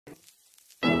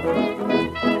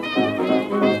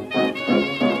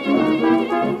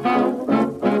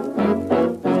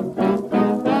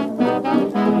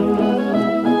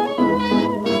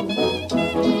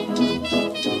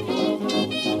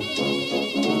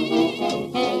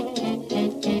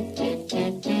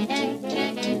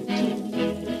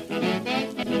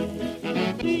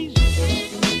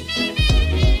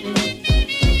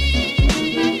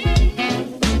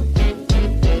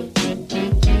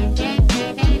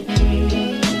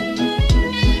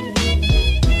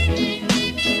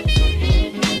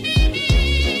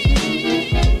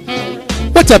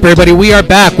What's up, everybody? We are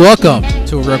back. Welcome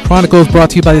to Reel Chronicles, brought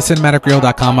to you by the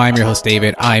CinematicReel.com. I'm your host,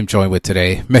 David. I'm joined with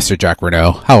today Mr. Jack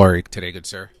Renault. How are you today, good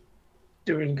sir?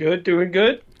 Doing good, doing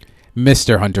good.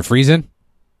 Mr. Hunter Friesen.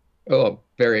 Oh,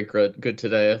 very good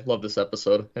today. I love this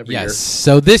episode every year. Yes.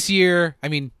 So this year,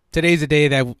 today's a day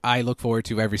that I look forward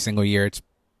to every single year. It's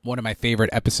one of my favorite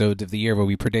episodes of the year where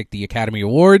we predict the Academy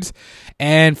Awards.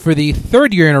 And for the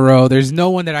third year in a row, there's no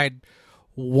one that I'd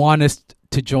want us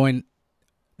to join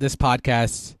this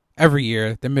podcast every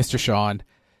year than Mr. Sean,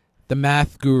 the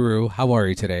math guru. How are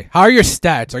you today? How are your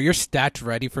stats? Are your stats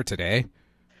ready for today?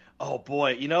 Oh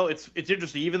boy, it's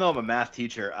interesting. Even though I'm a math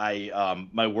teacher,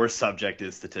 my worst subject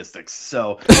is statistics.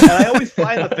 So, and I always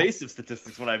fly in the face of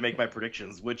statistics when I make my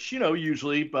predictions, which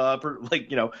usually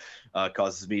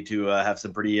causes me to have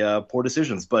some pretty poor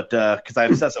decisions, but because I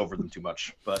obsess over them too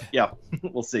much. But yeah,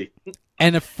 we'll see.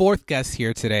 And a fourth guest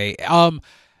here today.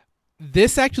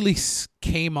 This actually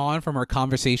came on from our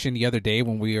conversation the other day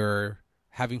when we were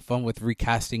having fun with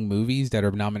recasting movies that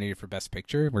are nominated for Best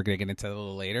Picture. We're going to get into that a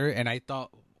little later. And I thought,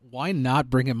 why not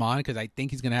bring him on? Because I think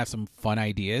he's going to have some fun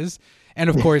ideas. And,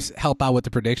 of course, help out with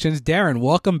the predictions. Darren,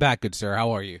 welcome back, good sir.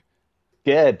 How are you?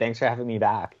 Good. Thanks for having me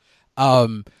back. Are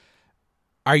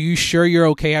you sure you're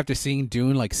okay after seeing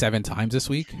Dune like 7 times this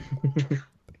week?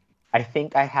 I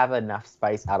think I have enough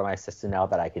spice out of my system now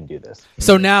that I can do this.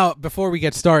 So now, before we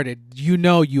get started, you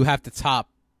have to top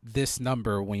this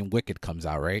number when Wicked comes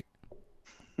out, right?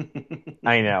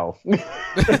 I know.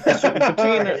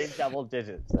 Between double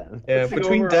digits, then. Yeah,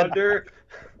 between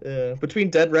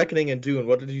Dead Reckoning and Dune,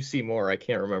 what did you see more? I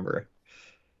can't remember.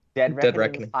 Dead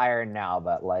Reckoning is higher now,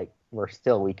 but we're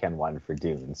still weekend one for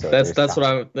Dune. So that's what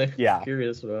I'm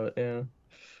curious about. Yeah.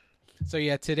 So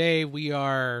yeah, today we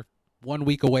are 1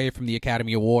 week away from the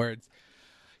Academy Awards.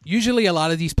 Usually a lot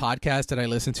of these podcasts that I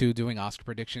listen to doing Oscar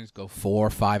predictions go 4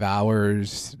 or 5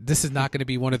 hours. This is not going to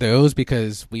be one of those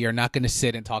because we are not going to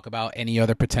sit and talk about any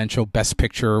other potential Best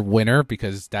Picture winner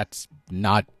because that's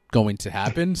not going to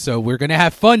happen. So we're going to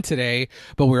have fun today,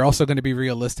 but we're also going to be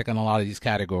realistic on a lot of these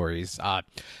categories.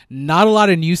 Not a lot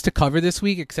of news to cover this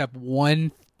week except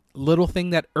one little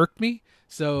thing that irked me.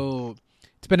 So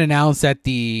it's been announced that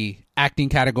the acting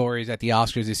categories at the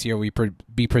Oscars this year will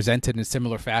be presented in a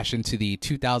similar fashion to the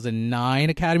 2009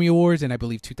 Academy Awards and I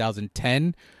believe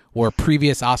 2010, where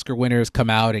previous Oscar winners come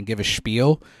out and give a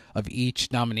spiel of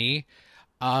each nominee.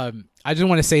 I just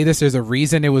want to say this. There's a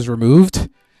reason it was removed.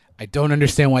 I don't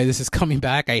understand why this is coming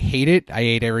back. I hate it. I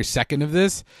hate every second of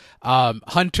this.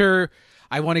 Hunter,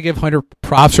 I want to give Hunter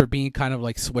props for being kind of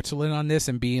like Switzerland on this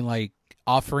and being like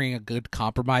offering a good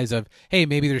compromise of, hey,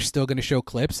 maybe they're still going to show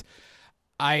clips.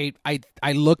 I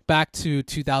look back to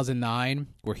 2009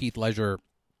 where Heath Ledger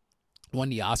won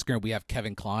the Oscar and we have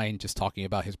Kevin Kline just talking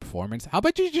about his performance. How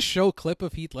about you just show a clip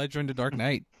of Heath Ledger in The Dark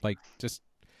Knight? Like, just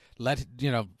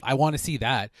I want to see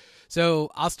that.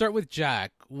 So I'll start with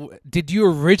Jack. Did you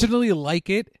originally like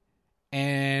it?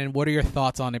 And what are your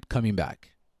thoughts on it coming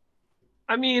back?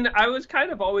 I was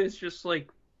kind of always just I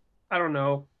don't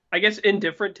know, I guess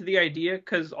indifferent to the idea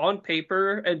because on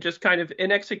paper and just kind of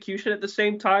in execution at the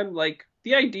same time,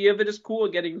 the idea of it is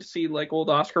cool, getting to see old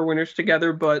Oscar winners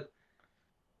together, but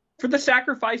for the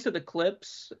sacrifice of the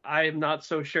clips, I'm not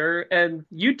so sure. And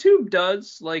YouTube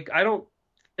does, I don't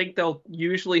think they'll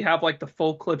usually have the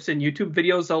full clips in YouTube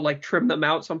videos. They'll trim them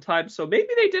out sometimes. So maybe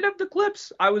they did have the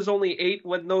clips. I was only 8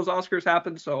 when those Oscars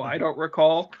happened, so I don't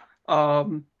recall.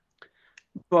 But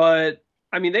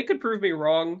they could prove me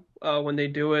wrong when they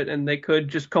do it, and they could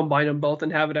just combine them both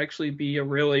and have it actually be a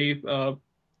really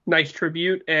nice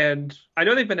tribute. And I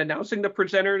know they've been announcing the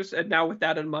presenters, and now with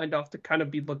that in mind, I'll have to kind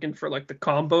of be looking for the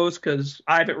combos because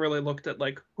I haven't really looked at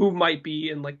who might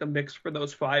be in the mix for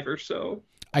those 5 or so.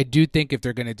 I do think if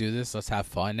they're going to do this, let's have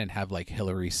fun and have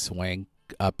Hilary Swank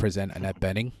present Annette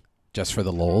Bening just for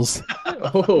the lulz.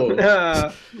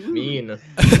 Oh, mean.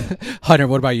 Hunter,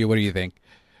 what about you? What do you think?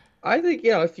 I think,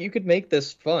 if you could make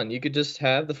this fun, you could just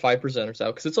have the 5 presenters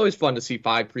out, because it's always fun to see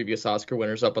 5 previous Oscar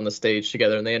winners up on the stage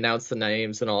together, and they announce the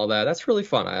names and all that. That's really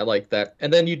fun. I like that.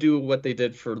 And then you do what they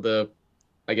did for the,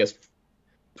 I guess,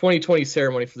 2020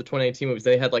 ceremony for the 2019 movies,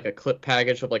 they had like a clip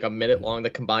package of like a minute long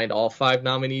that combined all 5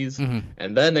 nominees,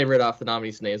 and then they read off the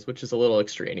nominees' names, which is a little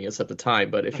extraneous at the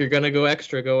time. But if you're gonna go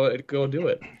extra, go do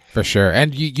it. For sure.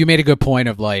 And you made a good point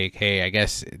of like, hey, I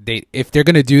guess if they're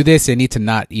gonna do this, they need to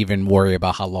not even worry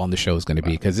about how long the show is gonna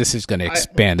be, because this is gonna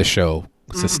expand the show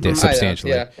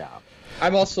substantially. Yeah.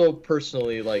 I'm also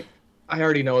personally like, I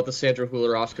already know what the Sandra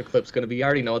Hüller Oscar clip's going to be. I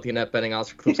already know what the Annette Bening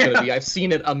Oscar clip's going to be. I've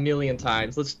seen it a million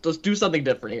times. Let's do something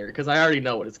different here, because I already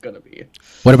know what it's going to be.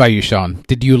 What about you, Sean?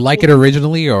 Did you like it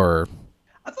originally, or?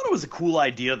 I thought it was a cool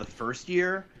idea the first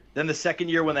year. Then the second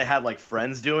year when they had like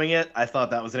friends doing it, I thought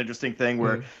that was an interesting thing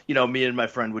where, me and my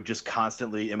friend would just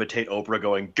constantly imitate Oprah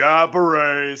going,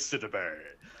 Gabourey Sidibe.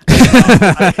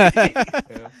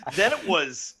 Then it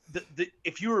was,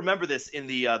 if you remember this in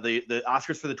the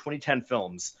Oscars for the 2010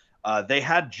 films, they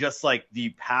had just like the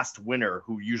past winner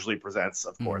who usually presents,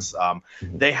 of course.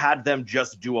 They had them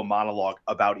just do a monologue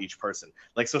about each person.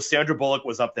 Like, so Sandra Bullock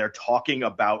was up there talking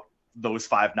about those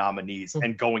 5 nominees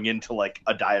and going into like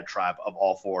a diatribe of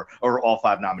all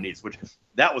 5 nominees, which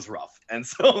that was rough. And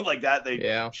so like that they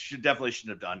definitely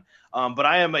shouldn't have done. But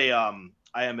I am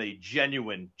a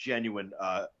genuine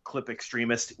clip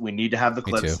extremist. We need to have the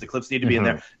clips. The clips need to be in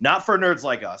there. Not for nerds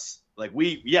like us. Like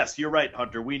yes, you're right,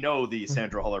 Hunter. We know the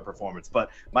Sandra Hüller performance, but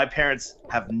my parents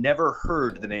have never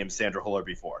heard the name Sandra Hüller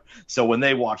before. So when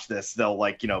they watch this, they'll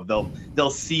they'll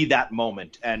see that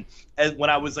moment. And when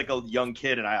I was like a young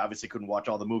kid and I obviously couldn't watch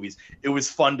all the movies, it was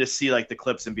fun to see like the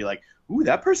clips and be like, ooh,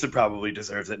 that person probably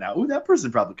deserves it now. Ooh, that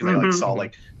person probably, because I like saw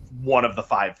like one of the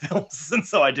 5 films, and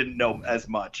so I didn't know as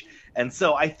much. And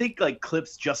so I think like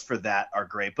clips just for that are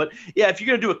great. But yeah, if you're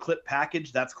gonna do a clip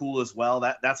package, that's cool as well.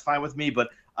 That's fine with me. But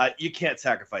you can't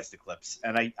sacrifice the clips,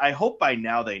 and I hope by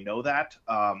now they know that.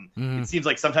 It seems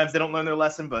like sometimes they don't learn their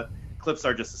lesson, but clips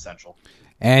are just essential.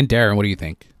 And Darren, what do you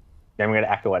think? I'm going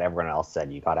to echo what everyone else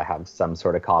said. You got to have some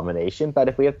sort of combination, but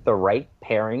if we have the right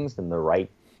pairings and the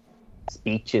right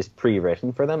speeches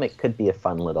pre-written for them, it could be a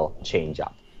fun little change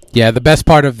up. Yeah, the best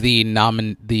part of the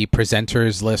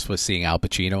presenters list was seeing Al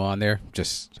Pacino on there.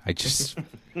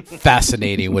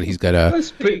 Fascinating what he's gonna.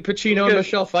 Pacino and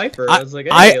Michelle Pfeiffer. I was like,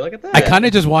 hey, look at that. I kind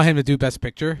of just want him to do Best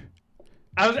Picture.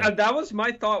 That was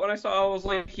my thought when I saw. I was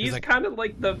like, he's kind of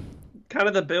like the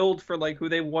build for like who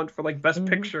they want for like Best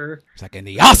Picture. It's like, and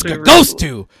the Oscar goes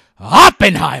to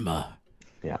Oppenheimer.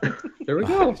 Yeah, there we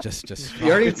go. Just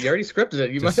you already scripted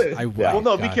it. Well,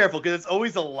 no, be careful, because it's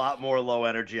always a lot more low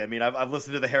energy. I mean, I've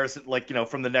listened to the Harrison,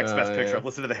 from the next Best Picture. I've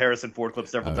listened to the Harrison Ford clip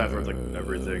several times where it's like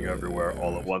everything, everywhere,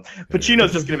 all at once.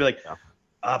 Pacino's just gonna be like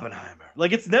Oppenheimer.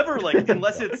 Like, it's never like,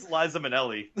 unless it's Liza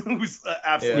Minnelli, who's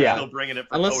absolutely still bringing it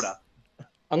for Coda.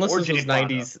 Unless this was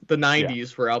the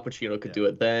 90s where Al Pacino could do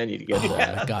it, then you'd get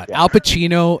that. Oh, God. Al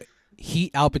Pacino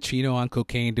on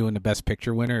cocaine doing the Best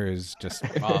Picture winner is just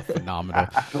phenomenal.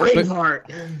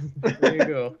 Braveheart. There you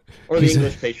go. Or the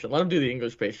English Patient. Let him do the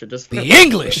English Patient. The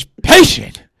English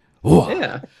Patient. Ooh.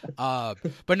 Yeah.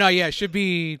 But no, yeah, it should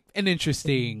be an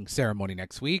interesting ceremony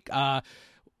next week.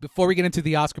 Before we get into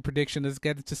the Oscar prediction, let's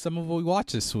get into some of what we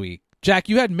watched this week. Jack,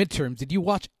 you had midterms. Did you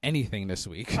watch anything this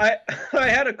week? I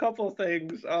had a couple of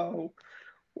things.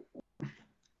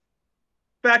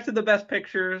 Back to the Best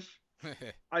Pictures.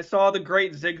 I saw The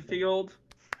Great Ziegfeld.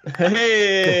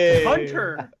 Hey,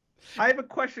 Hunter, I have a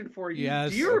question for you.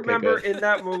 Yes. Do you remember in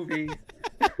that movie?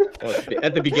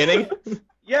 At the beginning?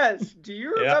 Yes. Do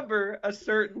you remember a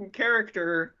certain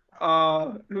character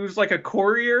who's like a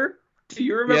courier? Do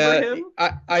you remember him?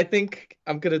 I think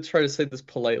I'm going to try to say this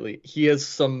politely. He has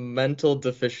some mental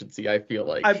deficiency, I feel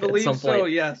like. I believe at some so,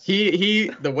 point. Yes.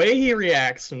 The way he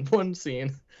reacts in one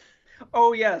scene.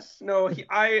 Oh, yes. No,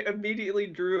 I immediately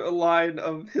drew a line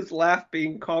of his laugh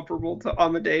being comparable to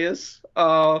Amadeus.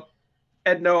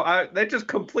 And no, that just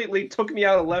completely took me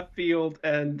out of left field.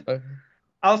 And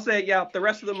I'll say, the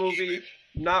rest of the movie,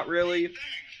 not really.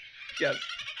 Yes.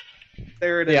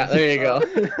 There it is. Yeah, there you go.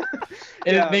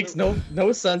 And it makes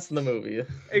no sense in the movie.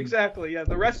 Exactly, yeah.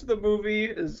 The rest of the movie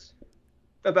is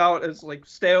about as like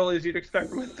stale as you'd expect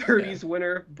from a 30s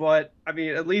winner. But, I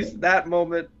mean, at least that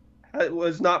moment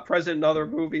was not present in other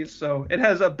movies, so it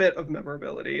has a bit of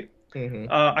memorability.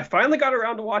 I finally got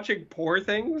around to watching Poor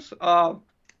Things.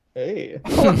 Hey.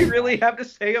 All I really have to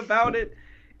say about it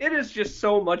is just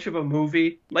so much of a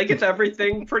movie. Like, it's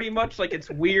everything, pretty much. Like, it's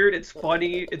weird, it's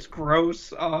funny, it's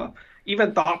gross,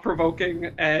 even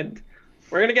thought-provoking, and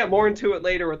we're going to get more into it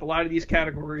later with a lot of these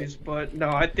categories, but no,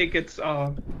 I think it's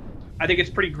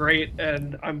pretty great,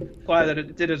 and I'm glad that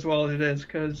it did as well as it is,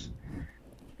 because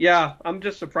Yeah, I'm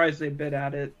just surprised they bid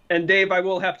at it. And Dave, I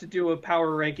will have to do a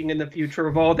power ranking in the future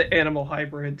of all the animal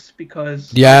hybrids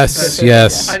because Yes.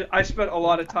 I spent a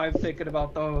lot of time thinking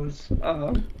about those.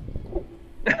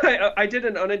 I did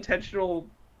an unintentional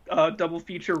double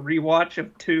feature rewatch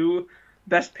of two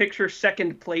Best Picture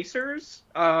second placers.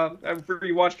 I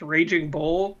rewatched Raging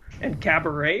Bull and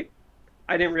Cabaret.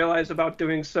 I didn't realize about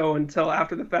doing so until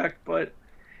after the fact, but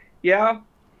yeah.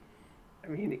 I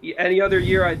mean, any other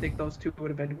year, I think those two would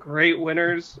have been great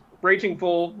winners. Raging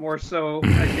Bull, more so.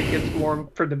 I think it's more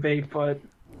for debate, but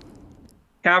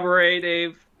Cabaret,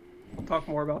 Dave, we'll talk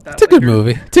more about that It's a good later.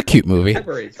 movie. It's a cute movie.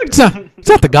 Cabaret's It's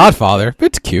not The Godfather, but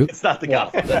it's cute. It's not the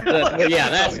Well, Godfather.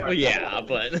 yeah,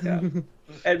 but Yeah.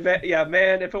 And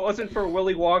man, if it wasn't for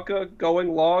Willy Wonka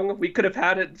going long, we could have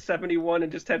had it in 71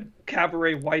 and just had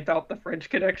Cabaret wipe out the French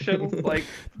Connection. Like,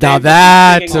 Now Dave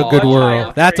that's singing a good all world.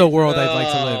 fire That's a praise. world I'd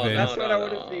like to No, live in. That's no, what I no,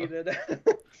 would have no. needed.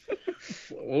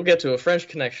 we'll get to a French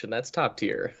Connection. That's top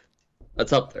tier.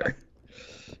 That's up there.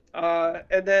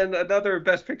 And then another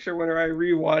Best Picture winner I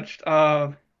rewatched,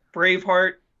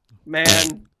 Braveheart.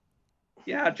 Man,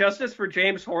 yeah, justice for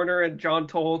James Horner and John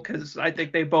Toll, because I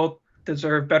think they both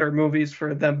deserve better movies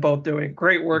for them both doing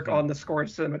great work on the score and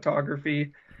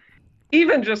cinematography.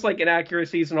 Even just like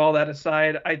inaccuracies and all that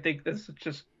aside, I think this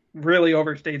just really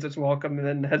overstays its welcome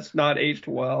and has not aged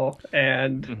well.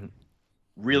 And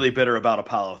Really bitter about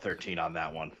Apollo 13 on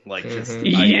that one. Like, just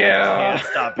Mhm. I Yeah. can't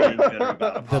stop being bitter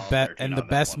about Apollo 13 The on that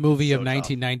best one. movie So of tough.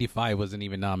 1995 wasn't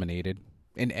even nominated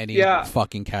in any Yeah.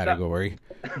 fucking category.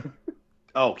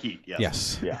 Oh, Heat. Yes.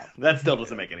 Yes. Yeah. That still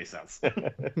doesn't make any sense.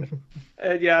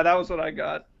 and yeah, that was what I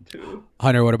got too.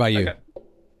 Hunter, what about you?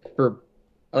 Okay.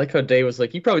 I like how Dave was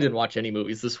like, you probably didn't watch any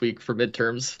movies this week for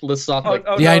midterms. Lists off like,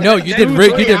 Yeah, I know you did.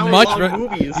 next- You did much.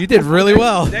 movies. You did really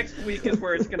well. Next week is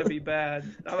where it's going to be bad.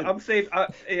 I'm safe.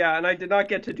 Yeah, and I did not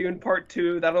get to Dune Part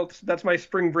 2. That's my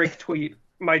spring break tweet.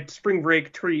 My spring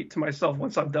break treat to myself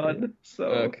once I'm done. So.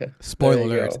 Okay. Spoiler There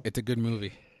you alert! go. It's a good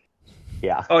movie.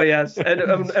 Yeah. Oh yes,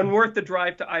 and worth the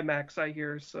drive to IMAX, I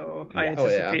hear. So I Yeah. Oh,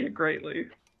 yeah. anticipate it greatly.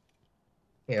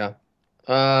 Yeah.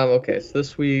 Okay, so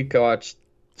this week I watched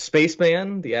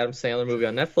Spaceman, the Adam Sandler movie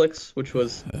on Netflix, which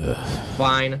was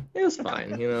fine. It was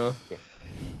fine, you know.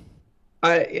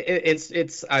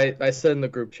 I said in the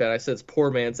group chat, I said it's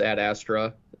poor man's Ad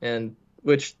Astra, and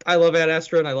which I love Ad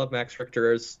Astra and I love Max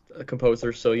Richter as a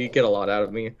composer, so you get a lot out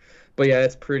of me. But yeah,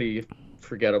 it's pretty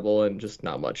forgettable and just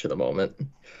not much at the moment.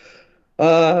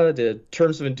 Did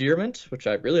Terms of Endearment, which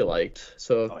I really liked.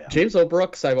 So Oh, yeah. James L.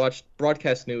 Brooks, I watched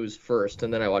Broadcast News first,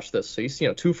 and then I watched this. So you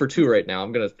know, 2 for 2 right now.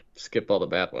 I'm gonna skip all the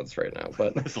bad ones right now,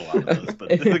 but There's a lot of those, but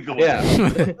go on.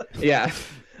 yeah, yeah.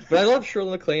 But I love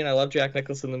Shirley MacLaine. I love Jack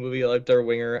Nicholson in the movie. I love Der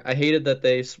Winger. I hated that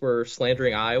they were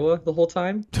slandering Iowa the whole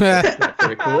time. That's not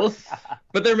very cool.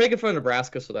 But they're making fun of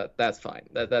Nebraska, so that's fine.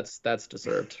 That's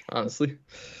deserved, honestly.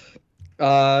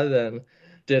 Then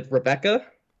did Rebecca,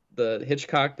 the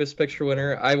Hitchcock Best Picture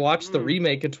winner. I watched the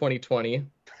remake in 2020,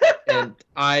 and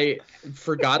I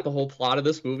forgot the whole plot of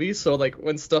this movie. So like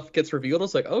when stuff gets revealed, I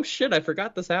was like, oh shit, I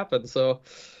forgot this happened. So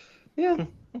yeah.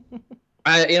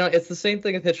 It's the same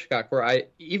thing with Hitchcock, where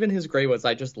even his gray ones,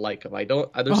 I just like him.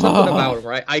 There's something about him,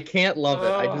 right? I can't love it.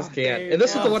 I just can't. Dave, And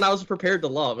this is yeah. the one I was prepared to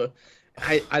love.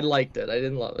 I liked it. I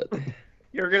didn't love it.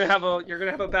 You're gonna have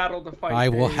a battle to fight. I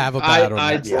will Dave. have a battle.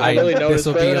 I next. really noticed This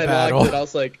will that, be and a I battle. liked it. I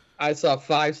was like, I saw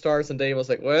 5 stars, and Dave was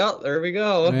like, well, there we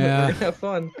go. Yeah. We're gonna have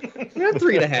fun. We had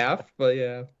 3.5, but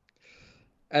yeah.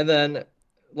 And then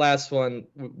last one,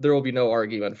 there will be no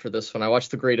argument for this one. I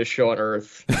watched The Greatest Show on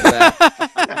Earth. And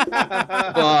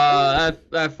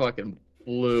that fucking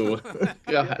blew.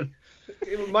 God.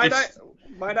 Might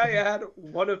I add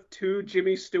one of 2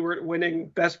 Jimmy Stewart winning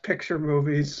Best Picture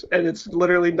movies, and it's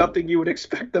literally nothing you would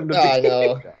expect them to be. I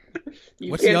know.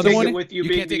 You What's can't the other take one? it with you, You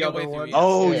being can't take the it other with you, one. yeah.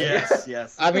 Oh, Yeah.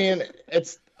 yes. I mean,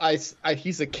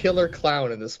 he's a killer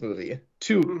clown in this movie.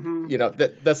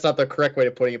 Mhm. That's not the correct way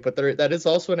of putting it, but that is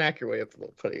also an accurate way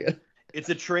of putting it. It's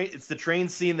the train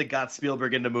scene that got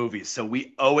Spielberg into movies, so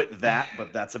we owe it that,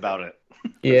 but that's about it.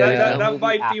 That Movie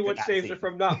might be after what that saves scene. it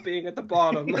from not being at the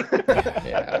bottom.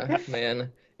 Yeah,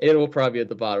 man. It will probably be at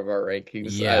the bottom of our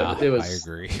rankings. Yeah, I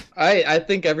agree. I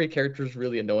think every character is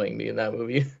really annoying me in that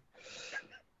movie.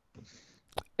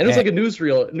 And it's like a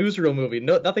newsreel movie.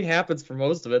 Nothing happens for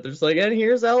most of it. There's like, and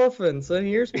here's elephants, and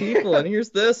here's people, and here's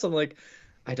this. I'm like,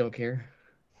 I don't care.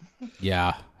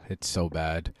 Yeah, it's so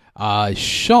bad.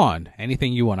 Sean,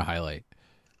 anything you want to highlight?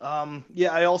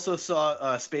 Yeah, I also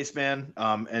saw Spaceman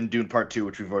and Dune Part 2,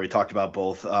 which we've already talked about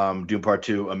both. Dune Part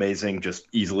 2, amazing, just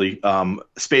easily.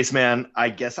 Spaceman, I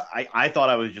guess I thought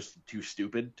I was just too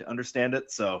stupid to understand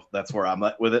it, so that's where I'm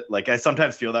at with it. Like, I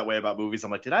sometimes feel that way about movies.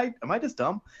 I'm like, am I just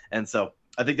dumb? And so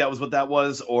I think that was what that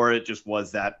was, or it just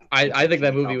was that. I think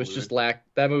that movie was just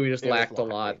lacked a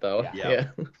lot, though. Yeah.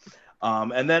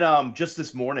 And then just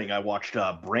this morning, I watched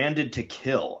Branded to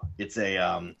Kill. It's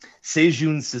a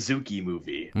Seijun Suzuki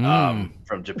movie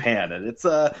from Japan, and it's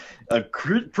a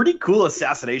pretty cool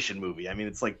assassination movie. I mean,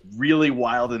 it's like really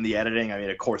wild in the editing. I mean,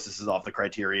 of course, this is off the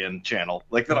Criterion channel,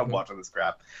 like that I'm watching this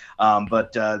crap.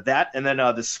 But that, and then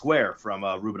The Square from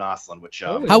Ruben Östlund, which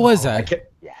how was that?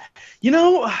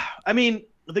 I mean,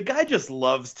 the guy just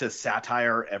loves to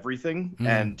satire everything,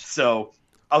 and so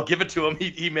I'll give it to him.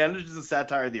 He manages to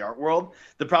satire the art world.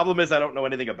 The problem is I don't know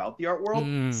anything about the art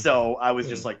world, so I was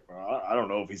just like, I don't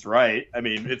know if he's right. I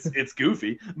mean, it's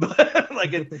goofy, but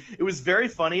like it was very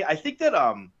funny. I think that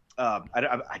oh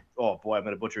boy, I'm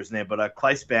gonna butcher his name, but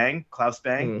Klaus Bang,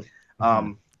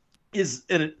 is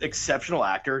an exceptional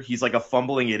actor. He's like a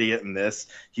fumbling idiot in this.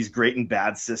 He's great in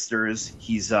Bad Sisters.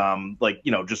 He's like,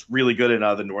 just really good in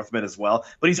The Northman as well.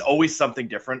 But he's always something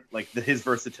different. Like his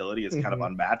versatility is kind of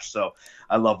unmatched. So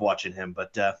I love watching him.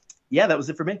 But yeah, that was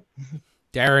it for me.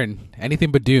 Darren,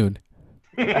 anything but Dune?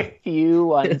 A few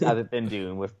ones other than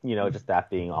Dune, with just that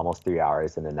being almost 3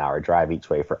 hours and an hour drive each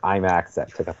way for IMAX.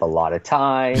 That took up a lot of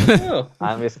time.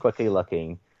 I'm just quickly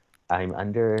looking.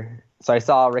 So I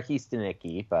saw Ricky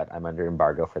Stenicki, but I'm under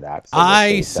embargo for that. So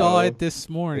I saw it this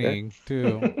morning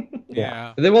too.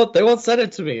 Yeah. They won't send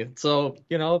it to me. So,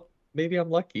 maybe I'm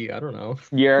lucky. I don't know.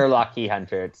 You're lucky,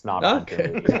 Hunter. It's not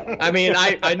okay. Hunter. I mean,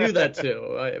 I knew that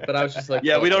too, but I was just like,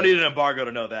 yeah, we don't need an embargo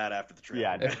to know that after the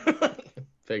trailer. Yeah.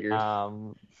 Figured.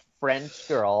 French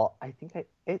Girl. I think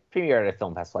it premiered at a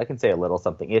film festival. I can say a little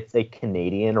something. It's a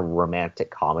Canadian romantic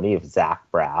comedy of Zach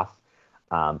Braff,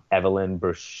 Evelyn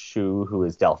Brochu, who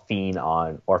is Delphine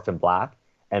on Orphan Black,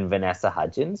 and Vanessa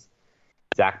Hudgens.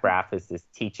 Zach Braff is this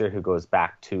teacher who goes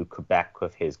back to Quebec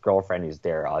with his girlfriend, who's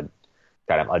there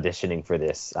kind of auditioning for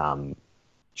this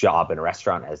job in a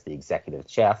restaurant as the executive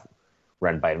chef,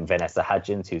 run by Vanessa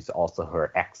Hudgens, who's also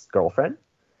her ex-girlfriend.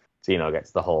 So,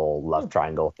 gets the whole love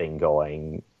triangle thing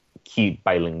going. Cute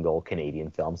bilingual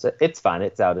Canadian film. So it's fun.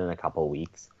 It's out in a couple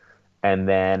weeks. And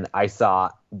then I saw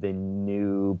the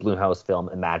new Blumhouse film,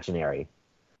 Imaginary.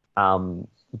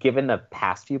 Given the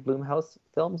past few Blumhouse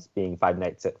films, being Five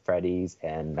Nights at Freddy's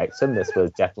and Night Swim, this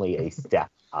was definitely a step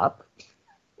up.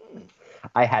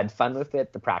 I had fun with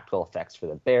it. The practical effects for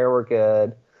the bear were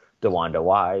good. DeWanda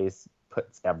Wise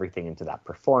puts everything into that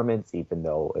performance, even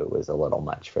though it was a little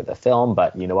much for the film.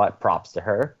 But you know what? Props to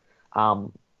her.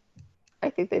 I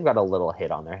think they've got a little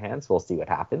hit on their hands. We'll see what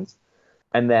happens.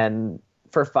 And then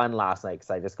for fun last night,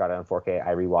 because I just got it on 4K,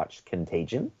 I rewatched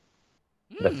Contagion,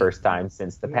 the first time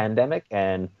since the pandemic.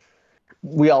 And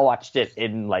we all watched it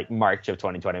in like March of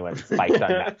 2020 when it spiked on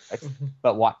Netflix.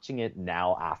 But watching it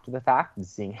now after the fact and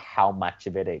seeing how much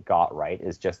of it got right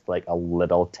is just like a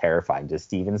little terrifying. Does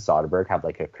Steven Soderbergh have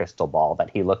like a crystal ball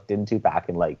that he looked into back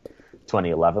in like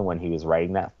 2011 when he was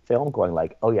writing that film, going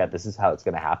like, oh yeah, this is how it's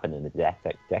going to happen in a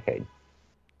decade?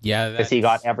 Yeah, because he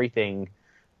got everything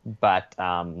but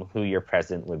who your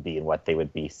president would be and what they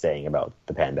would be saying about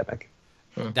the pandemic.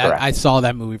 I saw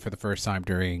that movie for the first time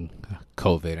during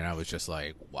COVID, and I was just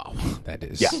like, wow, that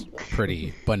is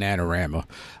pretty bananarama.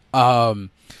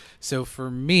 So for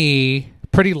me,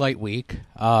 pretty light week.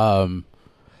 I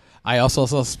also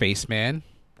saw Spaceman.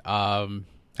 I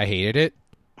hated it.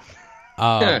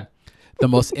 The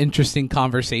most interesting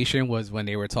conversation was when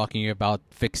they were talking about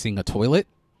fixing a toilet,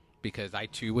 because I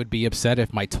too would be upset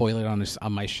if my toilet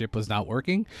on my ship was not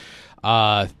working.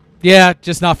 Yeah,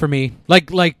 just not for me.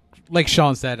 Like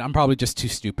Sean said, I'm probably just too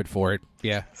stupid for it.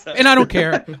 Yeah, and I don't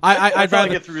care. I'd rather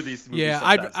get through these movies.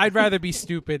 Yeah, I'd rather be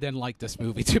stupid than like this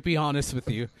movie, to be honest with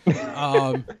you.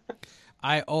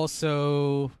 I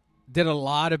also did a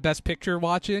lot of Best Picture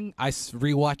watching. I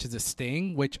rewatched The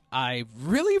Sting, which I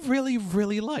really, really,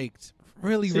 really liked.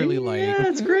 Really liked. Yeah,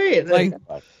 it's great. Like,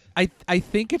 I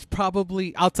think it's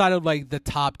probably outside of like the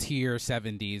top tier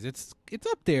 70s. It's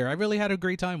up there. I really had a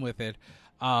great time with it.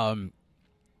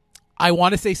 I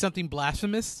want to say something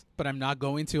blasphemous, but I'm not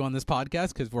going to on this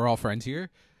podcast because we're all friends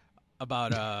here.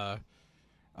 About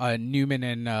Newman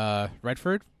and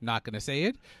Redford. Not going to say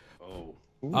it.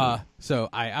 So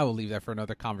I will leave that for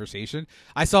another conversation.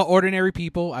 I saw Ordinary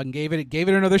People. I gave it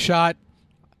another shot.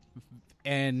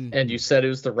 And you said it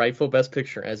was the rightful Best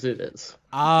Picture, as it is.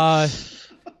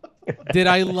 Did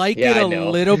I like it a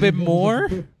little bit more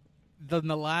than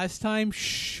the last time?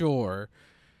 Sure.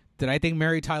 Did I think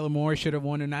Mary Tyler Moore should have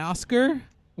won an Oscar?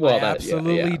 Well, I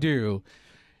absolutely do.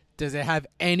 Does it have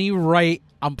any right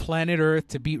on planet Earth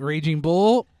to beat Raging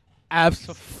Bull?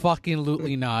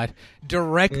 Absolutely not.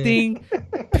 Directing,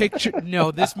 picture.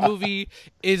 No, this movie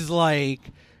is like,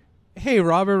 hey,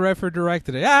 Robert Redford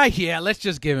directed it. Yeah, let's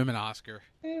just give him an Oscar.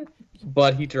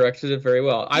 But he directed it very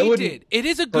well. He did. It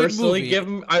is a good personally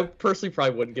movie. I personally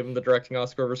probably wouldn't give him the directing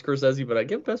Oscar over Scorsese, but I'd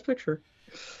give him Best Picture.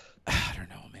 I don't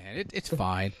know, man. It's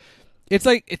fine. It's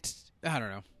like I don't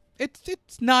know.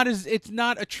 It's not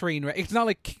a train wreck. It's not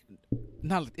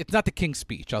the King's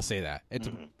Speech. I'll say that.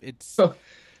 It's. God,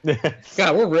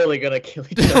 we're really gonna kill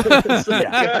each other. Because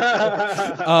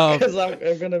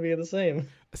I'm gonna be the same.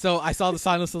 So I saw The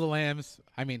Silence of the Lambs.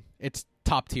 I mean, it's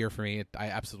top tier for me. I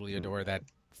absolutely adore that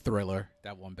thriller.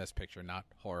 That won Best Picture, not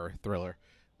horror thriller.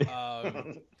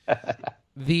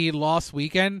 The Lost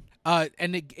Weekend,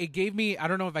 and it gave me, I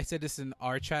don't know if I said this in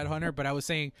our chat, Hunter, but I was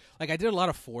saying, like, I did a lot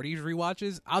of 40s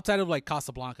rewatches outside of like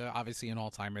Casablanca, obviously an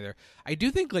all-timer there. I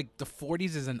do think like the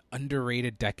 40s is an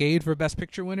underrated decade for Best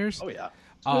Picture winners. Oh yeah,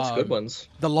 That's good ones.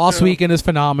 The Lost Weekend is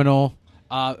phenomenal.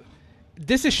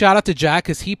 This is shout out to Jack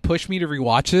because he pushed me to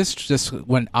rewatch this just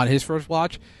when on his first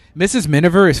watch. Mrs.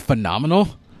 Miniver is phenomenal.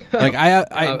 Like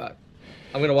I'm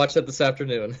gonna watch that this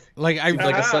afternoon. like Seems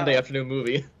like a Sunday afternoon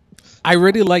movie. I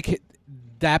really like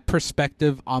that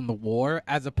perspective on the war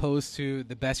as opposed to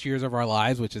The Best Years of Our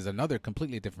Lives, which is another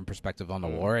completely different perspective on the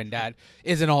war, and that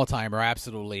is an all-timer.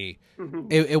 Absolutely,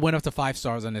 it went up to 5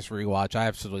 stars on this rewatch. I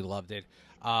absolutely loved it.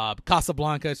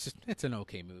 Casablanca, it's an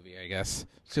okay movie, I guess.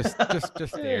 Just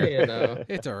there. You know.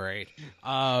 It's all right.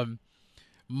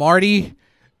 Marty.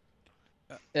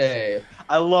 Hey.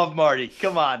 I love Marty.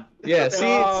 Come on. Yeah,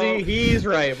 see, he's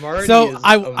right. Marty So is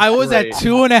I was at great.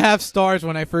 2.5 stars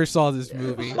when I first saw this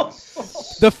movie.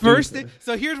 The first thing,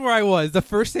 so here's where I was. The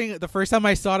first time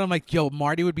I saw it, I'm like, yo,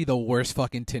 Marty would be the worst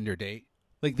fucking Tinder date.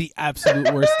 Like the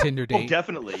absolute worst Tinder Oh, date.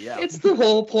 definitty, yeah. It's the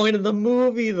whole point of the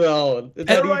movie, though. That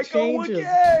Here he I go changes.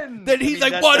 again. Then he's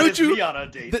like, why that don't is you? me on a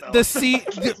date, though. The scene,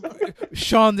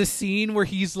 Sean, the scene where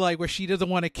he's like, where she doesn't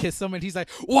want to kiss him, and he's like,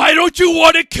 "Why don't you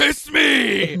want to kiss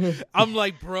me?" I'm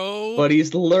like, bro, But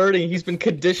he's learning. He's been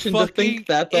conditioned to fucking think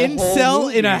that the whole incel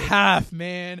movie. in a half,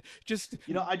 man. Just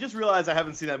You know, I just realized I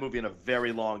haven't seen that movie in a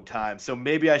very long time, so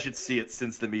maybe I should see it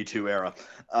since the Me Too era.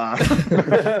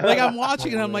 like I'm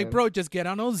watching it, and I'm like, bro, just get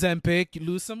on Ozempic, you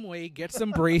lose some weight, get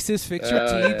some braces, fix your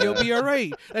teeth, yeah. you'll be all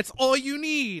right. That's all you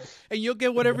need, and you'll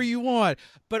get whatever you want.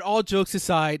 But all jokes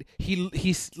aside, he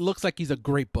looks like he's a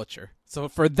great butcher. So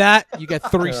for that, you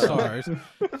get 3 stars,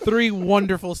 3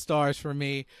 wonderful stars for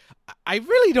me. I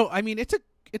really don't. I mean,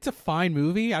 it's a fine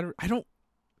movie. I don't.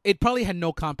 It probably had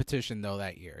no competition though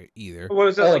that year either. What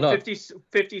was that, Oh, like no.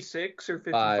 56 or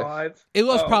 55? It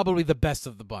was Oh. probably the best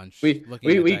of the bunch.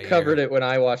 We covered it when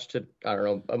I watched it. I don't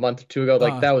know, a month or 2 ago.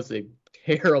 Like that was a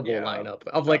terrible lineup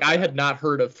of like I had not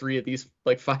heard of 3 of these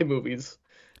like 5 movies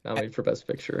nominated for Best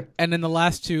Picture. And then the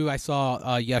last 2 I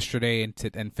saw yesterday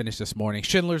and finished this morning.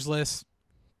 Schindler's List.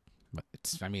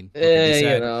 It's, I mean, what can you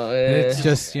say? It's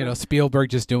just Spielberg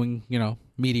just doing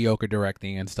mediocre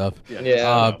directing and stuff.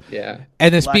 Yeah.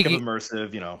 And then Lack speaking, of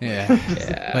immersive,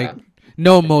 Yeah. like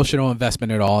no emotional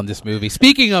investment at all in this movie.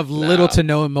 Speaking of little to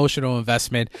no emotional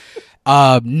investment,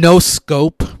 no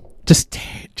scope,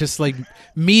 just like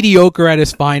mediocre at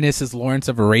his finest is Lawrence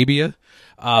of Arabia.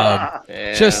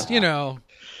 Just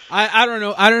I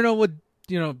don't know what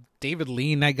David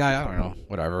Lean, that guy, I don't know,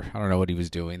 whatever. I don't know what he was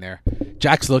doing there.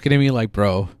 Jack's looking at me like,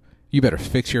 bro, you better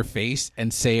fix your face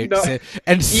and say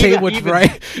what's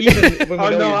right. Even when we know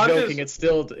no, you're I'm joking, it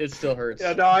still hurts.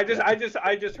 Yeah, no, I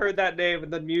just heard that name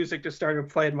and the music just started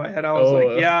playing in my head. I was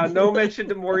like, yeah, no mention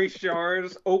to Maurice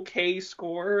Jarre's okay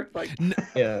score. Like,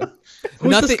 Yeah.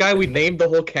 Who's this guy we named the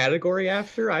whole category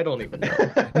after? I don't even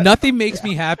know. Nothing makes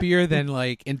me happier than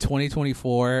like in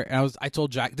 2024. And I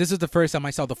told Jack, this is the first time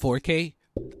I saw the 4K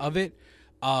of it.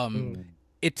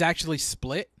 It's actually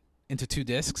split into 2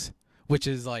 discs, which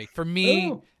is like for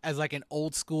me as like an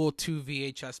old school 2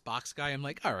 VHS box guy, I'm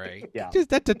like, all right,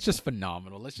 that's just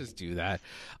phenomenal. Let's just do that.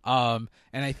 And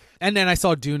then I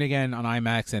saw Dune again on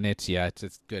IMAX, and it's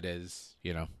as good as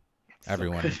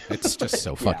everyone. It's just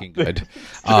so fucking good.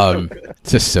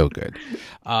 It's just so good.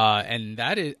 And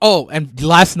that is. Oh, and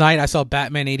last night I saw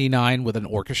Batman '89 with an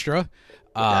orchestra.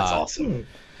 That's awesome.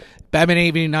 Batman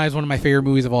 '89 is one of my favorite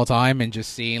movies of all time, and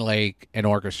just seeing like an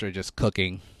orchestra just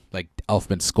cooking like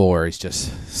Elfman's score is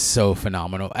just so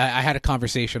phenomenal. I had a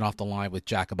conversation off the line with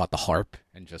Jack about the harp,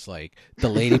 and just like the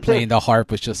lady playing the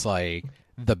harp was just like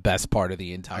the best part of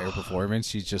the entire performance.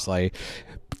 She's just like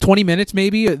 20 minutes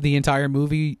maybe the entire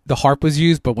movie the harp was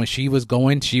used, but when she was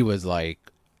going, she was like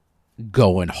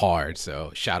going hard.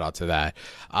 So shout out to that.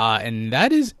 And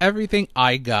that is everything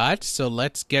I got. So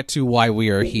let's get to why we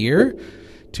are here,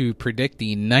 to predict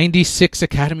the 96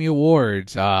 Academy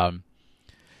Awards.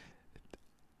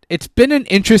 It's been an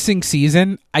interesting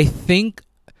season. I think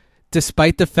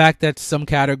despite the fact that some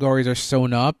categories are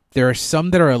sewn up, there are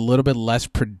some that are a little bit less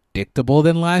predictable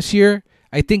than last year.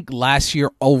 I think last year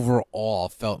overall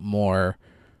felt more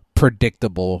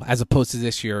predictable as opposed to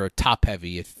this year top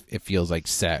heavy. It feels like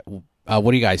set.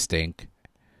 What do you guys think?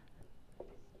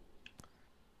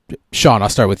 Sean, I'll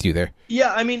start with you there.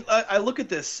 Yeah, I mean, I look at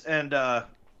this and I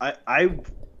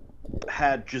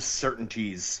had just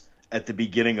certainties at the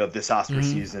beginning of this Oscar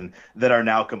season that are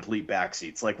now complete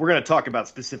backseats. Like, we're going to talk about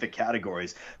specific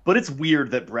categories, but it's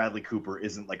weird that Bradley Cooper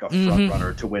isn't like a front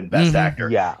runner to win Best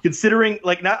Actor. Yeah. Considering,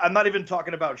 like, I'm not even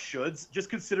talking about shoulds, just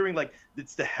considering, like,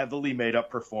 it's the heavily made up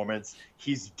performance.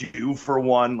 He's due for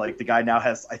one. Like, the guy now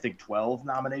has, I think, 12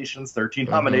 nominations, 13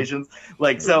 nominations.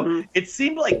 Like, so it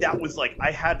seemed like that was like,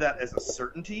 I had that as a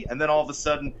certainty. And then all of a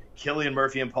sudden, Cillian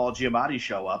Murphy and Paul Giamatti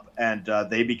show up, and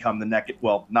they become the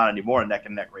not anymore a neck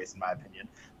and neck race in my opinion.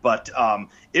 But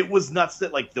it was nuts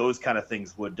that like those kind of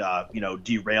things would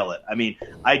derail it. I mean,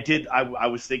 I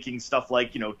was thinking stuff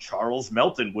like, Charles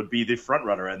Melton would be the front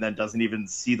runner and then doesn't even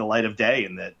see the light of day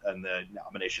in the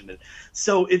nomination.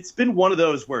 So it's been one of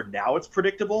those where now it's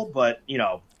predictable, but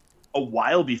a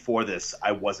while before this,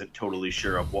 I wasn't totally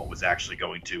sure of what was actually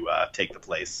going to take the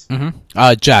place.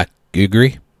 Jack, you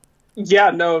agree? Yeah,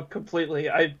 no, completely.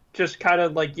 I just kind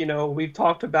of like, we've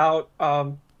talked about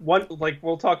one, like,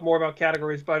 we'll talk more about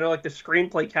categories, but I know like the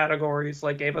screenplay categories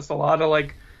like gave us a lot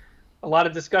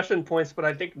of discussion points, but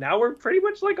I think now we're pretty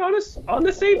much like on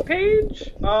the same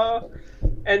page.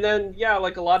 And then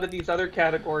like a lot of these other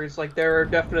categories, like there are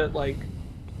definite like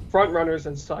front runners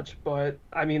and such, but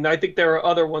I mean I think there are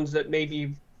other ones that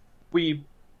maybe we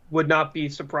would not be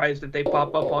surprised if they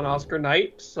pop up on Oscar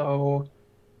night. So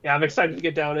yeah, I'm excited to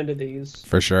get down into these.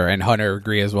 For sure. And Hunter,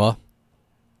 agree as well?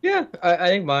 Yeah, I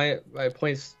think my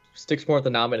point sticks more with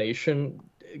the nomination.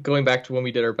 Going back to when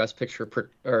we did our Best Picture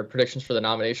predictions for the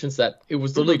nominations, that it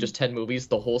was literally just 10 movies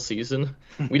the whole season.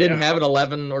 We didn't have an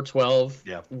 11 or 12,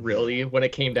 really, when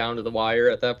it came down to the wire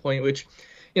at that point, which,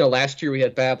 last year we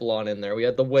had Babylon in there. We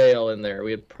had The Whale in there. We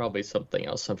had probably something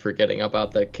else I'm forgetting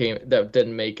about that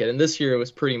didn't make it. And this year it was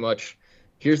pretty much,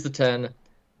 here's the 10,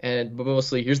 but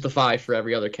mostly here's the 5 for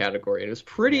every other category. It was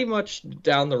pretty much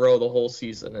down the row the whole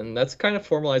season, and that's kind of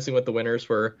formalizing with the winners,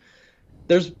 where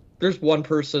there's one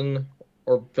person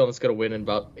or film that's going to win in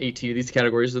about 18 of these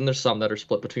categories, and there's some that are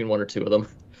split between one or two of them.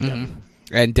 Mm-hmm.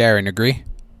 And Darren, agree?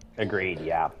 Agreed,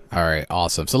 yeah. All right,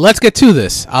 awesome. So let's get to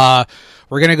this. We're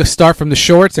going to go start from the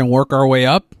shorts and work our way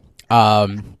up,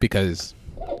 because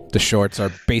the shorts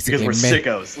are basically because we're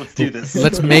sickos. Let's do this.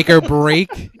 Let's make or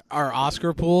break our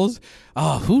Oscar pools.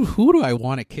 Who do I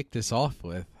want to kick this off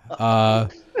with?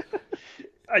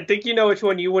 I think you know which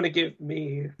one you want to give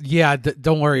me. Yeah,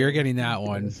 don't worry, you're getting that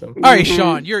one. All right,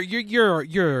 Sean,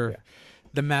 you're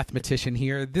the mathematician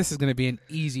here. This is going to be an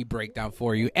easy breakdown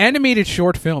for you. Animated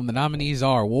short film. The nominees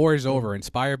are War is Over,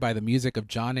 inspired by the music of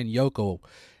John and Yoko,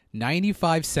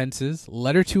 95 Senses,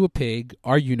 Letter to a Pig,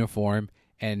 Our Uniform,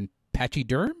 and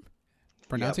Pachyderm.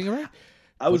 Pronouncing it right?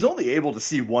 I was only able to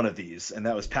see one of these, and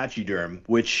that was Pachyderm,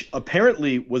 which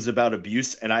apparently was about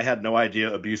abuse, and I had no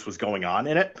idea abuse was going on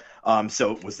in it.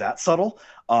 So it was that subtle.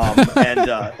 But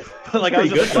like, I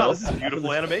was just like, wow, this is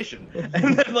beautiful animation.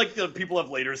 And then like the people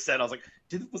have later said, I was like,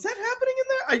 was that happening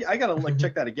in there? I gotta like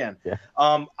check that again.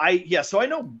 So I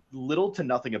know little to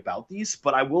nothing about these,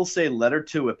 but I will say Letter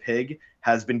to a Pig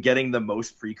has been getting the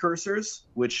most precursors,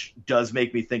 which does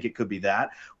make me think it could be that.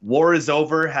 War is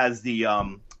Over has the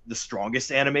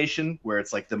strongest animation, where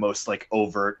it's like the most like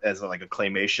overt as like a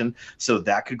claymation, so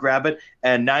that could grab it.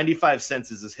 And 95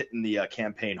 Senses is hitting the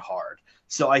campaign hard.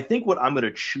 So I think what I'm going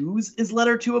to choose is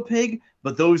Letter to a Pig,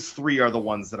 but those three are the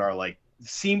ones that are like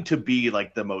seem to be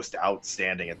like the most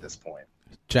outstanding at this point.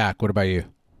 Jack, what about you?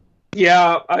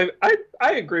 Yeah, I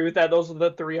agree with that. Those are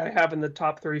the three I have in the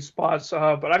top 3 spots.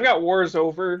 But I've got War is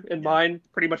Over in mind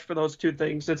pretty much for those two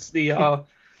things. It's the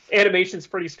animation's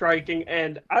pretty striking,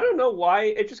 and I don't know why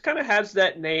it just kind of has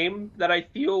that name that I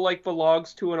feel like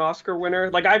belongs to an Oscar winner.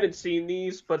 Like, I haven't seen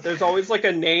these, but there's always like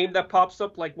a name that pops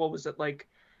up, like what was it, like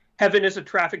Heaven is a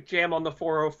Traffic Jam on the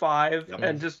 405,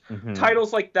 and just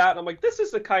titles like that. I'm like, this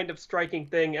is the kind of striking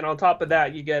thing, and on top of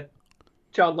that you get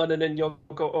John Lennon and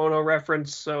Yoko Ono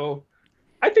reference, so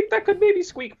I think that could maybe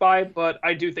squeak by, but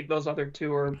I do think those other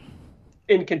two are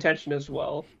in contention as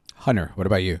well. Hunter, what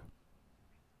about you?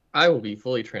 I will be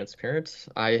fully transparent.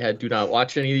 I do not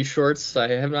watch any of these shorts. I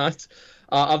have not.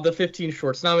 Of the 15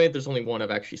 shorts nominated, there's only one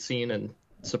I've actually seen, and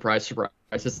surprise, surprise,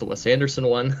 it's the Wes Anderson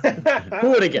one. Who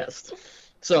would have guessed?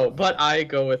 So, but I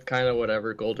go with kind of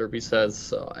whatever Gold Derby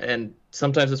says, and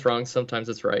sometimes it's wrong, sometimes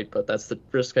it's right, but that's the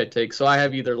risk I take. So I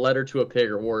have either Letter to a Pig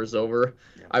or War is Over.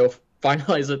 Yeah. I will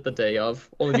finalize it the day of,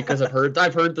 only because I've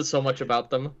heard so much about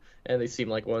them, and they seem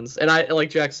like ones. And I, like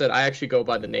Jack said, I actually go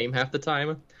by the name half the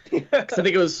time. Because I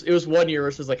think it was 1 year where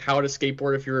it was like How to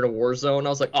Skateboard If You're in a War Zone. I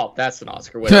was like, oh, that's an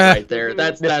Oscar winner right there.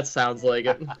 That sounds like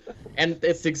it. And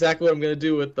it's exactly what I'm going to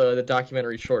do with the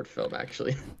documentary short film,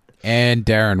 actually. And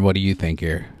Darren, what do you think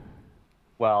here?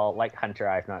 Well, like Hunter,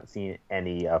 I've not seen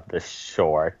any of the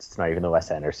shorts, not even the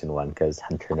Wes Anderson one, because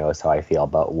Hunter knows how I feel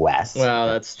about Wes. Well,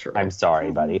 that's true. I'm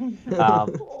sorry, buddy.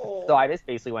 So I just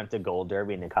basically went to Gold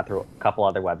Derby and cut through a couple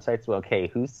other websites. Well, okay,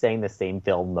 who's saying the same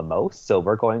film the most? So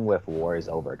we're going with War is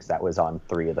Over, because that was on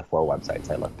 3 of the 4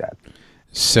 websites I looked at.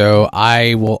 So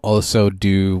I will also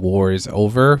do War is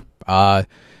Over.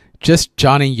 Just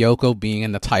John and Yoko being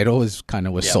in the title is kind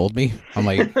of what sold me. I'm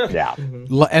like, yeah.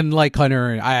 And like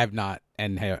Hunter, I have not,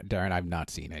 and Darren, I've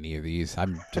not seen any of these.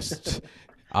 I'm just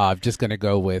gonna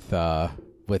go with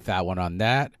that one on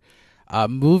that.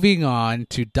 Moving on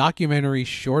to documentary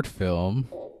short film.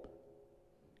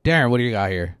 Darren, what do you got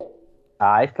here?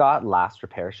 I've got Last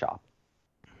Repair Shop.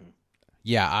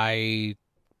 Yeah, I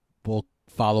will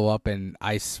follow up, and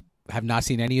I have not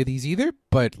seen any of these either,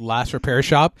 but Last Repair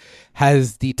Shop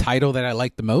has the title that I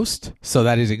like the most, so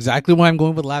that is exactly why I'm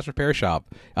going with Last Repair Shop.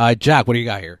 Jack, what do you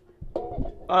got here?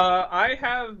 I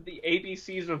have the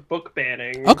ABCs of book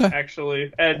banning, okay,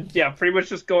 actually, and yeah, pretty much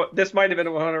just go. This might have been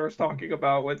what Hunter was talking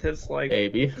about with his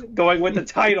maybe going with the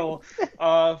title.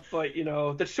 But you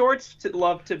know, the shorts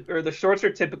the shorts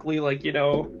are typically like, you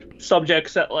know,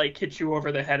 subjects that like hit you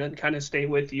over the head and kind of stay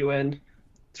with you, and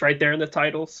it's right there in the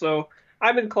title. So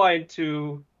I'm inclined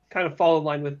to kind of fall in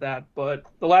line with that. But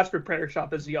the Last Repair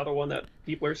Shop is the other one that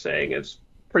people are saying is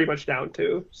pretty much down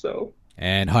to. So.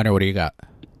 And Hunter, what do you got?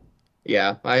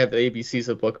 Yeah, I have the ABCs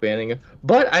of book banning,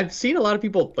 but I've seen a lot of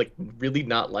people like really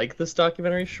not like this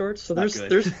documentary short. So there's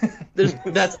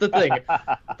that's the thing.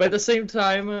 But at the same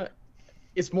time,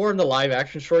 it's more in the live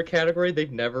action short category.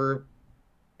 They've never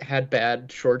had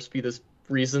bad shorts be this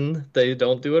reason they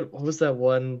don't do it. What was that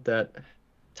one, that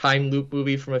time loop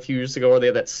movie from a few years ago, or they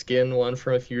had that Skin one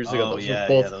from a few years ago?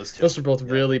 Those were both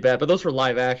really bad, but those were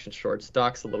live action shorts.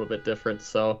 Doc's a little bit different,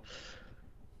 so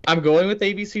I'm going with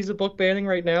ABC's of book banning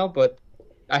right now, but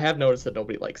I have noticed that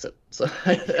nobody likes it. So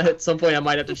at some point I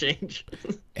might have to change.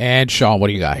 And Sean, what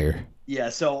do you got here? Yeah,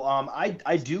 so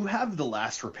I do have the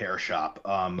Last Repair Shop.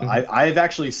 I've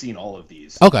actually seen all of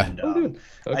these. Okay. And, okay.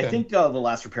 I think the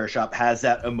Last Repair Shop has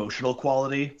that emotional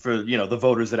quality for, you know, the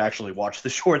voters that actually watch the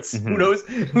shorts.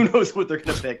 Mm-hmm. Who knows what they're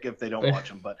gonna pick if they don't watch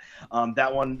them. But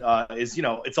that one is, you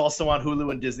know, it's also on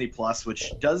Hulu and Disney Plus,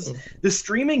 which does the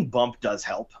streaming bump does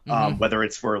help. Whether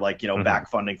it's for like, you know, back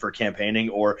funding for campaigning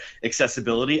or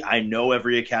accessibility. I know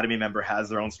every Academy member has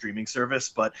their own streaming service,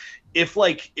 but if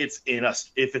like if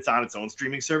it's on its own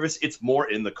streaming service, it's more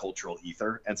in the cultural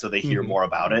ether, and so they hear more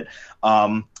about it.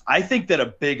 I think that a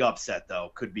big upset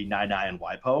though could be Nai Nai and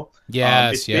Waipo.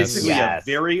 It's basically a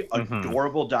very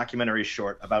adorable documentary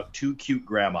short about 2 cute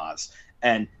grandmas,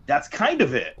 and that's kind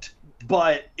of it,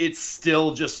 but it's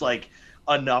still just like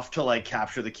enough to like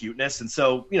capture the cuteness. And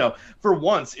so, you know, for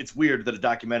once it's weird that a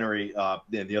documentary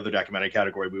in the other documentary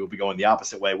category we will be going the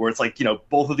opposite way, where it's like, you know,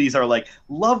 both of these are like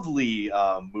lovely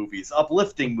movies,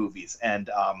 uplifting movies. And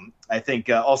I think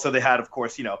also they had, of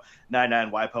course, you know, Nai Nai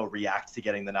and Waipo react to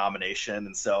getting the nomination,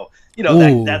 and so, you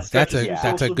know, that's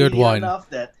a good one enough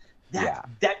that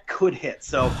could hit.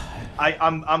 So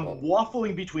I'm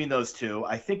waffling between those two.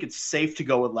 I think it's safe to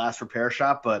go with Last Repair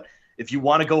Shop, but if you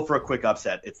want to go for a quick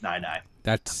upset, it's Nai Nai.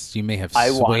 You may have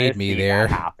swayed me there.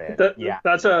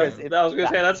 That's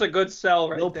a good sell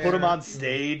right They'll there. put him on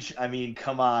stage. I mean,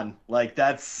 come on. Like,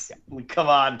 come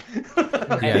on.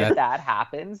 And if that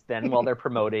happens, then while they're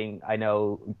promoting, I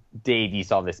know, Dave, you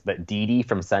saw this, but Dee Dee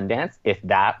from Sundance, if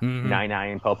that Nai Nai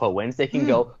and Popo wins, they can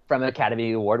go from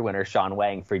Academy Award winner Sean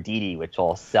Wang for Dee Dee, which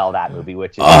will sell that movie,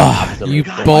 which is you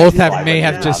both may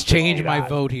have just changed my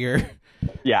vote here.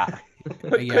 Yeah.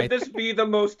 Could this be the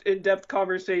most in-depth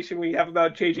conversation we have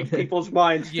about changing people's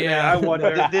minds today? I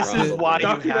wonder. This is why you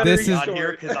have me on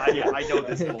here, because I know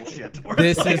this bullshit.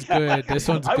 This is good. This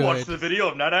one's good. I watched the video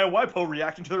of Nai Nai and Waipo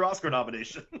reacting to their Oscar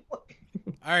nomination.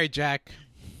 All right, Jack.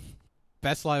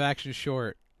 Best live action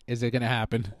short. Is it going to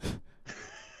happen?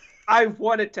 I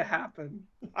want it to happen.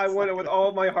 I want it with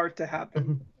all my heart to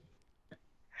happen.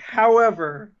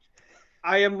 However,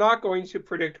 I am not going to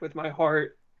predict with my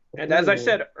heart. And as I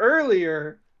said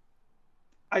earlier,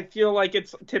 I feel like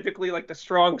it's typically like the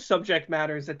strong subject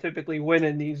matters that typically win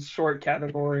in these short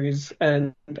categories,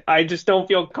 and I just don't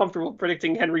feel comfortable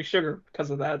predicting Henry Sugar because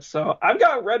of that. So I've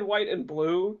got red, white, and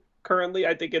blue currently.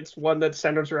 I think it's one that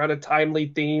centers around a timely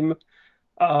theme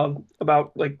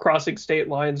about like crossing state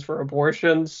lines for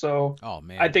abortion. So Oh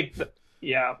man. I think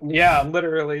yeah,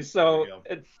 literally. So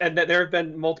and that there have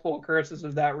been multiple occurrences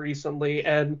of that recently,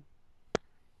 and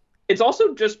it's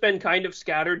also just been kind of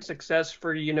scattered success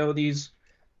for these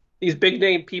big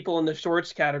name people in the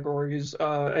shorts categories.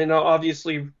 And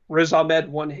obviously Riz Ahmed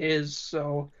won his,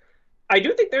 so I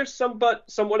do think there's somewhat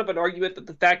of an argument that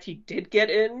the fact he did get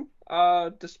in,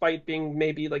 despite being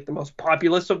maybe like the most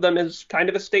populous of them, is kind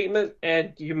of a statement.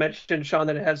 And you mentioned, Sean,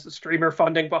 that it has the streamer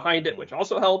funding behind it, which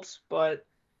also helps. But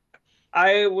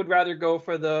I would rather go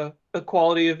for the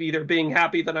equality of either being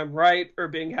happy that I'm right or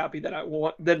being happy that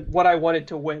what I wanted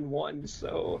to win won.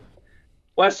 So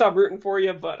Wes, I'm rooting for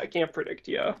you, but I can't predict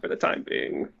you for the time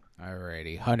being.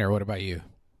 Alrighty, Hunter, what about you?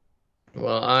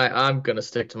 Well, I'm gonna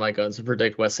stick to my guns and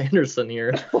predict Wes Anderson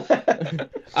here.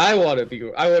 I want to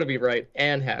be right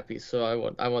and happy,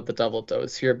 so I want the double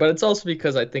dose here. But it's also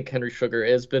because I think Henry Sugar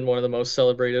has been one of the most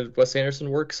celebrated Wes Anderson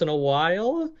works in a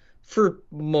while for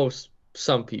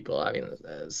some people. I mean,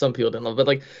 some people didn't love, but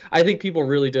like I think people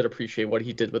really did appreciate what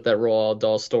he did with that Roald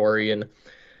Dahl story and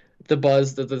the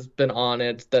buzz that has been on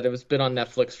it. That it was been on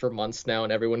Netflix for months now,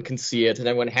 and everyone can see it, and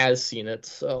everyone has seen it.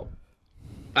 So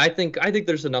I think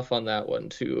there's enough on that one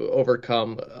to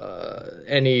overcome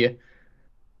any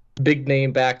big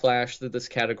name backlash that this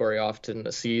category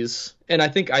often sees. And I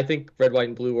think Red, White,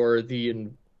 and Blue or the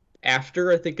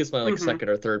after I think is my second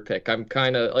or third pick. I'm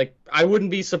kind of like I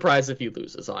wouldn't be surprised if he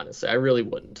loses. Honestly, I really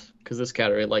wouldn't, because this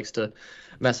category likes to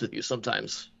mess with you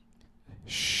sometimes.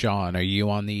 Sean, are you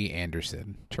on the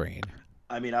Anderson train?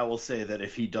 I mean, I will say that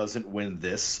if he doesn't win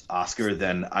this Oscar,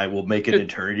 then I will make an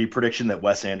eternity prediction that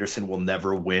Wes Anderson will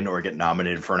never win or get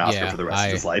nominated for an Oscar for the rest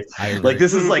of his life. Like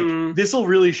this is this will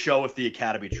really show if the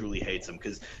Academy truly hates him,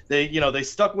 because they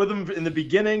stuck with him in the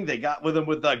beginning. They got with him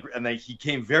he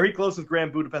came very close with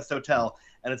Grand Budapest Hotel,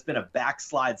 and it's been a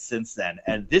backslide since then.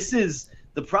 And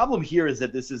the problem here is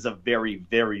that this is a very,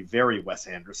 very, very Wes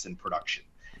Anderson production.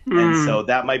 And so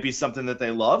that might be something that they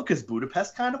love because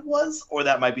Budapest kind of was, or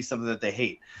that might be something that they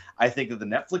hate. I think that the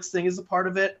Netflix thing is a part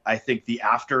of it. I think the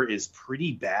after is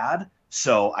pretty bad.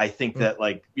 So I think that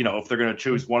if they're going to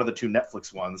choose one of the two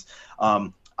Netflix ones,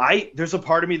 there's a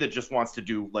part of me that just wants to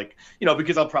do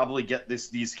because I'll probably get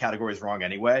these categories wrong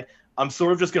anyway. I'm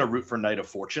sort of just going to root for Night of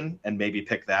Fortune and maybe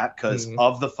pick that because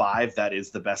of the five, that is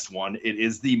the best one. It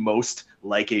is the most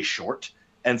like a short.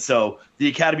 And so the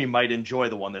Academy might enjoy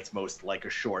the one that's most like a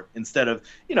short instead of,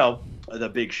 the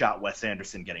big shot Wes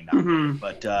Anderson getting nominated.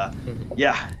 But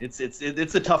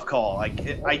it's a tough call.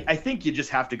 I think you just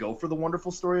have to go for The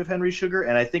Wonderful Story of Henry Sugar,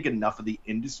 and I think enough of the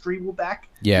industry will back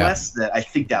Wes that I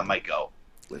think that might go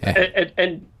with that.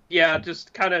 And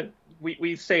just kind of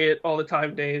we say it all the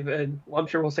time, Dave, and I'm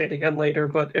sure we'll say it again later.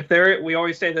 But we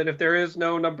always say that if there is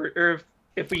no number, or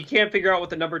if we can't figure out what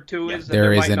the number two is, then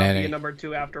there might not be a number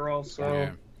two after all.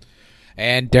 So,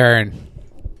 and Darren,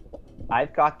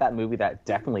 I've got that movie that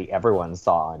definitely everyone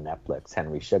saw on Netflix,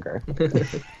 Henry Sugar.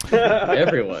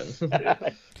 Everyone. Everyone's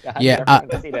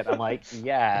seen it. I'm like,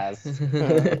 yes.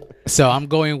 So I'm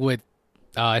going with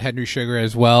Henry Sugar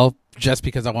as well, just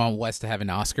because I want Wes to have an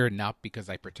Oscar, not because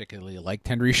I particularly liked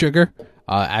Henry Sugar.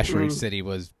 Asteroid City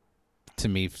was, to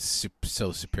me,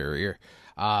 so superior.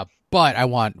 But I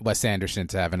want Wes Anderson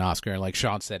to have an Oscar, and like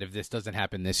Sean said, if this doesn't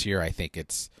happen this year, I think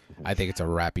it's a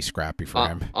rappy scrappy for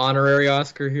him. Honorary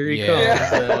Oscar, here he comes.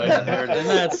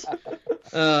 And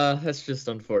that's just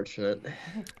unfortunate.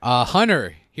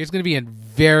 Hunter, here's going to be a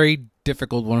very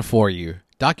difficult one for you.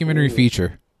 Documentary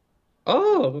feature.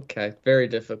 Oh, okay. Very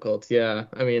difficult. Yeah.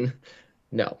 I mean,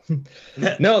 no.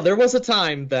 No, there was a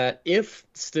time that if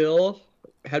still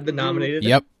had been nominated,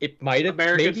 it might have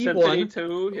maybe won.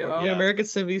 Too, American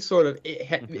Symphony sort of.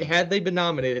 Had they been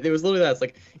nominated, it was literally that. It's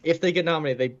like, if they get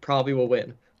nominated, they probably will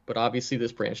win. But obviously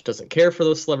this branch doesn't care for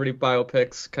those celebrity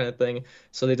biopics kind of thing,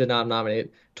 so they did not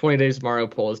nominate. 20 Days of Mario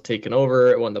Pole has taken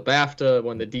over. It won the BAFTA,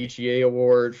 won the DGA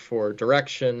award for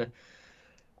direction.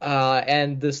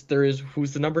 And there is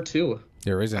who's the number two?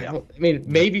 There isn't. I mean,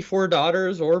 maybe Four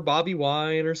Daughters or Bobby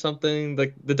Wine or something.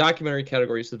 The documentary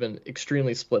categories have been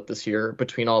extremely split this year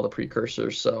between all the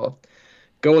precursors. So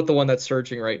go with the one that's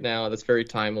surging right now, that's very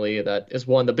timely, that has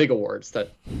won the big awards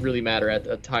that really matter at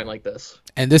a time like this.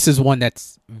 And this is one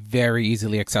that's very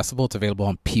easily accessible. It's available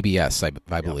on PBS,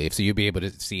 I believe. So you'll be able to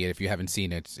see it. If you haven't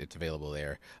seen it, it's available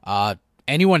there.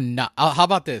 Anyone not? How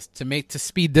about this to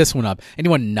speed this one up?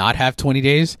 Anyone not have 20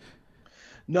 days?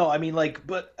 No, I mean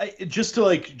just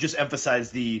to just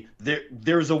emphasize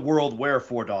there's a world where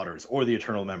Four Daughters or The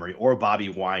Eternal Memory or Bobby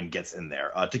Wine gets in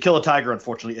there. To Kill a Tiger,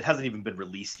 unfortunately, it hasn't even been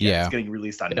released yet. Yeah. It's getting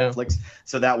released on Netflix,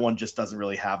 so that one just doesn't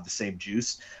really have the same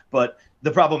juice. But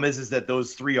the problem is that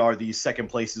those three are the second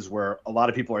places where a lot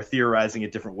of people are theorizing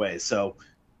it different ways. So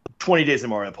 20 Days in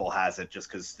Mario Poll has it just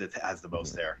because it has the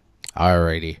most there.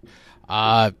 Alrighty.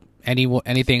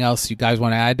 Anything else you guys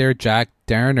want to add there, Jack,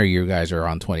 Darren, or you guys are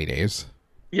on 20 Days?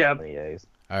 Yeah. 20 days.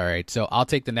 All right, so I'll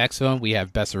take the next one. We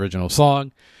have Best Original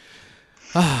Song.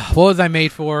 What was I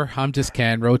made for? I'm Just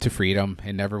Ken, Road to Freedom,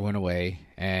 It Never Went Away,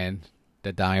 and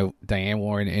the Diane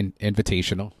Warren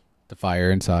Invitational, The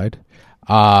Fire Inside.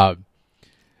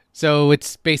 So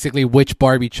it's basically which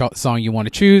Barbie song you want to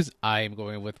choose. I'm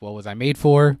going with What Was I Made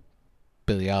For?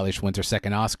 Billie Eilish wins her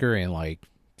second Oscar in like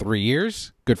 3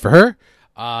 years. Good for her.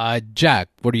 Jack,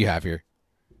 what do you have here?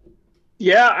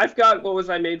 Yeah, I've got What Was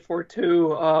I Made For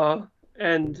too.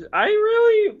 And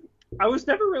I was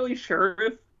never really sure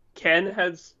if Ken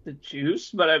has the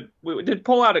juice, but we did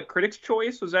pull out a Critics'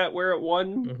 Choice. Was that where it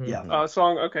won? Mhm. Yeah.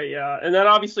 Song. Okay, yeah, and that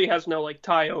obviously has no like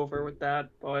tie over with that,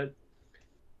 but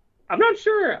I'm not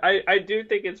sure. I do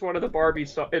think it's one of the Barbie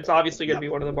songs. It's obviously going to be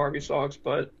one of the Barbie songs,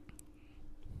 but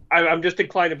I'm just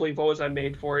inclined to believe What Was I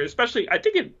Made For. Especially, I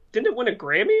think didn't it win a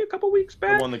Grammy a couple weeks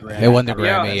back? It won the Grammy. It won the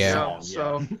Grammy, yeah.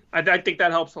 So I think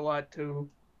that helps a lot too.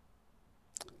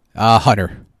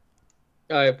 Hunter.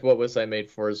 I have What Was I Made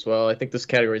For as well. I think this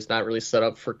category is not really set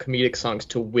up for comedic songs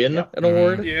to win an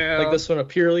award. Yeah. Like this one, a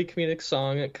purely comedic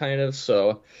song, kind of.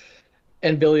 So,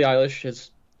 and Billie Eilish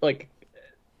is like,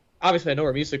 obviously I know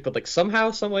her music, but like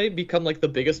somehow, some way, become like the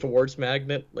biggest awards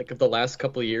magnet like of the last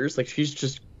couple of years. Like she's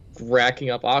just racking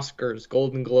up Oscars,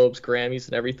 Golden Globes, Grammys,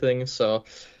 and everything. So,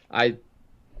 I'd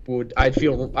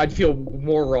feel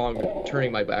more wrong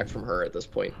turning my back from her at this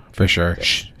point. For sure.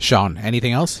 Sean,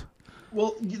 anything else?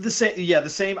 Well, the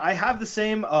same. I have the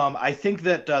same. I think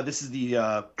that this is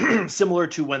the similar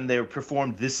to when they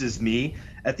performed "This Is Me"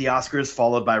 at the Oscars,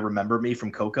 followed by "Remember Me"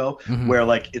 from Coco, where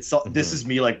like "This Is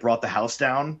Me" like brought the house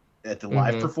down at the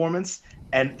live performance,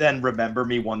 and then "Remember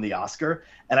Me" won the Oscar.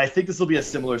 And I think this will be a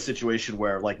similar situation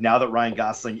where, like, now that Ryan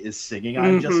Gosling is singing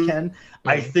 "I'm Just Ken,"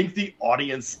 I think the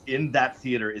audience in that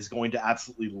theater is going to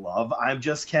absolutely love "I'm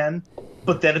Just Ken,"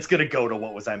 but then it's going to go to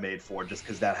 "What Was I Made For," just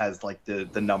because that has like the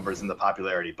numbers and the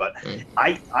popularity. But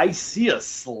I see a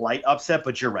slight upset,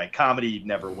 but you're right, comedy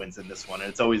never wins in this one, and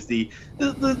it's always the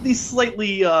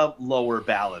slightly lower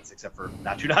ballads, except for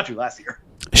Naatu Naatu last year.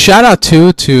 Shout out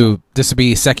to this will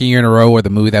be second year in a row where the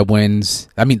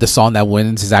song that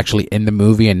wins is actually in the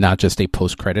movie and not just a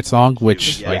post credit song,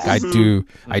 which like I do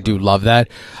love that.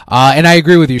 And I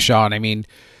agree with you, Sean. I mean,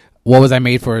 What Was I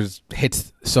Made For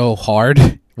hits so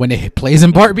hard when it plays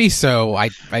in Barbie, so I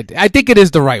think it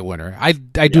is the right winner. I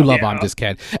do love I'm Just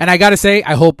Ken, and I gotta say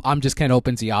I hope I'm Just Ken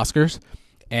opens the Oscars.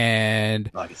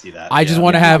 And I can see that. I just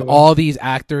want to have all these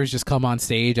actors just come on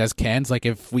stage as Kens. Like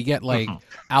if we get like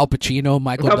Al Pacino,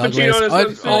 Michael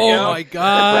Douglas. My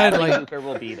god! Bradley Like Cooper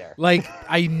will be there. Like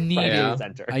I need it.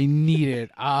 Center. I need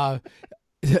it.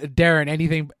 Darren,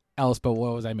 anything else but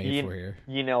What Was I Made For here?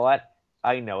 You know what?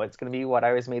 I know it's going to be What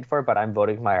I Was Made For, but I'm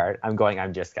voting my heart. I'm going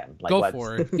I'm Just Ken. Like, go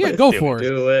for it. Yeah, go for it.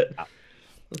 Do it.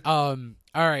 All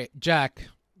right, Jack.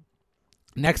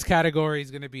 Next category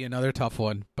is going to be another tough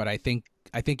one, but I think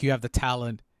you have the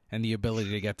talent and the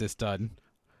ability to get this done.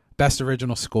 Best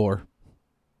Original Score.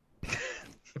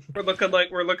 We're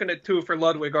looking at 2 for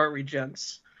Ludwig, aren't we,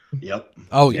 gents? Yep.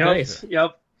 Oh, yeah. Nice.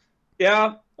 Yep.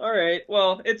 Yeah. All right.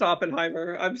 Well, it's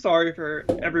Oppenheimer. I'm sorry for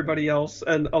everybody else,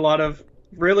 and a lot of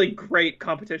really great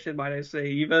competition, might I say.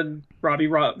 Even Robbie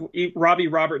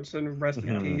Robertson, rest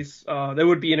in peace. That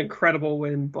would be an incredible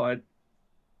win, but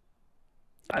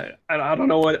I don't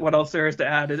know what else there is to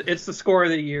add. It's the score of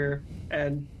the year,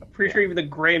 and I'm pretty sure even the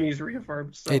Grammys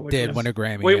reaffirmed. So, it did win a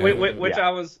Grammy. Which I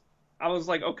was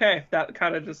like, okay, that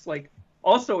kind of just like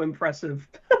also impressive.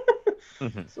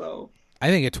 So I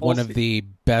think it's one of the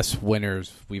best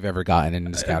winners we've ever gotten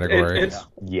in this category. I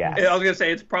was gonna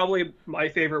say it's probably my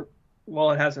favorite.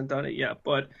 Well, it hasn't done it yet,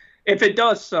 but if it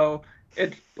does so,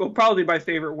 it will probably be my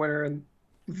favorite winner in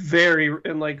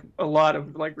like a lot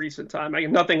of like recent time.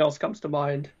 Nothing else comes to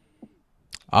mind.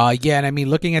 Yeah, and I mean,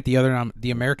 looking at the other,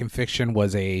 the American Fiction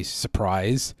was a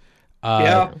surprise.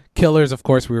 Killers, of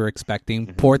course, we were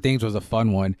expecting. Poor Things was a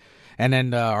fun one. And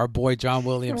then our boy John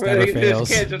Williams never fails.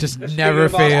 Just never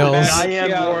fails.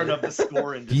 Diane Warren of the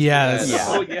score industry. Yes. Yeah.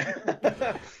 Oh,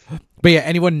 yeah. But yeah,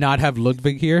 anyone not have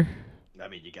Ludwig here? I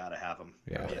mean, you gotta have him.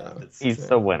 Yeah. He's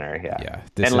the winner. Yeah.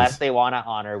 Yeah. Unless they want to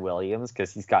honor Williams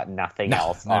because he's got nothing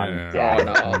else on deck.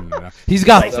 No. He's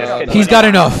got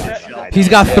enough. He's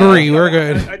got 3. We're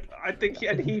good. I think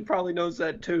he probably knows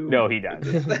that too. No, he does.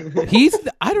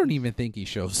 I don't even think he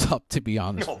shows up, to be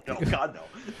honest. No, God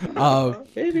no.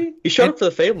 Maybe he showed up for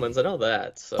the Fablemans. I know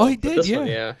that. So. Oh, he But did, this yeah. one,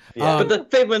 yeah. Yeah. But the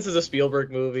Fablemans is a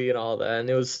Spielberg movie and all that, and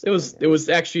it was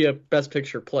actually a Best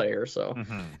Picture player. So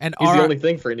And he's the only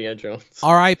thing for Indiana Jones.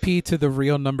 R.I.P. to the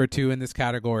real number 2 in this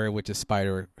category, which is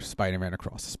Spider-Man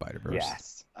Across the Spider-Verse.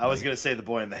 Yes. I was gonna say The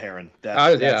Boy and the Heron.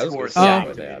 I was score gonna is say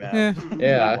sick to that. me, man. Yeah. That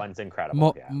Yeah. one's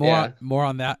incredible. More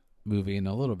on that movie in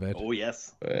a little bit. Oh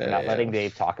yes. We're not letting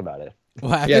Dave talk about it.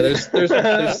 What Yeah, happened?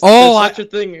 there's Oh, such a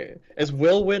thing as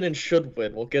will win and should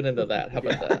win. We'll get into that. How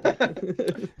about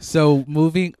that? So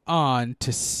moving on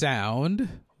to sound,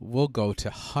 we'll go to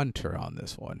Hunter on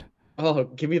this one. Oh,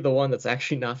 give me the one that's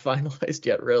actually not finalized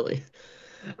yet, really.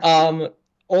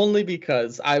 Only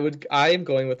because I am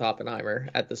going with Oppenheimer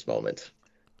at this moment.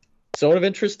 Zone of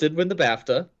Interest did win the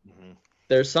BAFTA. Mhm.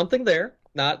 There's something there.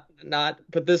 But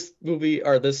this movie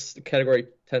or this category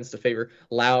tends to favor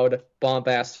loud,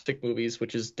 bombastic movies,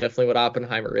 which is definitely what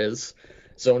Oppenheimer is.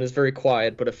 Zone is very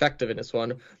quiet but effective in this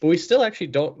one. But we still actually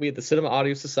don't. We the Cinema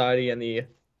Audio Society and the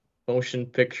Motion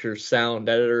Picture Sound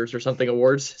Editors or something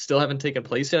awards still haven't taken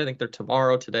place yet. I think they're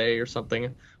tomorrow, today, or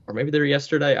something, or maybe they're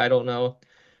yesterday. I don't know.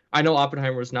 I know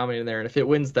Oppenheimer was nominated there, and if it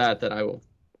wins that, then I will,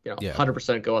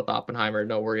 100% go with Oppenheimer.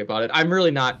 Don't worry about it. I'm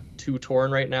really not too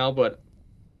torn right now, but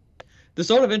the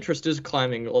Zone of Interest is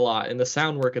climbing a lot, and the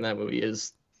sound work in that movie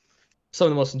is some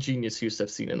of the most ingenious use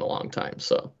I've seen in a long time.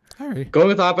 So, All right. going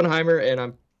with Oppenheimer, and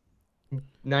I'm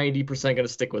 90% going to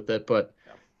stick with it. But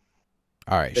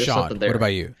All right, there's Sean, something there. what about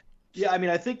you? Yeah, I mean,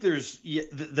 I think there's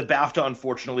the BAFTA,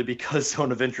 unfortunately, because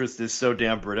Zone of Interest is so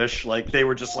damn British. Like they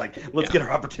were just like, let's get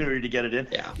our opportunity to get it in.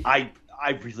 Yeah.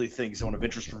 I really think Zone of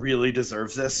Interest really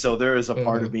deserves this. So there is a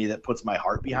part of me that puts my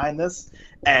heart behind this,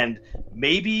 and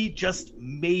maybe just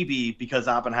maybe because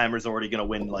Oppenheimer's already going to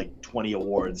win like 20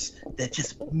 awards, that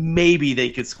just maybe they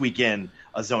could squeak in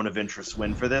a Zone of Interest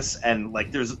win for this. And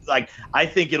like there's like I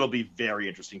think it'll be very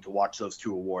interesting to watch those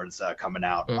 2 awards coming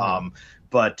out.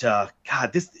 But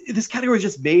God, this category is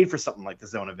just made for something like the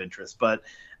Zone of Interest. But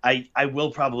I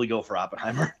will probably go for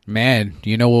Oppenheimer. Man,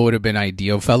 you know what would have been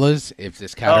ideal, fellas, if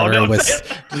this category was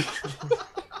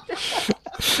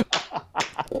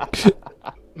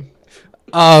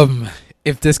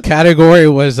if this category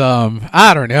was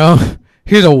I don't know.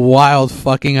 Here's a wild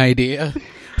fucking idea.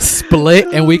 Split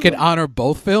and we could honor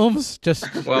both films.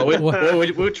 Just well, which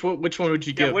one would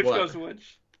you give? Which what? goes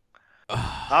which?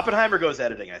 Oppenheimer goes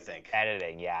editing, I think.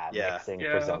 Editing, yeah. Mixing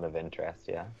for Zone of Interest,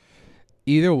 yeah.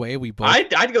 Either way, we both.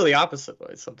 I'd go the opposite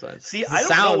way sometimes. See, I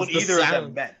don't know what either of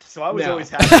them meant, so I was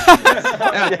always happy.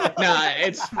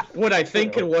 It's what I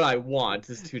think and what I want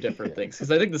is 2 different things. Because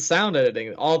I think the sound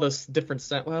editing, all those different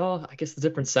sound. Well, I guess the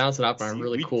different sounds in Oppenheimer are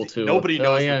really cool too. Nobody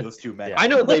knows what those 2 meant. I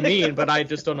know what they mean, but I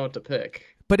just don't know what to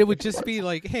pick. But it would just be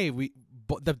like, hey,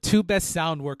 the 2 best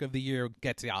sound work of the year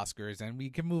gets the Oscars, and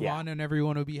we can move on, and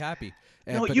everyone will be happy.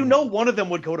 No, but, one of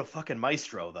them would go to fucking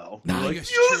Maestro, though. No, like,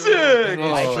 it's music!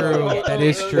 true. That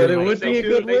is true. But it would be a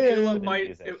good win.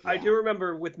 I do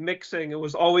remember with mixing, it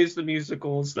was always the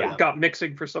musicals that got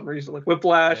mixing for some reason, like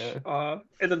Whiplash. And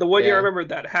then the one year I remember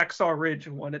that Hacksaw Ridge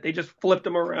won it. They just flipped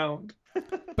them around.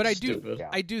 But I do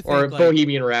think or like,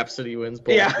 Bohemian Rhapsody wins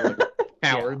both. Yeah.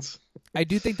 Cowards. I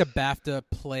do think the BAFTA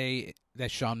play that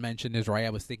Sean mentioned is right.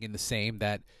 I was thinking the same,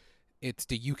 that it's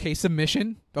the UK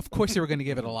submission. Of course, they were going to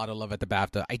give it a lot of love at the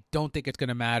BAFTA. I don't think it's going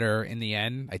to matter in the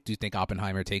end. I do think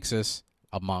Oppenheimer takes this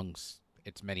amongst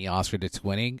its many Oscars it's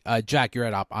winning. Jack, you're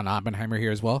on Oppenheimer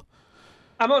here as well?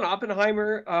 I'm on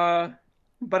Oppenheimer,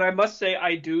 but I must say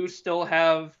I do still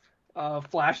have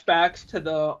flashbacks to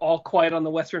the All Quiet on the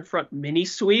Western Front mini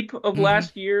sweep of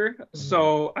last year.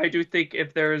 So I do think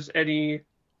if there's any...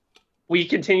 We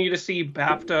continue to see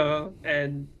BAFTA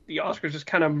and the Oscars just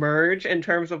kind of merge in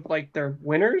terms of like their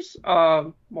winners.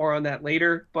 More on that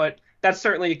later, but that's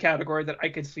certainly a category that I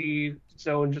could see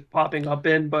Zone just popping up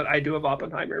in. But I do have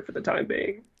Oppenheimer for the time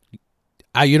being.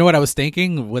 You know what I was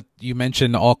thinking? What you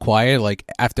mentioned, All Quiet. Like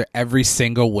after every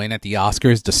single win at the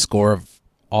Oscars, the score of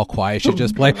All Quiet should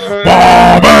just play. Yeah.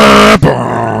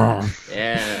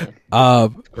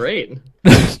 Great.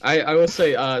 I will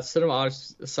say, Cinema Audio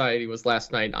Society was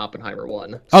last night. And Oppenheimer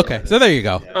won. Okay, so there you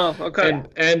go. Oh, okay.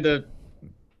 And the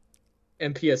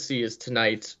MPSC is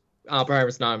tonight.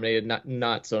 Oppenheimer's nominated,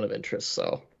 not Zone of Interest.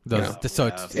 So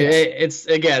it's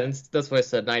again. That's why I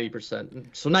said 90%.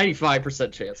 So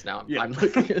 95% chance now. I'm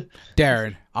looking at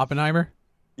Darren, Oppenheimer.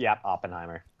 Yeah,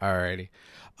 Oppenheimer. Alrighty.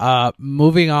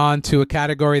 Moving on to a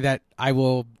category that I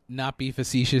will not be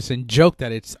facetious and joke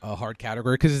that it's a hard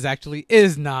category because it actually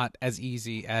is not as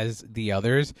easy as the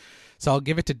others. So I'll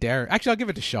give it to Darren. Actually, I'll give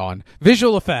it to Sean.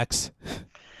 Visual effects.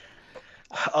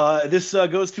 This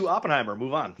goes to Oppenheimer.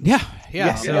 Move on. Yeah.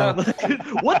 So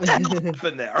what the hell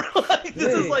happened there?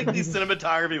 This is like the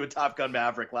cinematography with Top Gun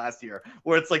Maverick last year,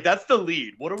 where it's like that's the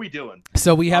lead. What are we doing?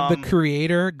 So we have the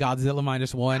creator, Godzilla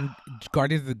 -1,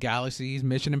 Guardians of the Galaxies,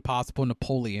 Mission Impossible,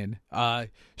 Napoleon.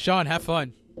 Sean, have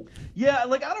fun. Yeah,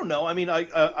 like I don't know. I mean, I'm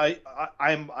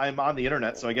on the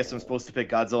internet, so I guess I'm supposed to pick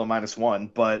Godzilla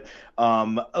 -1. But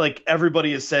like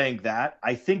everybody is saying that.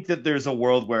 I think that there's a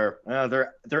world where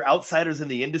they're outsiders in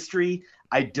the industry.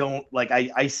 I don't like.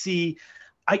 I see.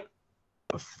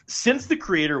 Since the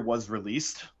creator was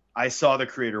released, I saw the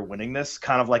creator winning this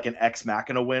kind of like an Ex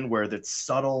Machina win, where it's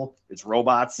subtle. It's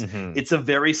robots. Mm-hmm. It's a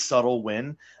very subtle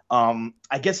win.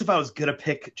 I guess if I was gonna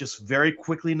pick just very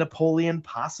quickly Napoleon,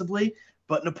 possibly.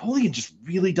 But Napoleon just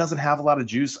really doesn't have a lot of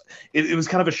juice. It was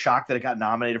kind of a shock that it got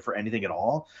nominated for anything at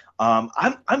all.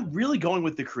 I'm really going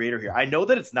with the creator here. I know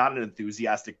that it's not an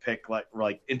enthusiastic pick,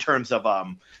 like in terms of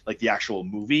like the actual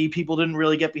movie. People didn't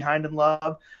really get behind and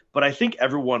love, but I think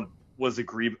everyone was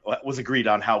agreed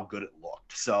on how good it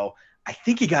looked. So I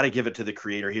think you got to give it to the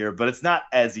creator here, but it's not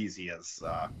as easy as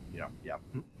yeah.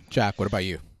 Jack, what about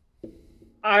you?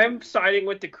 I'm siding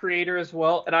with the creator as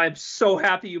well, and I'm so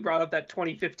happy you brought up that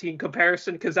 2015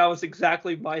 comparison because that was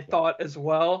exactly my thought as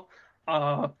well.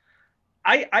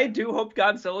 I do hope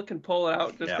Godzilla can pull it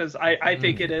out just because I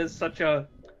think it is such an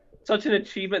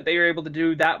achievement they were able to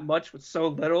do that much with so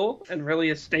little, and really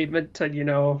a statement to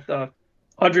the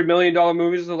 $100 million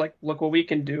movies are like, look what we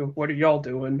can do. What are y'all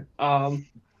doing?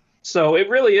 So it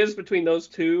really is between those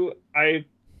two.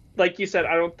 Like you said,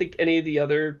 I don't think any of the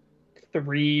other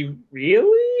three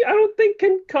really I don't think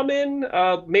can come in.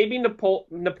 Maybe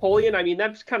Napoleon. I mean,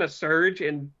 that's kind of surge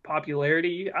in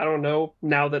popularity. I don't know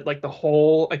now that like the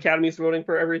whole Academy is voting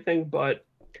for everything, but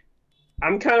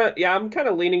I'm kind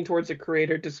of leaning towards the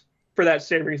creator just for that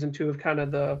same reason too, of kind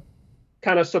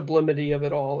of sublimity of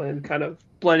it all and kind of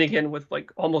blending in with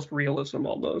like almost realism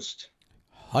almost.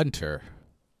 Hunter.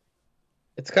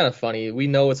 It's kind of funny. We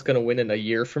know it's going to win in a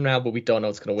year from now, but we don't know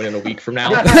it's going to win in a week from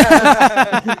now.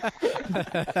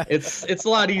 It's a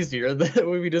lot easier than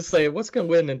we just say what's going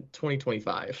to win in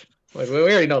 2025. Like we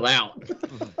already know that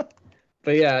one.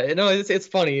 But yeah, it's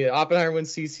funny. Oppenheimer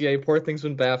wins CCA, Poor Things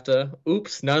win BAFTA.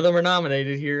 Oops, none of them are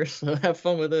nominated here, so have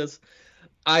fun with this.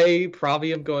 I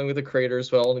probably am going with the creator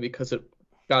as well, only because it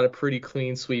got a pretty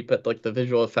clean sweep at like the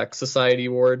Visual Effects Society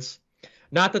Awards.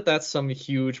 Not that that's some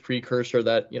huge precursor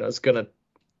that is going to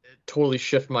totally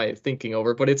shift my thinking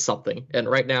over, but it's something. And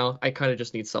right now, I kind of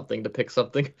just need something to pick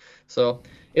something. So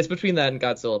it's between that and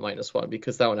Godzilla -1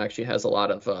 because that one actually has a lot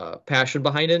of passion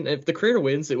behind it. And if the creator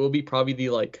wins, it will be probably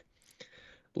the like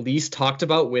least talked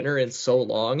about winner in so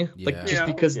long. Yeah.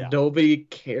 Because nobody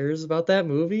cares about that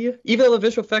movie. Even though the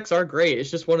visual effects are great,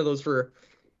 it's just one of those for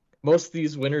most of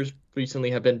these winners recently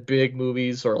have been big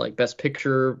movies or like best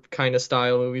picture kind of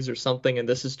style movies or something, and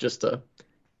this is just a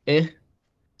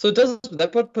So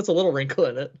that puts a little wrinkle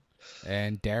in it.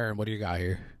 And Darren, what do you got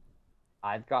here?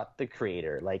 I've got the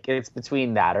creator. Like it's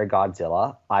between that or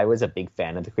Godzilla. I was a big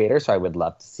fan of the creator, so I would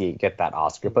love to see it get that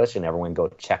Oscar push and everyone go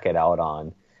check it out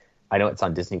on. I know it's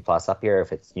on Disney Plus up here.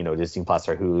 If it's Disney Plus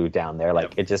or Hulu down there,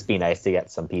 like it'd just be nice to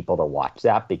get some people to watch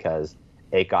that because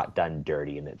it got done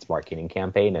dirty in its marketing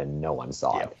campaign and no one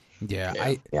saw it.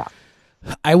 Yeah.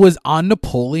 I was on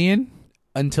Napoleon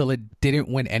until it didn't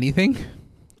win anything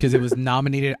because it was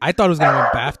nominated. I thought it was going to win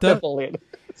BAFTA. Napoleon.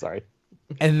 Sorry.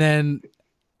 And then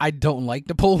I don't like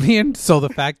Napoleon, so the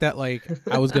fact that like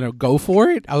I was going to go for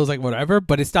it, I was like whatever,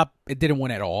 but it didn't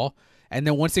win at all. And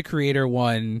then once the creator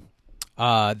won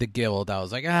the Guild, I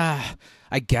was like,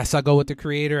 I guess I'll go with the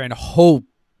creator and hope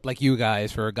like you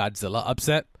guys for a Godzilla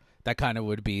upset. That kind of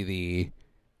would be the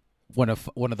one of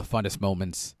the funnest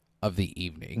moments of the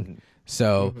evening. Mm-hmm.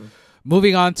 So,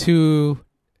 moving on to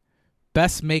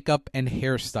best makeup and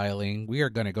hairstyling, we are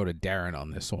going to go to Darren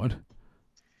on this one.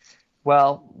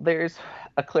 Well, there's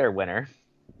a clear winner.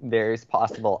 There's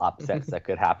possible upsets that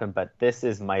could happen, but this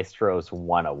is Maestro's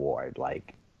one award.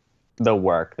 Like the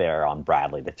work there on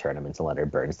Bradley, the tournaments, and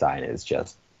Leonard Bernstein is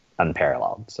just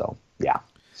unparalleled. So, yeah.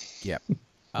 Yep.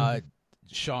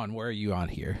 Sean, where are you on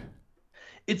here?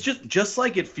 it's just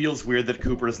like it feels weird that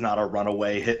Cooper's not a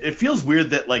runaway hit. It feels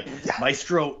weird that like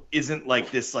Maestro isn't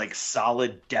like this like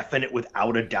solid, definite,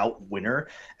 without a doubt winner.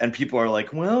 And people are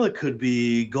like, well, it could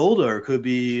be Golda or it could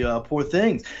be Poor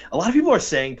Things. A lot of people are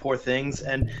saying Poor Things,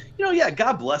 and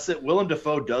God bless it. Willem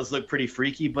Dafoe does look pretty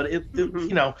freaky, but it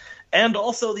and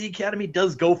also the Academy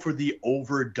does go for the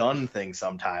overdone thing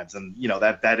sometimes, and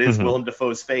that is Willem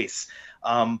Dafoe's face.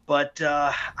 But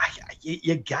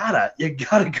you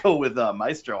gotta go with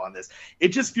Maestro on this. It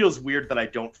just feels weird that I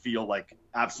don't feel like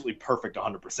absolutely perfect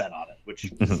 100% on it, which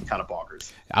is kind of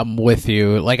bonkers. I'm with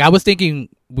you. Like, I was thinking,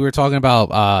 we were talking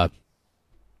about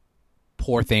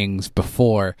Poor Things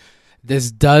before. This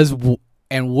does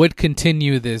and would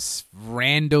continue this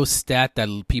rando stat that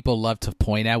people love to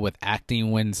point at with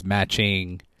acting wins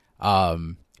matching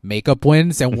makeup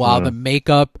wins. And while the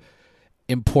makeup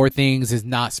in Poor Things is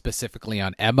not specifically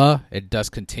on Emma, it does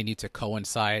continue to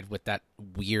coincide with that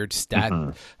weird stat.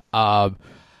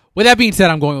 With that being said,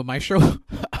 I'm going with Maestro.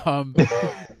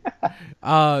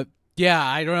 Yeah,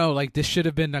 I don't know. Like, this should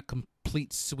have been a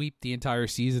complete sweep the entire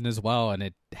season as well, and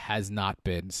it has not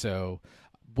been. So,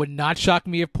 would not shock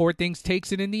me if Poor Things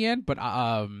takes it in the end. But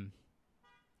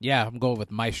yeah, I'm going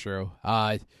with Maestro.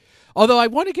 Although I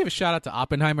want to give a shout out to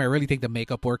Oppenheimer. I really think the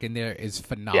makeup work in there is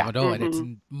phenomenal, and it's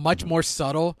much more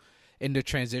subtle in the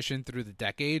transition through the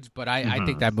decades. But I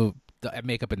think that the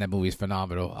makeup in that movie is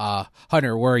phenomenal.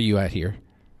 Hunter, where are you at here?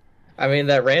 I mean,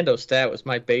 that rando stat was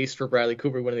my base for Bradley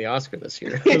Cooper winning the Oscar this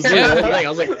year. It was the whole thing. I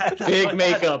was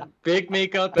like, big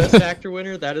makeup, best actor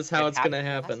winner. That is how it's going to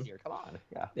happen. Come on.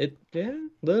 Yeah,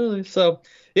 literally. So,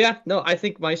 yeah, no, I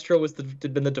think Maestro has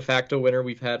been the de facto winner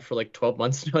we've had for like 12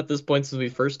 months now at this point since we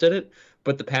first did it.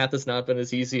 But the path has not been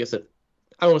as easy as it,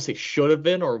 I don't want to say should have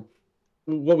been or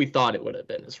what we thought it would have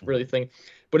been is really the thing.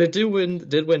 But it did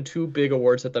win 2 big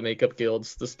awards at the Makeup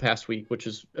Guilds this past week, which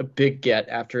is a big get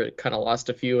after it kind of lost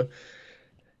a few.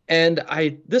 And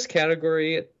this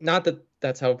category, not that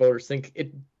that's how voters think,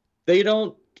 they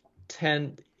don't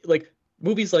tend, like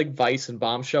movies like Vice and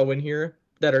Bombshell win here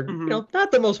that are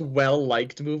not the most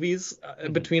well-liked movies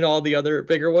between all the other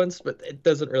bigger ones, but it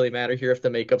doesn't really matter here if the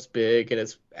makeup's big and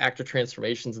it's actor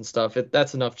transformations and stuff.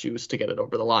 That's enough juice to get it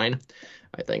over the line,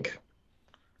 I think.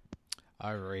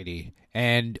 Alrighty.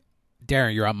 And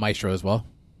Darren, you're on Maestro as well?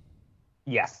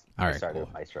 Yes. All right, I started cool.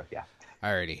 with Maestro, yeah.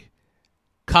 Alrighty.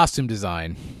 Costume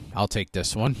design. I'll take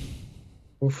this one.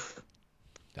 Oof.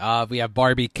 We have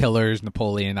Barbie, Killers,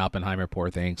 Napoleon, Oppenheimer, Poor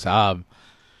Things.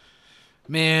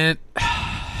 Man,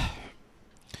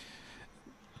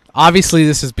 obviously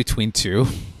this is between 2.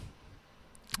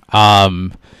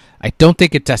 I don't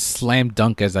think it's as slam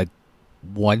dunk as I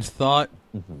once thought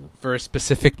for a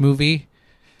specific movie.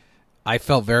 I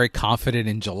felt very confident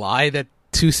in July that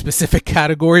 2 specific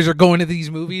categories are going to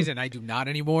these movies, and I do not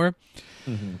anymore.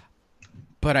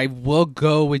 But I will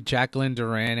go with Jacqueline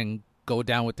Duran and go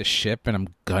down with the ship, and I'm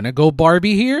gonna go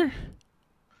Barbie here.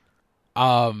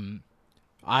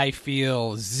 I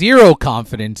feel 0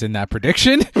 confidence in that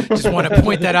prediction. Just want to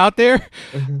point that out there.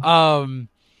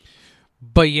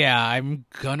 But yeah, I'm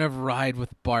gonna ride with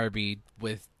Barbie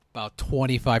with about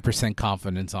 25%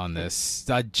 confidence on this.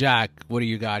 Jack, what do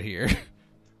you got here?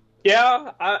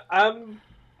 Yeah, I'm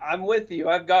with you.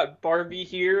 I've got Barbie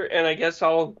here, and I guess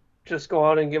I'll just go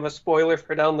out and give a spoiler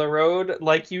for down the road.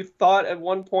 Like you thought at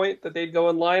one point that they'd go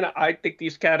in line, I think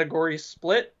these categories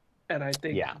split, and I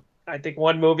think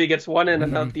one movie gets one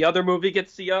and the other movie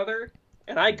gets the other.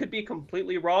 And I could be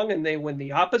completely wrong and they win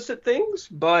the opposite things,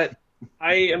 but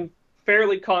I am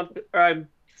fairly confident, or I'm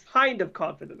kind of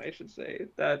confident, I should say,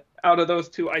 that out of those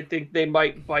 2, I think they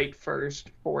might bite first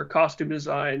for costume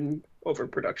design over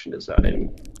production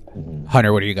design.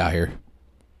 Hunter, what do you got here?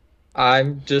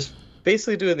 I'm just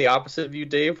basically doing the opposite of you,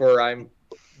 Dave, where I'm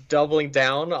doubling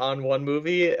down on one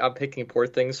movie. I'm picking Poor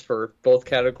Things for both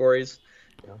categories.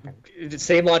 Okay.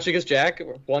 Same logic as Jack.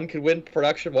 One could win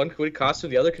production, one could win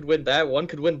costume, the other could win that, one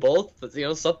could win both. But,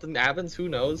 something happens, who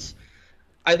knows?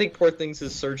 I think Poor Things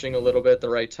is surging a little bit at the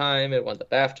right time. It won the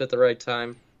BAFTA at the right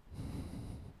time.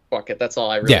 Fuck it, that's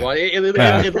all I really want.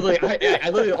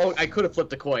 I could have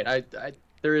flipped a coin.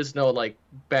 There is no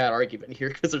bad argument here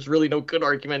because there's really no good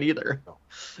argument either.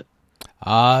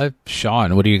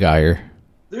 Sean, what do you got here?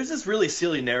 There's this really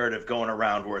silly narrative going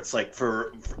around where it's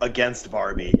for against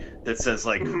Barbie that says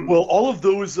well, all of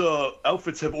those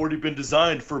outfits have already been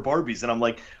designed for Barbies, and I'm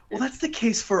like, well, that's the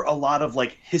case for a lot of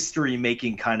history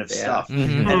making kind of stuff,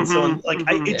 and so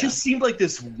it just seemed like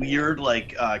this weird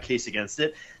case against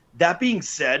it. That being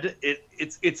said, it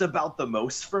it's about the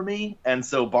most for me, and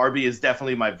so Barbie is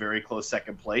definitely my very close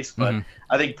second place. But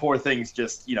I think Poor Things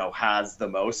just has the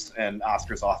most, and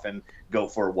Oscars often go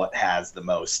for what has the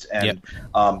most. And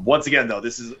once again, though,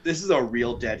 this is a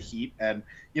real dead heat, and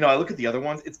I look at the other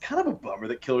ones. It's kind of a bummer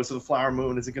that Killers of the Flower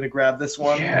Moon isn't going to grab this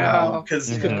one. Yeah,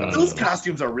 because those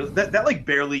costumes are really that like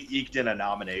barely eked in a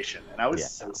nomination, and I was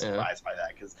so surprised by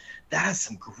that because that has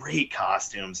some great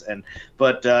costumes.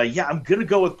 But I'm gonna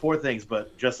go with Poor Things,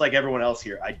 but just like everyone else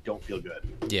here, I don't feel good.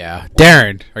 Yeah,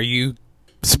 Darren, are you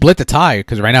split the tie?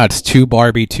 Because right now it's 2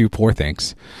 Barbie, 2 Poor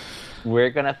Things.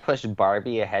 We're going to push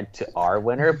Barbie ahead to our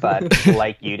winner, but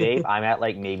like you, Dave, I'm at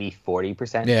like maybe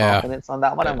 40% confidence on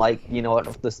that one. I'm like, you know what,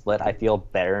 with the split, I feel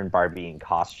better in Barbie in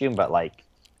costume, but like,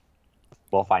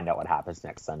 we'll find out what happens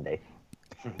next Sunday.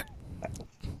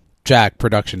 Jack,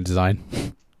 production design.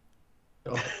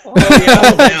 That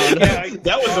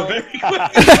was a very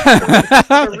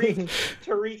quick.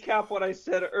 To recap what I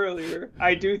said earlier,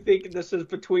 I do think this is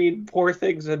between Poor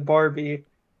Things and Barbie.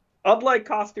 Unlike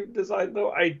costume design,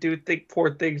 though, I do think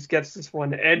Poor Things gets this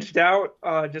one edged out,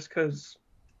 just because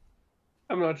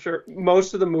I'm not sure.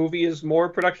 Most of the movie is more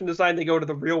production design. They go to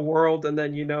the real world, and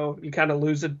then, you kind of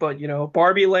lose it. But,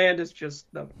 Barbie Land is just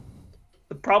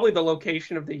probably the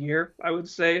location of the year, I would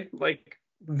say. Like,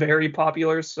 very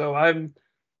popular. So I'm,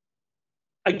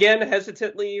 again,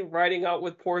 hesitantly writing out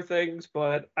with Poor Things,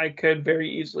 but I could very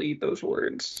easily eat those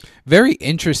words. Very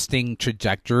interesting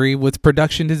trajectory with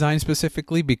production design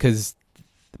specifically, because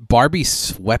Barbie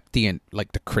swept the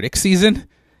critic season,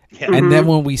 and then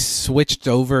when we switched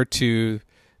over to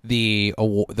the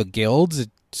guilds, it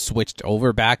switched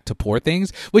over back to Poor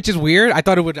Things, which is weird. I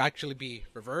thought it would actually be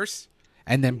reverse,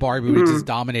 and then Barbie would just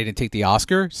dominate and take the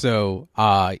Oscar. So,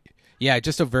 yeah,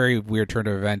 just a very weird turn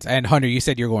of events. And Hunter, you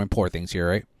said you're going Poor Things here,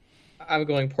 right? I'm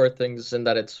going Poor Things in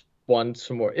that it's won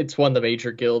the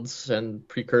major guilds and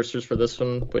precursors for this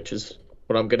one, which is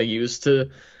what I'm going to use to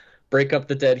break up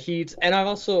the dead heat. And I'm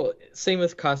also, same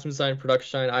with costume design,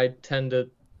 production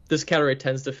design, this category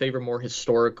tends to favor more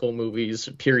historical movies,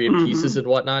 period pieces and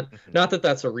whatnot. Not that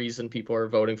that's a reason people are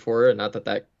voting for it, not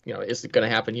that isn't going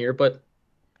to happen here, but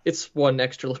it's one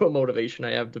extra little motivation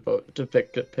I have to vote to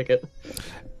pick it.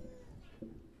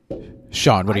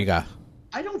 Sean, what do you got?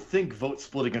 I don't think vote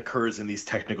splitting occurs in these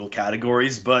technical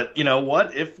categories, but you know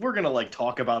what? If we're gonna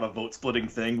talk about a vote splitting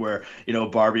thing where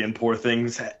Barbie and Poor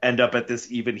Things end up at this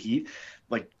even heat,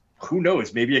 who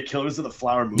knows? Maybe a Killers of the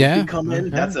Flower Moon can come in.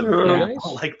 That's a nice.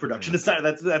 Production design.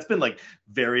 That's been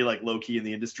very low key in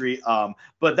the industry.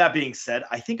 But that being said,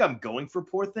 I think I'm going for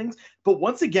Poor Things. But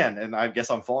once again, and I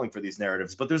guess I'm falling for these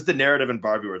narratives, but there's the narrative in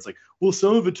Barbie where it's well,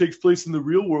 some of it takes place in the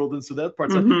real world, and so that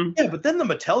part's yeah. But then the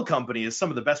Mattel company is some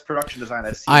of the best production design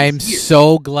I've seen. I'm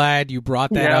so glad you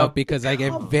brought that up, because I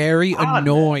get very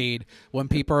annoyed when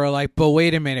people are like, "But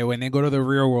wait a minute, when they go to the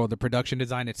real world, the production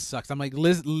design it sucks." I'm like,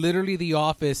 literally, The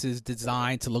Office is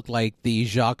designed to look like the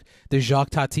Jacques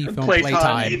Tati film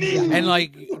Playtime.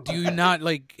 And do you not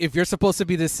if you're supposed to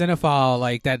be this cinephile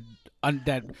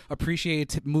that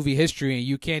appreciates movie history, and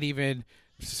you can't even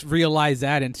realize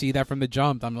that and see that from the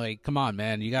jump, I'm like, come on,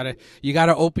 man, you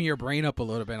gotta open your brain up a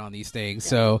little bit on these things.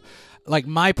 So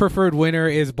my preferred winner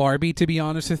is Barbie, to be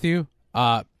honest with you.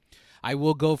 I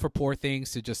will go for Poor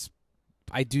Things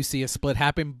I do see a split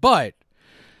happen, but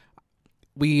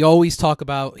we always talk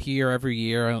about here every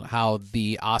year how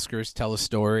the Oscars tell a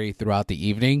story throughout the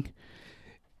evening.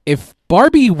 If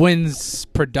Barbie wins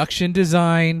production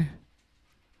design,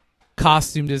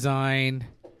 costume design,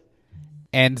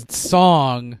 and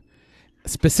song,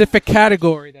 specific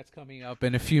category that's coming up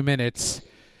in a few minutes,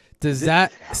 does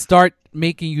that start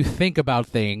making you think about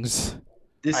things?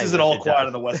 This is an All Quiet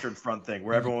on the Western Front thing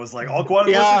where everyone was like, All Quiet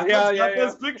on the Western Front's got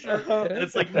Best Picture. And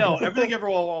it's no, Everything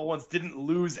Everywhere All at Once didn't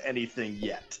lose anything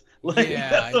yet.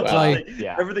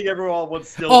 Everything Everywhere All at Once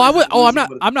still.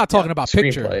 I'm not talking about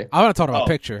picture. I'm not talking about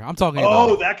picture. I'm talking about.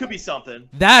 Oh, that could be something.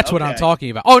 That's what I'm talking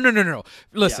about. Oh, no.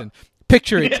 Listen,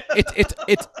 picture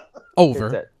it's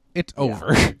over. It's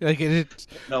over.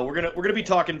 No, we're gonna be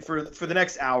talking for the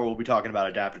next hour. We'll be talking about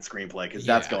adapted screenplay because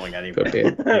that's going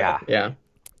anyway. Yeah.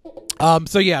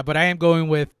 But I am going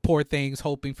with Poor Things,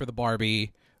 hoping for the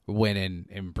Barbie win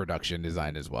in production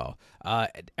design as well.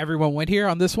 Everyone went here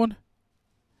on this one?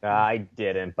 I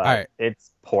didn't, but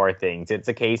It's Poor Things. It's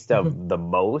a case of the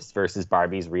most versus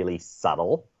Barbie's really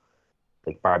subtle.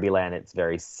 Barbie Land, it's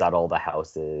very subtle. The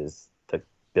houses, the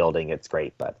building, it's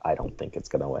great, but I don't think it's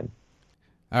gonna win.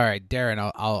 All right,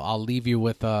 Darren, I'll leave you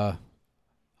with I'll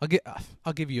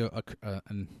give you a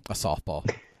softball.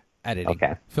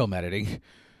 Editing, film editing.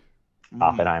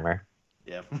 Oppenheimer.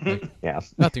 Yeah. Yeah.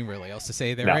 Nothing really else to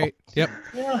say there, No. right? Yep.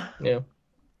 Yeah.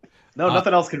 No,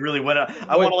 nothing else could really win.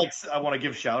 I want to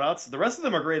give shout outs. The rest of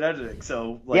them are great editing,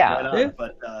 so like, Yeah. why not?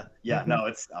 Yeah. But no,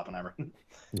 it's Oppenheimer.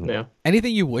 Yeah.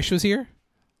 Anything you wish was here?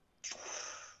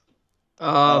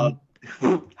 How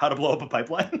to blow up a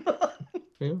pipeline.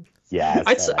 Yeah.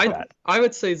 Yes, I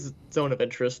would say Zone of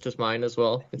Interest is mine as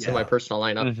well. It's in my personal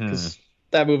lineup because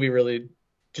that movie really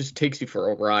just takes you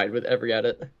for a ride with every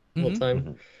edit the whole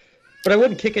time. But I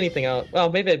wouldn't kick anything out. Well,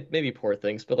 maybe Poor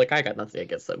Things, but like I got nothing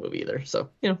against that movie either. So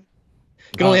you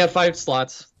can only have 5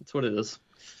 slots. That's what it is.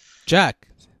 Jack,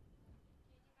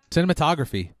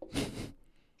 cinematography.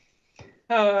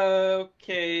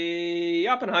 Okay,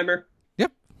 Oppenheimer.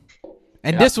 Yep.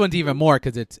 And this one's even more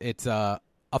because it's a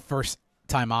first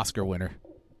time Oscar winner.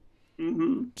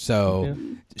 So,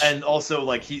 and also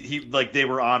like he like they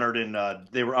were honored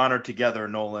together,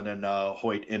 Nolan and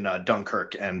Hoyt in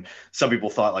Dunkirk, and some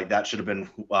people thought like that should have been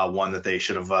one that they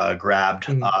should have grabbed.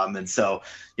 And so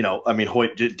I mean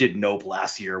Hoyt did Nope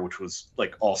last year, which was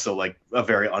like also like a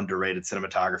very underrated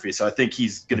cinematography. So I think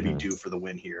he's going to be due for the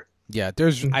win here. Yeah,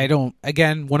 there's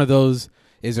one of those.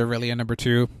 Is there really a number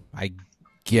 2? I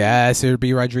guess it would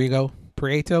be Rodrigo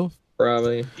Prieto.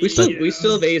 Probably. We still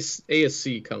have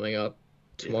ASC coming up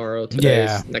tomorrow,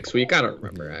 next week. I don't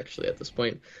remember actually at this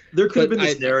point. There could have been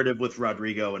this narrative with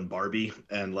Rodrigo and Barbie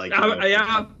and like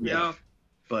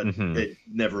but it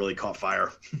never really caught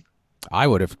fire. I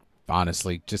would have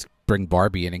honestly just bring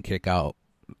Barbie in and kick out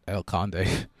El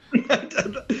Conde.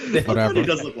 Whatever. He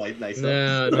does look like nice.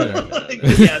 No.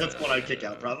 Yeah, that's one I'd kick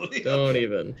out probably. Don't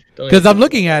even. Because I'm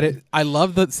looking at it. I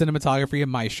love the cinematography of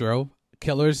Maestro.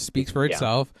 Killers speaks for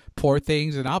itself. Poor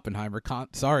Things and Oppenheimer.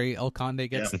 El Conde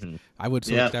gets. I would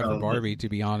switch that for Barbie, to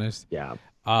be honest. Yeah.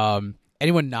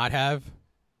 Anyone not have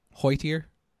Hoyt here?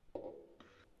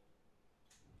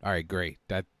 All right, great.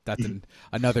 That's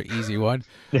another easy one.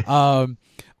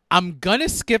 I'm gonna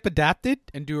skip adapted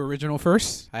and do original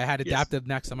first. I had adapted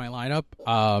next on my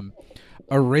lineup.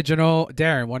 Original,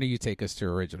 Darren, why don't you take us to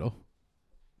original?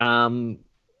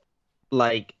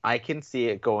 Like I can see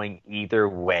it going either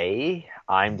way.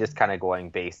 I'm just kind of going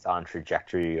based on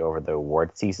trajectory over the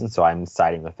award season, so I'm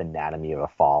siding with Anatomy of a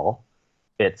Fall.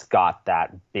 It's got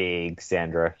that big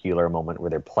Sandra Hüller moment where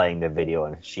they're playing the video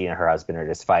and she and her husband are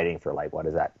just fighting for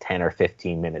 10 or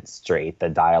 15 minutes straight. The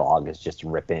dialogue is just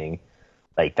ripping.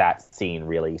 Like that scene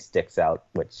really sticks out,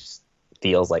 which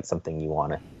feels like something you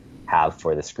want to have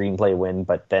for the screenplay win,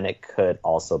 but then it could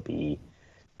also be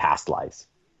Past Lives,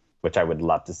 which I would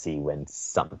love to see win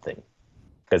something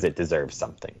because it deserves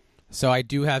something. So I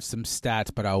do have some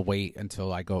stats, but I'll wait until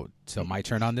my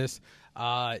turn on this.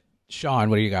 Sean,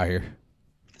 what do you got here?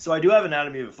 So I do have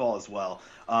Anatomy of a Fall as well.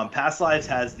 Past Lives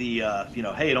has the,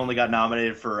 hey, it only got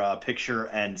nominated for picture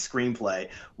and screenplay,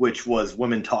 which was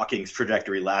Women Talking's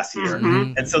trajectory last year.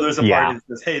 And so there's a part that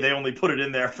says, hey, they only put it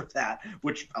in there for that,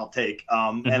 which I'll take.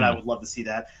 And I would love to see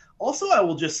that. Also, I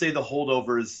will just say The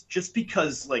Holdovers, just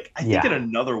because, I think in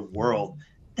another world,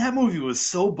 that movie was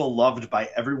so beloved by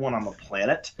everyone on the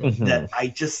planet that I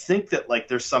just think that,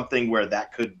 there's something where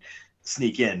that could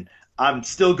sneak in. I'm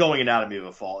still going Anatomy of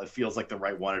a Fall. It feels like the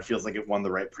right one. It feels like it won the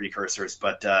right precursors.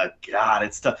 But, God,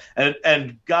 it's tough.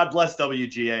 And God bless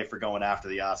WGA for going after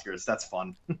the Oscars. That's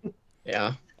fun.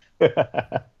 Yeah.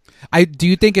 Do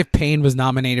you think if Payne was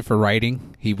nominated for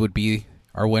writing, he would be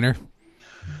our winner?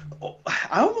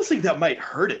 I almost think that might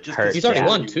hurt it. He's already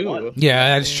won, too.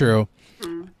 Yeah, that's true.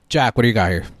 Jack, what do you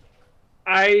got here?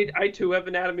 I too have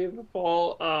Anatomy of a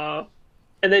Fall.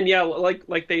 And then,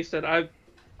 like they said,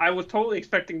 I was totally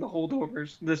expecting The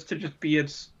Holdovers, this to just be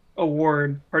its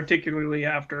award, particularly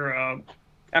after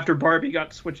Barbie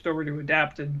got switched over to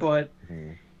adapted. But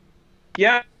I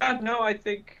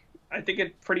think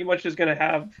it pretty much is going to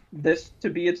have this to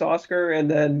be its Oscar, and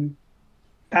then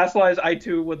Past Lives I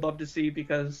too would love to see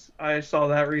because I saw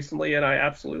that recently and I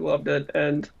absolutely loved it.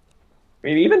 And I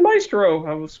mean, even Maestro,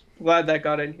 I was glad that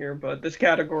got in here, but this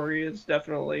category is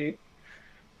definitely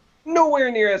nowhere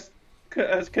near as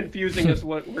confusing as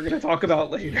what we're going to talk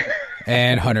about later.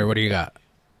 And Hunter, what do you got?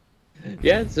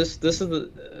 Yeah, this is a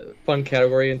fun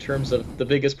category in terms of the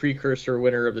biggest precursor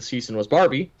winner of the season was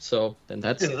Barbie, so and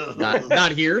that's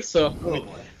not here. So,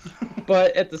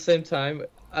 but at the same time,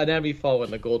 Anatomy of a Fall won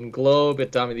the Golden Globe,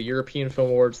 it dominated the European Film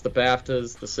Awards, the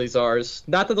BAFTAs, the Césars.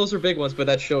 Not that those are big ones, but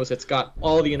that shows it's got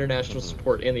all the international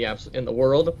support in the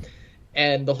world.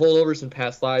 And The Holdovers and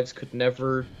Past Lives could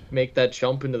never make that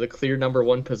jump into the clear number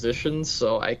one position,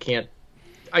 so I can't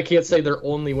say their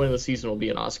only win of the season will be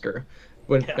an Oscar.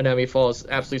 When Anatomy of a Fall is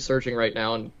absolutely surging right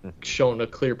now and showing a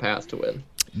clear path to win.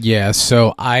 Yeah,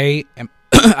 so I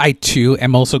too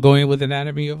am also going with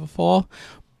Anatomy of a Fall,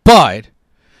 but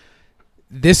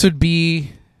this would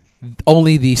be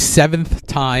only the 7th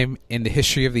time in the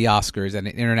history of the Oscars that an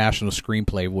international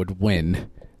screenplay would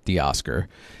win the Oscar.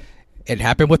 It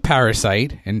happened with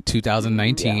Parasite in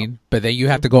 2019, but then you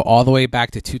have to go all the way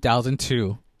back to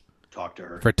 2002 Talk to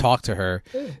her. for Talk to Her.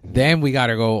 Then we got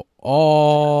to go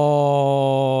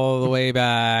all the way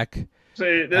back. So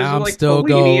there's I'm like still Fellini in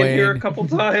going. here a couple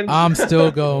times. I'm still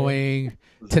going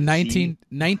to Z.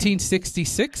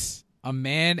 1966, A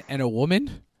Man and a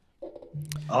Woman.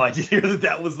 Oh, I did hear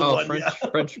that was the one.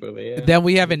 French movie. Yeah. Then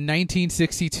we have in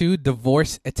 1962,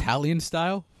 Divorce Italian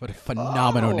Style. What a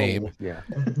phenomenal name. Yeah.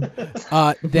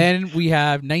 Then we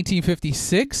have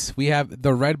 1956. We have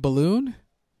The Red Balloon.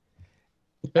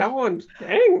 That one,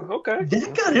 dang, okay.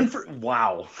 That got in for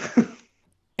wow.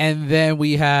 And then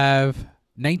we have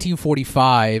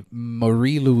 1945,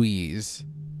 Marie Louise.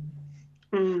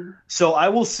 So I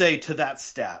will say to that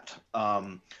stat,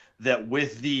 that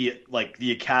with the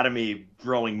Academy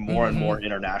growing more and more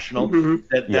international,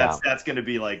 that's going to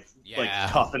be like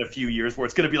tough in a few years, where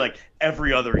it's going to be like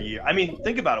every other year. I mean,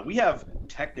 think about it. We have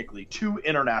technically 2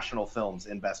 international films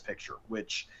in Best Picture,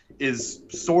 which is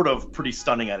sort of pretty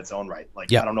stunning at its own right.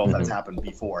 Like, I don't know if that's happened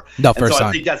before. No, first time.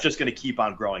 I think that's just going to keep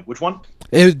on growing. Which one?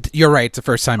 You're right. It's the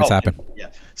first time it's happened. Yeah.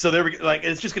 So there we go. Like,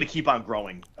 it's just going to keep on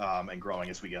growing and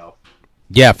growing as we go.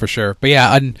 Yeah, for sure. But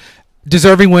yeah,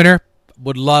 deserving winner.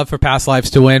 Would love for Past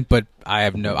Lives to win, but I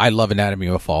love Anatomy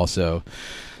of a Fall. So,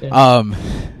 I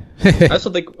also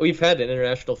think we've had an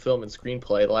international film and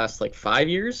screenplay the last 5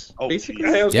 years, basically.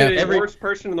 I was saying Every worst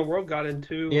person in the world got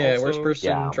into. Yeah, also. worst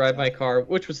person, Drive My Car,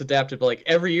 which was adapted. But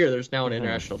every year, there's now an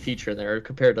international feature in there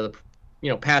compared to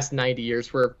the past 90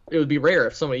 years, where it would be rare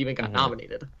if someone even got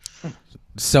nominated.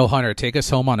 So Hunter, take us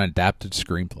home on adapted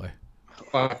screenplay.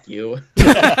 Fuck you.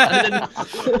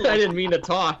 I didn't mean to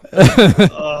talk.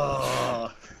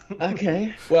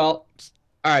 Okay. Well,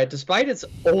 all right. Despite its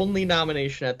only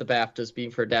nomination at the BAFTAs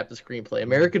being for adapted screenplay,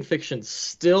 American Fiction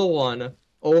still won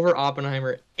over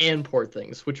Oppenheimer and Poor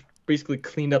Things, which basically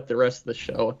cleaned up the rest of the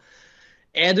show.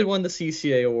 And it won the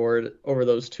CCA award over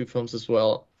those 2 films as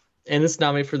well. And it's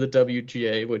nominated for the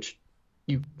WGA, which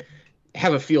you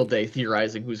have a field day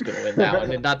theorizing who's going to win that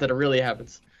one. And not that it really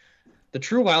happens. The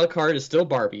true wild card is still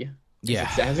Barbie. Yeah.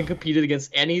 It hasn't competed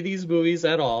against any of these movies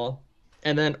at all.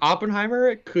 And then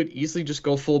Oppenheimer could easily just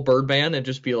go full Birdman and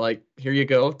just be like, here you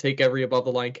go, take every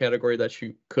above-the-line category that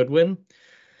you could win.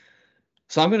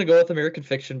 So I'm going to go with American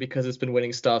Fiction because it's been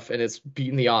winning stuff and it's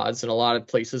beaten the odds in a lot of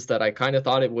places that I kind of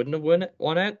thought it wouldn't have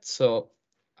won at. So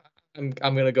I'm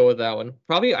going to go with that one.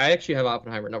 Probably I actually have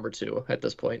Oppenheimer number 2 at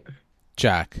this point.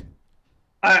 Jack.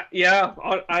 Yeah,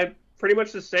 I pretty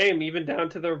much the same, even down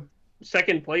to the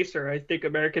second placer. I think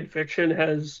American Fiction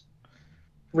has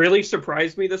really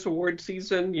surprised me this award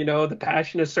season. The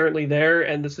passion is certainly there,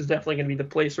 and this is definitely going to be the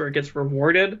place where it gets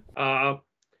rewarded. And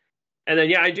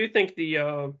then, I do think the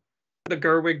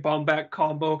Gerwig-Baumbach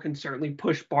combo can certainly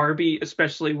push Barbie,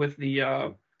 especially with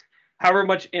the however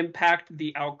much impact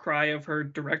the outcry of her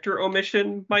director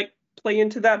omission might play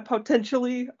into that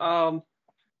potentially.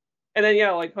 And then,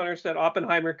 like Hunter said,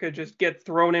 Oppenheimer could just get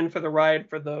thrown in for the ride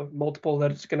for the multiple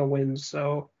that it's going to win.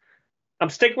 So I'm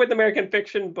sticking with American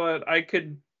Fiction, but I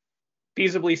could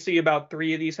feasibly see about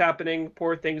 3 of these happening.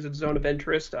 Poor Things and Zone of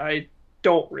Interest, I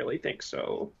don't really think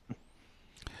so.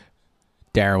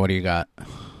 Darren, what do you got?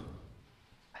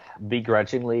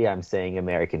 Begrudgingly, I'm saying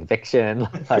American Fiction.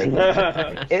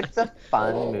 It's a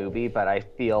fun movie, but I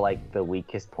feel like the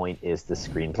weakest point is the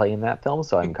screenplay in that film.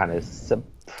 So I'm kind of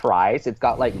surprised. It's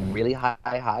got really high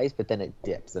highs, but then it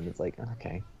dips, and it's like,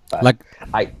 okay. But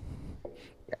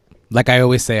like I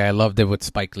always say, I loved it with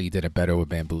Spike Lee. Did it better with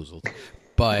Bamboozled,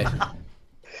 but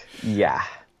yeah.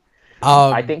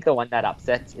 I think the one that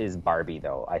upsets is Barbie,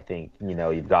 though. I think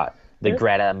you've got the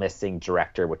Greta missing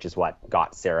director, which is what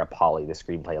got Sarah Polley the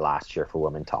screenplay last year for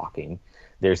Women Talking.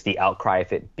 There's the outcry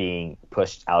of it being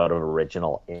pushed out of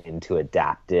original into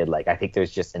adapted. I think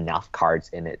there's just enough cards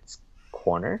in its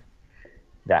corner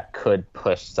that could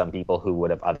push some people who would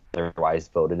have otherwise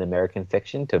voted American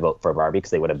Fiction to vote for Barbie,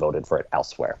 because they would have voted for it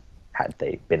elsewhere had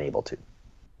they been able to.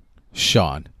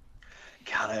 Sean.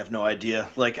 God, I have no idea.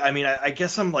 I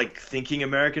guess I'm thinking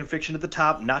American Fiction at the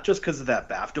top, not just because of that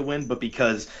BAFTA win, but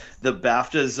because the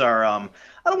BAFTAs are, I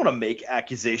don't want to make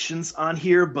accusations on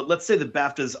here, but let's say the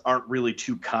BAFTAs aren't really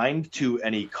too kind to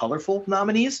any colorful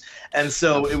nominees. And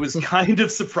so it was kind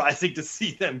of surprising to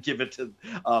see them give it to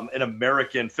an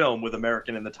American film with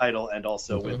American in the title and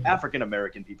also with African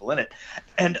American people in it.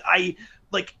 And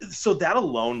so that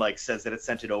alone says that it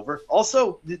sent it over.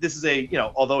 Also, this is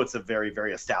although it's a very,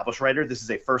 very established writer, this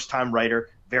is a first-time writer,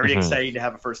 Very Mhm. exciting to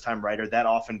have a first-time writer. That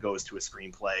often goes to a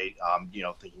screenplay.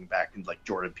 Thinking back in like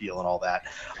Jordan Peele and all that,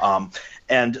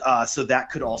 so that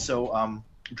could also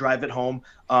drive it home.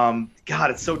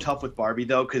 God, it's so tough with Barbie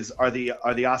though, because are the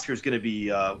Oscars going to be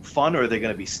fun, or are they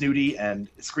going to be snooty? And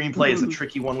screenplay is a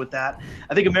tricky one with that.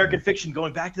 I think American Fiction,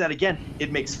 going back to that again,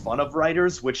 it makes fun of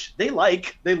writers, which they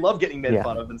love getting made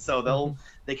fun of, and so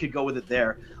they could go with it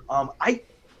there.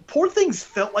 Poor Things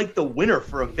felt like the winner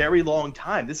for a very long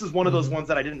time. This is one of those ones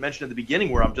that I didn't mention at the beginning,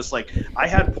 where I'm just like, I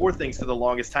had Poor Things for the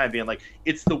longest time being like,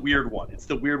 it's the weird one. It's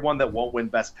the weird one that won't win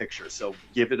Best Picture. So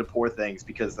give it to Poor Things,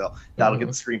 because that'll get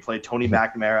the screenplay. Tony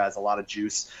McNamara has a lot of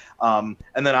juice. And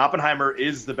then Oppenheimer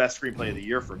is the best screenplay of the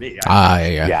year for me. I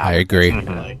agree.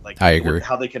 Like, I agree.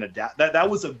 How they can adapt. That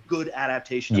was a good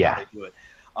adaptation of how they do it.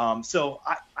 So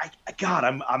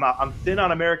I'm thin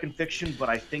on American Fiction, but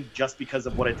I think just because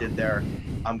of what it did there,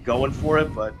 I'm going for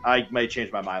it. But I may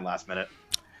change my mind last minute.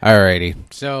 Alrighty.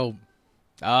 So,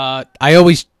 I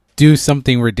always do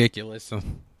something ridiculous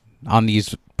on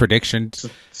these predictions.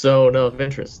 Zone of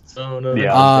interest.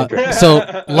 Yeah.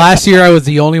 So last year I was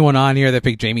the only one on here that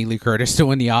picked Jamie Lee Curtis to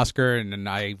win the Oscar, and then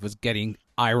I was getting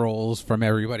eye rolls from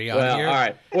everybody on here. All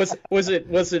right. Was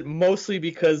it mostly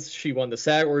because she won the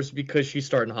SAG, or was it because she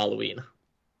starred in Halloween?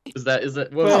 Is that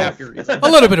what was half your reason? A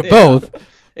little bit of both.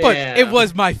 But Yeah. it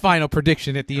was my final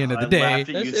prediction at the end of the I day. laughed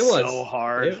at you It was. so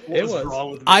hard. It What was was.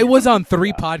 wrong with me? I was on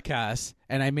 3 podcasts,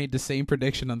 and I made the same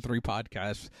prediction on 3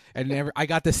 podcasts, and I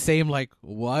got the same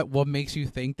what makes you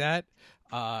think that?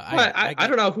 I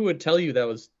don't know who would tell you that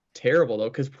was terrible though,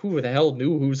 because who the hell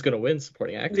knew who was going to win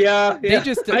supporting actor? Yeah. They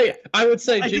just I would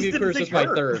say I just Jamie didn't Curtis think was my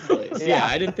her. third place. Yeah.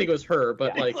 I didn't think it was her,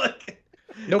 but Yeah.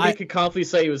 nobody could confidently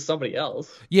say it was somebody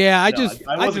else. I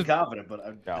wasn't confident,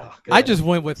 but I just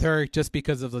went with her just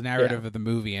because of the narrative of the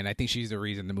movie, and I think she's the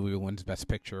reason the movie wins Best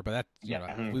Picture. But that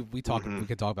we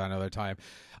could talk about another time.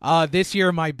 This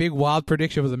year, my big wild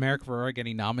prediction was America Ferrera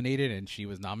getting nominated, and she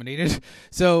was nominated.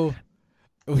 So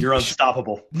you're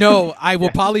unstoppable. no, I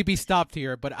will probably be stopped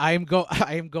here, but I am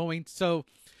going. So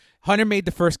Hunter made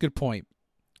the first good point.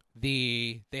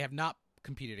 They have not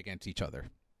competed against each other.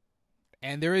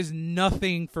 And there is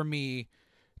nothing for me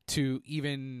to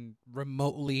even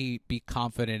remotely be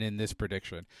confident in this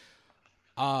prediction.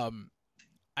 I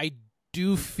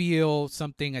do feel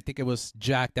something. I think it was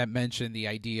Jack that mentioned the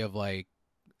idea of like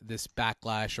this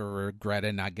backlash or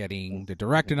Greta not getting the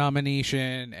director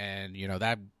nomination, and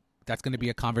that's going to be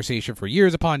a conversation for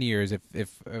years upon years,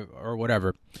 if or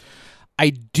whatever.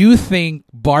 I do think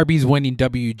Barbie's winning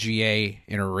WGA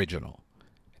in original.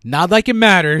 Not like it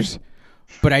matters.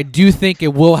 But I do think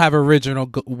it would have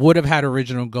had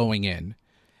original going in.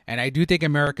 And I do think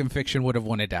American Fiction would have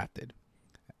won adapted.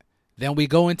 Then we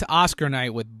go into Oscar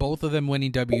night with both of them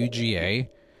winning WGA.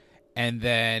 And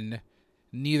then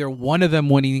neither one of them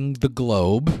winning the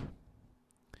Globe.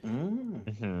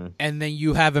 Mm-hmm. And then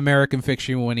you have American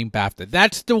Fiction winning BAFTA.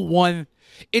 That's the one.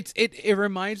 It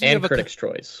reminds me And of Critics'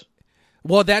 Choice.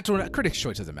 Well, that's when Critics'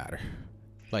 Choice doesn't matter.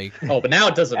 But now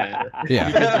it doesn't matter. Yeah.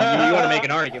 You want to make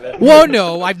an argument. Well,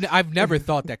 no, I've never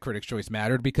thought that Critics' Choice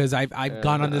mattered, because I've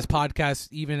gone on this podcast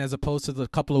even as opposed to the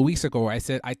couple of weeks ago where I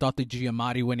said I thought the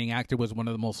Giamatti winning actor was one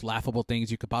of the most laughable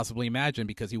things you could possibly imagine,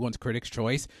 because he wins Critics'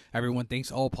 Choice. Everyone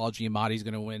thinks, oh, Paul Giamatti's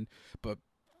going to win, but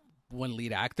win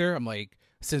lead actor. I'm like,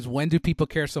 since when do people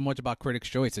care so much about Critics'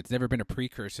 Choice? It's never been a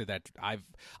precursor that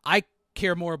I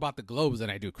care more about the Globes than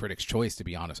I do Critics' Choice, to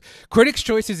be honest. Critics'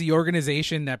 Choice is the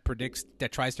organization that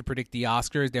tries to predict the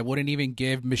Oscars that wouldn't even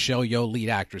give Michelle Yeoh lead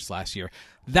actress last year.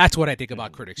 That's what I think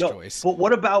about Critics' Choice. But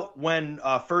what about when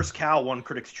First Cow won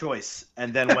Critics' Choice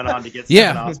and then went on to get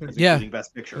 7 Oscars, including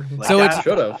Best Picture? So it's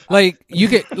should have. like you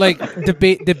get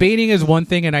debating is one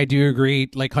thing, and I do agree,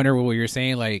 like Hunter, what you're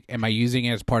saying. Like, am I using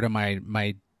it as part of my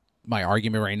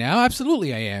argument right now?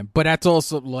 Absolutely I am, but that's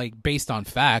also like based on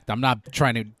fact. I'm not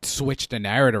trying to switch the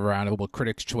narrative around of what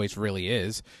Critics' Choice really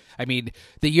is. I mean,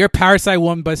 the year Parasite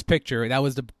won Best Picture, that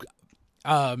was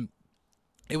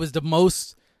it was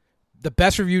the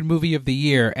best reviewed movie of the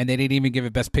year, and they didn't even give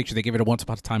it Best Picture. They gave it a Once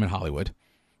Upon a Time in Hollywood,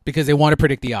 because they want to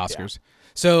predict the Oscars.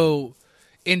 So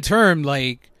in turn,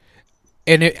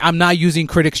 I'm not using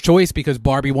Critics' Choice because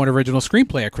Barbie won original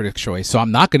screenplay at Critics' Choice, so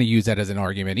I'm not going to use that as an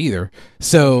argument either.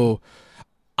 So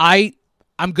I'm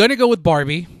going to go with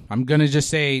Barbie. I'm going to just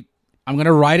say I'm going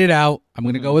to write it out. I'm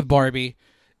going to go with Barbie.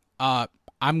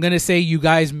 I'm going to say you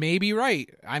guys may be right.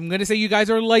 I'm going to say you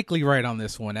guys are likely right on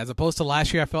this one, as opposed to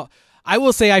last year. I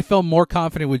will say I felt more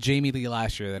confident with Jamie Lee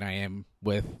last year than I am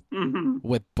with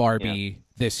Barbie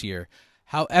this year.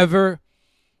 However,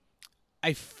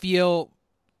 I feel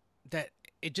that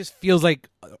it just feels like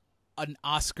an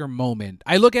Oscar moment.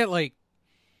 I look at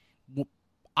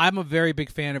I'm a very big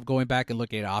fan of going back and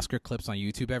looking at Oscar clips on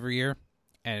YouTube every year,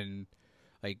 and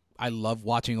like I love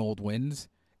watching old wins.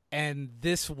 And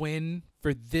this win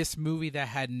for this movie that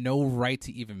had no right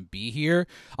to even be here,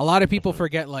 a lot of people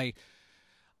forget. Like,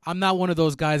 I'm not one of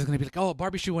those guys that's gonna be like, "Oh,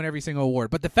 Barbie should win every single award,"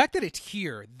 but the fact that it's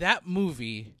here, that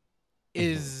movie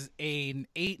is an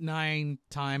 8-9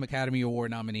 time Academy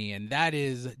Award nominee, and that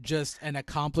is just an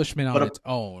accomplishment on its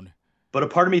own. But a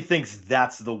part of me thinks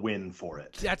that's the win for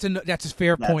it. That's a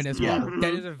fair point as well.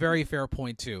 That is a very fair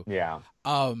point too. Yeah.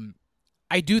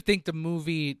 I do think the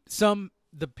movie,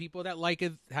 the people that like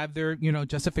it have their,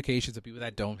 justifications. The people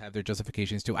that don't have their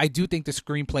justifications too. I do think the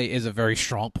screenplay is a very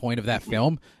strong point of that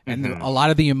film, and a lot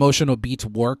of the emotional beats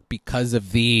work because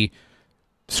of the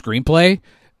screenplay.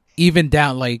 Even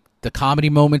down like the comedy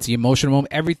moments, the emotional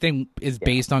moment, everything is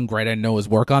based on Greta and Noah's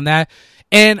work on that.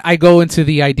 And I go into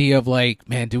the idea of like,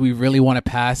 man, do we really want to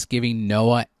pass giving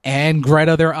Noah and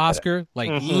Greta their Oscar? Like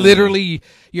literally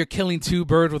you're killing two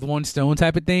birds with one stone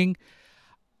type of thing.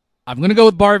 I'm going to go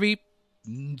with Barbie.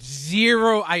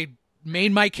 0. I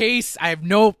made my case.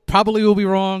 Probably will be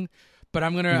wrong, but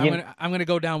I'm going to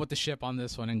go down with the ship on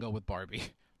this one and go with Barbie.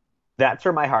 That's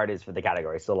where my heart is for the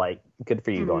category. So, like, good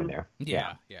for you going there.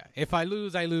 Yeah. If I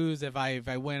lose, I lose. If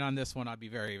I win on this one, I'll be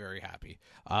very, very happy.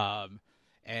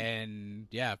 And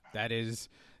yeah, that is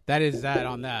that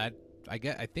on that.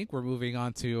 I think we're moving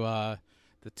on to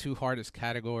the two hardest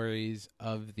categories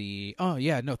of the. Oh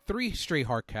yeah, no, 3 straight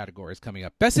hard categories coming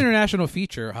up. Best international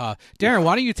feature. Darren,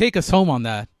 why don't you take us home on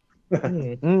that?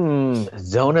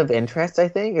 Zone of interest, I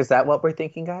think. Is that what we're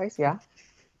thinking, guys? Yeah.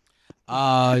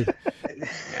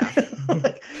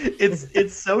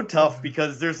 It's so tough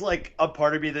because there's like a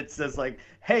part of me that says like,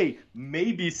 hey,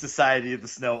 maybe Society of the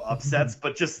Snow upsets,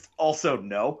 but just also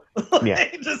no.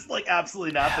 Just like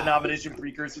absolutely not. The nomination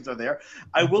precursors are there.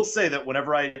 I will say that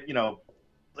whenever I,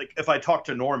 like if I talk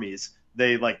to normies,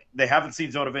 they haven't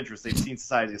seen Zone of Interest. They've seen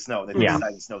Society of the Snow. They think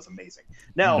Society of the Snow is amazing.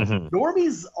 Now,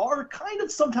 normies are kind of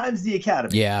sometimes the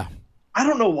Academy. Yeah. I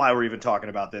don't know why we're even talking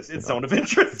about this. It's Zone of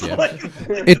Interest. Yeah.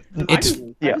 I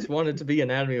just wanted to be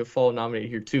Anatomy of Fall nominated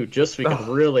here too, just so we can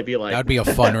really be like. That would be a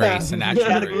fun race, an action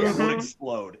category race. would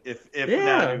explode if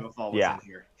Anatomy of Fall was in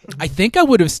here. I think I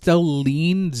would have still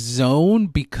leaned Zone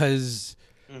because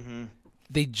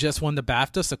they just won the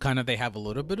BAFTA, so kind of they have a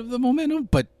little bit of the momentum,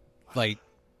 but like.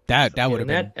 That would have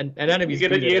been. And you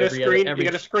get a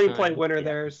screenplay winner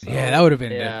there. So. Yeah, that would have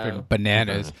been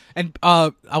bananas. And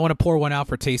I want to pour one out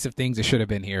for Taste of Things. It should have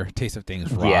been here. Taste of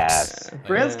Things rocks. Yes.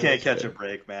 France can't catch a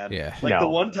break, man. Yeah. The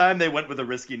one time they went with a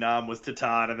risky nom was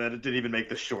Titan, and then it didn't even make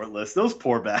the short list. Those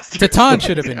poor bastards. Titan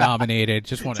should have been nominated.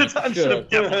 Titan should have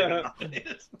definitely been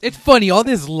nominated. It's funny, all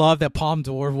this love that Palme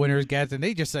d'Or winners get, and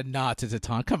they just said nah to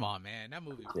Titan. Come on, man. That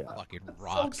movie fucking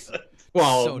rocks. So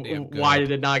well, so damn good. Why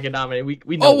did it not get nominated?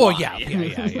 We know why.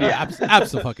 Yeah.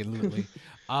 Absolutely.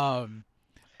 I'm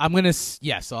gonna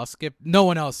so I'll skip. No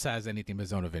one else has anything but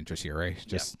Zone of Interest here, right?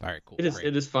 All right, cool.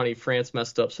 It is funny. France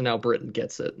messed up, so now Britain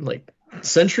gets it. Like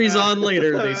centuries on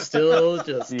later, they still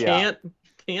just can't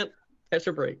catch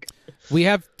a break. We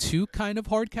have 2 kind of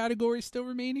hard categories still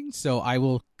remaining, so I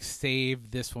will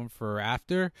save this one for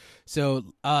after.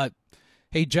 So,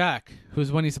 hey Jack,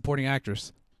 who's winning supporting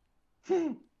actress?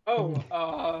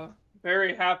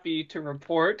 Very happy to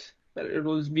report that it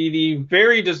was the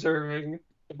very deserving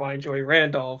Divine Joy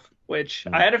Randolph, which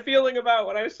I had a feeling about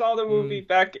when I saw the movie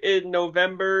back in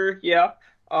November. Yeah.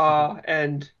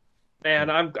 And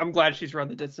man, I'm glad she's run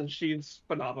the distance. She's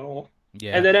phenomenal.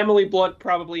 Yeah. And then Emily Blunt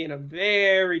probably in a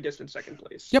very distant second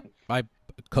place. Yep. I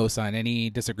co-sign.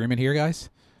 Any disagreement here, guys?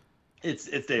 It's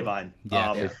Divine.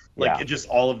 Yeah. Just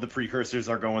all of the precursors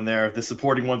are going there. The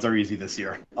supporting ones are easy this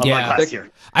year. Last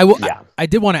year. I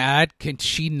did want to add, can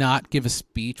she not give a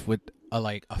speech with a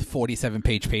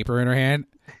 47-page paper in her hand?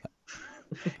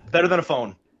 Better than a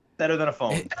phone.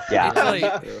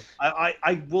 Yeah.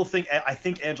 I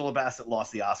think Angela Bassett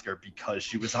lost the Oscar because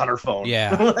she was on her phone.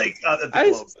 Yeah. If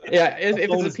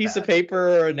it's a piece of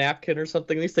paper or a napkin or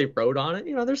something, at least they wrote on it.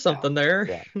 There's something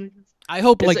there. Yeah. I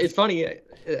hope it's funny.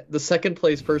 The second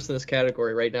place person in this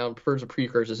category right now in terms of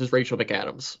precursors is Rachel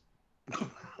McAdams.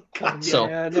 God, so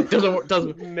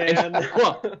doesn't man.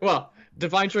 Well,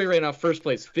 Divine Joy right now first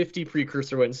place, 50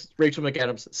 precursor wins. Rachel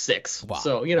McAdams 6. Wow.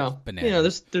 So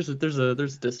there's a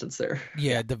distance there.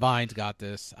 Yeah, Divine's got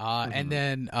this. And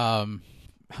then I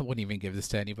wouldn't even give this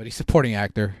to anybody. Supporting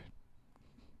actor.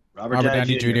 Robert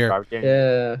Downey Jr.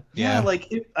 Yeah.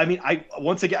 Like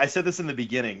once again, I said this in the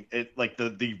beginning.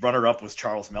 The runner-up was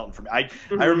Charles Melton for me.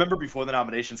 I remember before the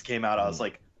nominations came out, I was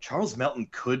like, Charles Melton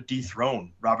could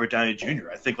dethrone Robert Downey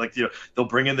Jr. I think they'll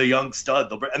bring in the young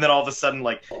stud, and then all of a sudden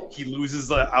he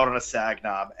loses out on a SAG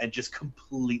nom and just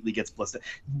completely gets blistered.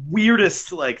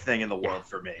 Weirdest thing in the world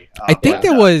for me. I think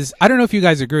there was. I don't know if you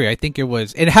guys agree. I think it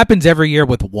was. It happens every year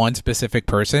with one specific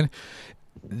person.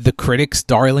 The critics'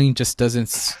 darling just doesn't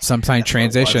sometimes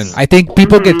transition. I think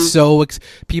people get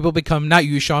people become, not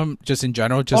you, Sean, just in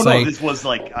general, just this was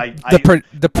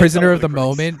the prisoner of the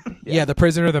moment. Yeah, the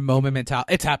prisoner of the moment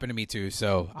mentality. It's happened to me too.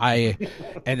 So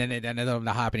and then it ended up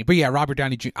not happening. But yeah, Robert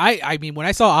Downey Jr. I mean, when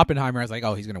I saw Oppenheimer, I was like,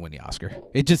 oh, he's gonna win the Oscar.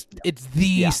 It's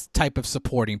the type of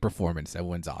supporting performance that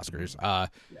wins Oscars.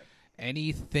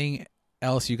 Anything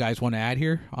else you guys want to add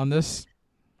here on this?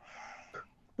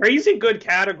 Crazy good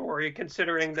category,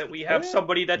 considering that we have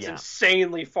somebody that's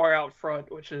insanely far out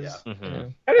front, which is.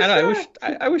 And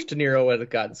I wish De Niro would have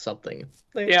gotten something.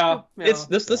 This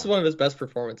is one of his best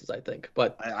performances, I think.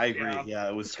 But I agree. Yeah,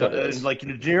 it was good. De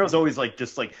Niro's always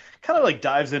kind of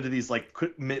dives into these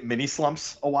quick mini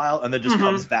slumps a while, and then just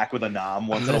comes back with a nom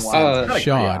once in a while.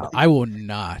 Sean, I will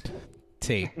not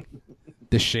take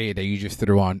the shade that you just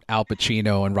threw on Al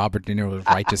Pacino and Robert De Niro's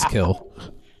Righteous Kill.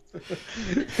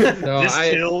 This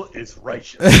kill is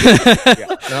righteous.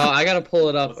 No, I gotta pull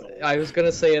it up. I was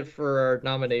gonna say it for our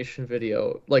nomination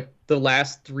video. The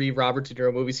last 3 Robert De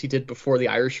Niro movies he did before The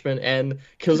Irishman and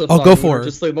Kills of the Flower Moon are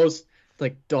just the most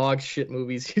dog shit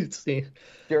movies you'd see.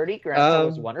 Dirty Grandpa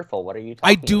was wonderful. What are you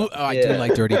talking about? I do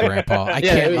like Dirty Grandpa. I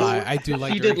can't lie. I do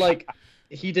like.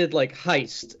 He did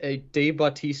Heist, a Dave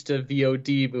Bautista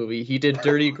VOD movie. He did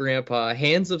Dirty Grandpa,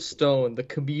 Hands of Stone, The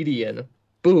Comedian,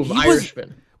 boom,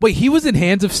 Irishman. Wait, he was in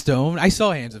Hands of Stone? I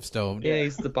saw Hands of Stone. Yeah,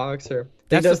 he's the boxer.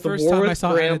 That's the first time I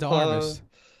saw Ana de Armas.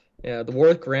 Yeah, The War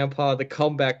with Grandpa, The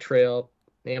Comeback Trail,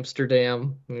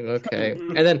 Amsterdam. Okay.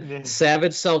 And then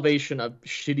Savage Salvation, a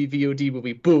shitty VOD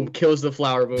movie. Boom, Kills the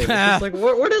Flower Moon. It's just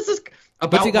what is this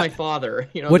about my father?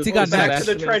 What's he got next? Back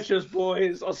to the trenches,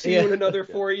 boys. I'll see you in another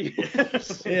 4 years.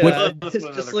 It's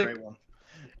just great one.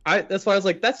 That's why I was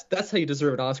like, that's how you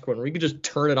deserve an Oscar where you can just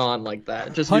turn it on like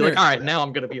that. Just Hunter, be all right, now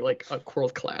I'm gonna be a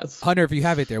world class. Hunter, if you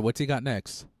have it there, what's he got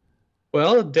next?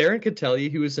 Well, Darren could tell you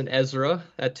he was in Ezra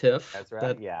at TIFF.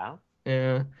 Yeah.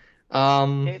 It's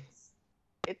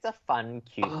a fun,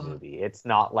 cute movie. It's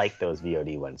not like those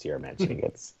VOD ones you're mentioning.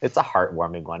 It's a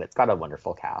heartwarming one. It's got a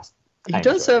wonderful cast. He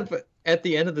does have, at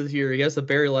the end of the year, he has a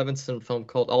Barry Levinson film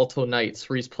called Alto Nights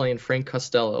where he's playing Frank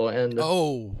Costello, and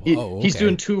he's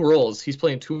doing 2 roles. He's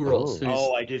playing 2 roles.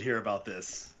 So I did hear about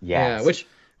this. Yeah, which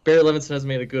Barry Levinson has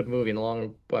made a good movie in a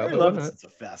long while. Barry Levinson's a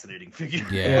fascinating figure.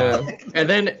 Yeah. and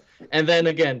then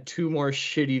again, 2 more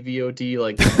shitty VOD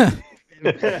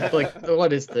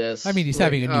what is this? I mean, he's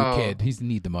having a new kid. He's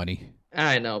need the money.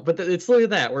 I know, but it's like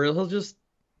that where he'll just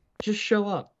show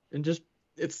up and just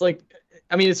it's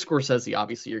I mean, it's Scorsese,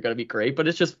 obviously, you're going to be great, but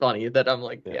it's just funny that I'm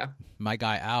My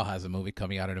guy Al has a movie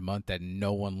coming out in a month that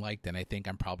no one liked, and I think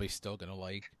I'm probably still going to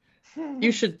like.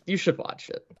 You should watch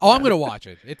it. Oh, I'm going to watch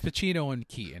it. It's Pacino and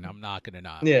Keaton. I'm not going to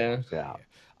not. Yeah.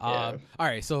 All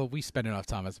right, so we spent enough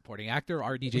time as supporting actor.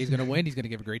 RDJ is going to win. He's going to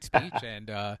give a great speech, and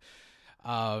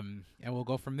we'll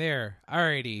go from there. All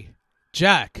righty.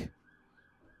 Jack.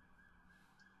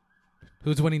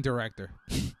 Who's winning director?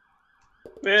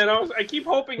 Man, I keep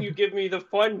hoping you give me the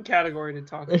fun category to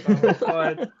talk about,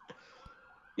 but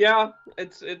yeah,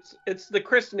 it's the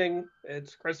christening.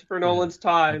 It's Christopher Nolan's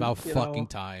time. About fucking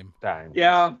time.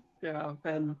 Yeah,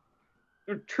 and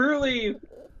truly,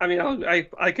 I mean,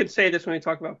 I could say this when we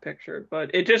talk about picture,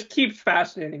 but it just keeps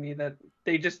fascinating me that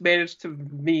they just managed to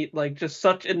meet just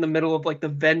such in the middle of the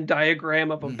Venn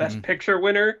diagram of a Best Picture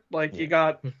winner. You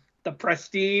got the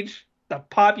prestige, the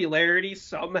popularity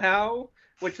somehow.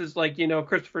 Which is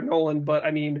Christopher Nolan, but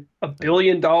I mean, $1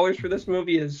 billion for this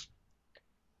movie is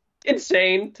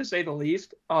insane to say the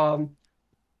least.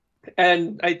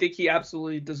 And I think he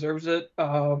absolutely deserves it.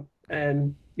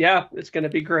 And yeah, it's going to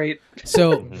be great.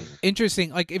 So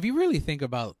interesting. If you really think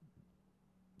about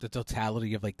the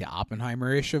totality of the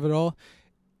Oppenheimer-ish of it all,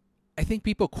 I think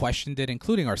people questioned it,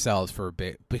 including ourselves for a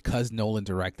bit, because Nolan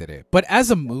directed it. But as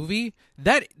a movie,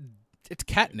 it's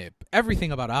catnip.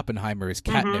 Everything about Oppenheimer is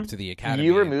catnip to the Academy.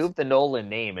 You remove the Nolan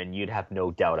name and you'd have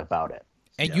no doubt about it.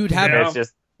 And you'd have it's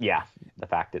just the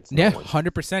fact it's Nolan.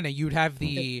 100%. And you'd have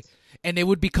the and it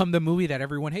would become the movie that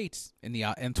everyone hates in the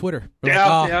in Twitter. They're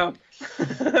Yeah, like, yeah.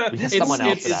 This someone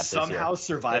movie else for that is this somehow year.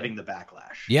 surviving the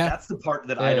backlash. Yeah. That's the part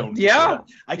that I don't. Yeah.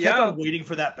 I kept on waiting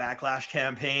for that backlash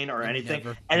campaign or anything,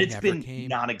 and it's been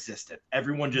non-existent.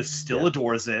 Everyone just still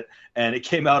adores it, and it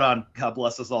came out on, God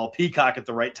bless us all, Peacock at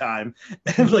the right time.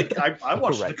 And like I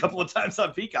watched it a couple of times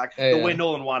on Peacock the way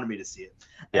Nolan wanted me to see it,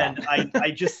 and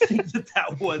I just think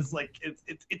that was like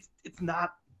it's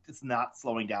not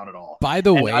slowing down at all. By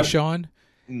the way, Sean,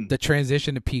 the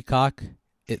transition to Peacock.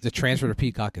 The transfer to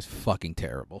Peacock is fucking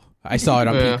terrible. I saw it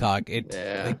on Peacock.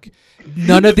 Like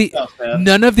none of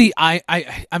the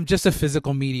I'm just a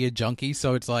physical media junkie,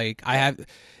 so it's like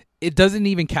it doesn't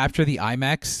even capture the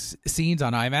IMAX scenes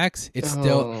on IMAX. It's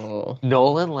still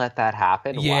Nolan let that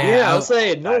happen. Yeah, I was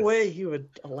saying no way he would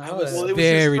allow that. Well, it was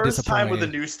very his first time with a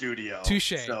disappointed. new studio.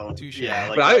 Touche. Yeah,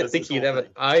 But I would think he'd have an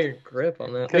iron grip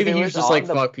on that. Maybe he was just like,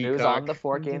 fuck It was Peacock. on the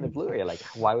 4K and the Blu-ray. Like,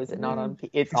 why was it not on?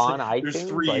 It's on There's iTunes.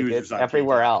 3 Like, users it's on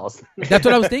everywhere Peacock. else. That's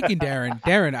what I was thinking, Darren.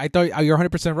 Darren, I thought you're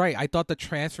 100% right. I thought the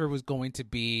transfer was going to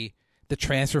be the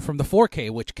transfer from the 4K,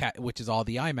 which is all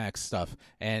the IMAX stuff.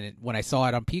 And when I saw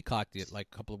it on Peacock like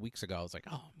a couple of weeks ago, I was like,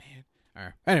 oh man. All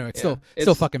right. Anyway, it's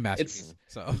still fucking masterpiece.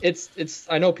 It's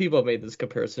I know people have made this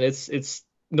comparison. It's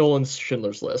Nolan's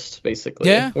Schindler's List, basically.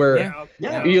 Yeah. Where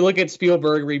Yeah. you look at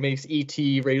Spielberg remakes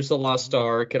E.T., Raiders of the Lost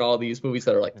Ark, and all these movies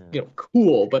that are like,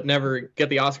 cool, but never get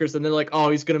the Oscars. And they're like, oh,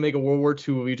 he's going to make a World War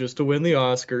II movie just to win the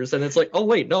Oscars. And it's like, oh,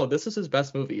 wait, no, this is his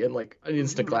best movie and like an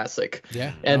instant classic.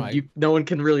 Yeah. And no one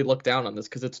can really look down on this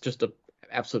because it's just a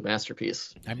absolute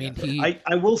masterpiece. I mean,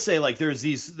 I will say, like, there's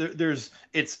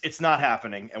it's not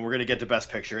happening, and we're gonna get to Best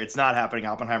Picture. It's not happening.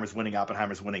 Oppenheimer's winning.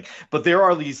 But there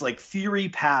are these like theory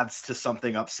paths to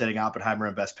something upsetting Oppenheimer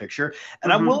in Best Picture,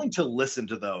 and I'm willing to listen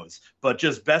to those. But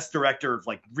just Best Director,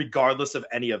 like, regardless of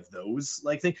any of those,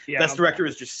 like, Best Director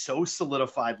is just so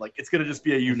solidified. Like, it's gonna just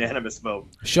be a unanimous vote.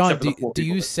 Sean, do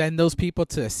you send those people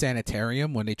to a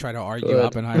sanitarium when they try to argue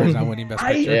Oppenheimer's not winning Best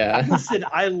Picture? Listen,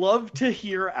 I love to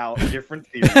hear out different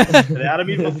theories.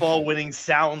 Anatomy of a Fall winning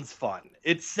sounds fun.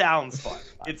 It sounds fun.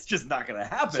 It's just not going to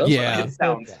happen. Yeah. It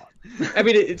sounds fun. I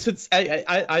mean,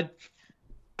 I'd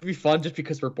be fun just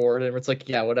because we're bored and it's like,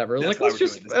 yeah, whatever. That's Like,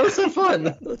 let's have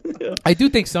fun. I do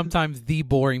think sometimes the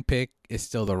boring pick is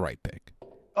still the right pick.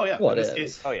 Oh yeah. Well, in this it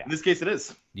case, is. Oh, yeah. In this case, it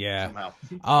is. Yeah. Somehow.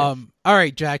 All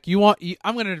right, Jack.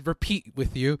 I'm going to repeat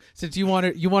with you since you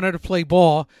wanted to play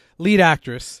ball. Lead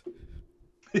actress.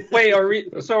 Wait, are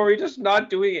we just not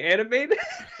doing animated?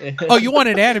 Oh, you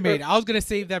wanted animated. I was gonna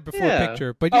save that before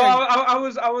picture, but yeah. I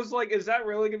was like, is that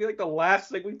really gonna be like the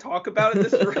last thing we talk about at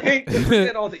this rate? We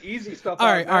get all the easy stuff. All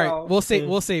right. We'll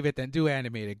save it then. Do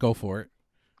animated. Go for it.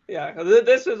 Yeah,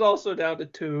 this is also down to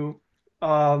 2.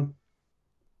 And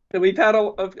we've had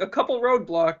a couple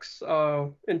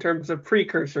roadblocks in terms of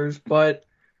precursors, but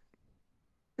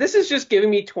this is just giving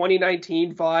me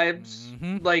 2019 vibes.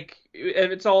 Mm-hmm. Like,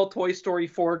 and it's all Toy Story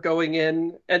 4 going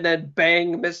in, and then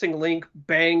bang, Missing Link,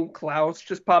 bang, Klaus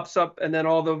just pops up, and then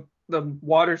all the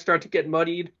waters start to get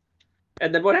muddied.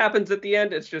 And then what happens at the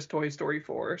end? It's just Toy Story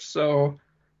 4. So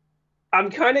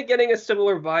I'm kind of getting a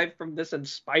similar vibe from this and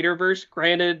Spider-Verse.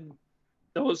 Granted,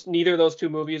 neither of those 2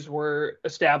 movies were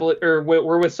established, or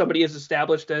were with somebody as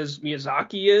established as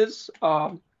Miyazaki is.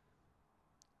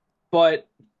 But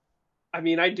I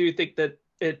mean, I do think that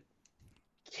it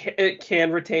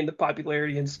can retain the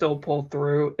popularity and still pull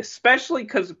through, especially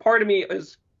because part of me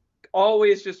is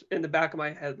always just in the back of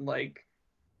my head, like,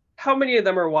 how many of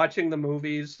them are watching the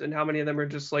movies and how many of them are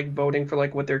just like voting for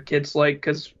like what their kids like?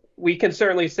 Because we can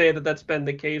certainly say that that's been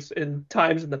the case in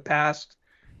times in the past.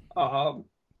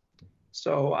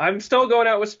 So I'm still going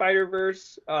out with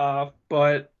Spider-Verse,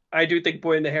 but I do think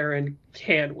Boy and the Heron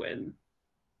can win.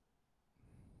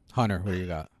 Hunter, what do you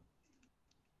got?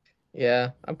 Yeah,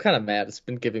 I'm kind of mad. It's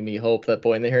been giving me hope that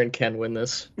Boy and the Heron can win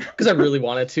this because I really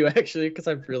wanted to, actually, because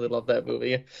I really love that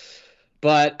movie.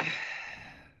 But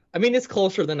I mean, it's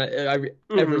closer than I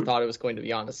ever thought it was going to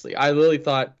be. Honestly, I really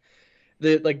thought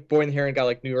that like Boy and the Heron got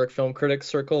like New York Film Critics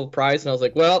Circle prize, and I was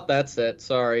like, well, that's it.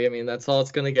 Sorry, I mean that's all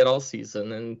it's gonna get all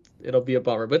season, and it'll be a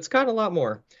bummer. But it's got a lot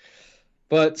more.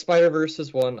 But Spider-Verse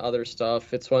has won other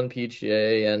stuff. It's won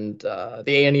PGA and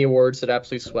the Annie Awards. It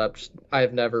absolutely swept. I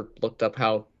have never looked up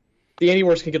how the Annie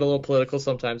Awards can get a little political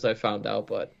sometimes. I found out,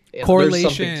 but correlation.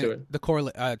 There's something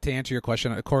to it. To answer your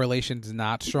question, the correlation is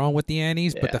not strong with the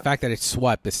Annies, but the fact that it's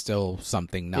swept is still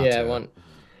something.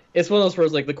 It's one of those where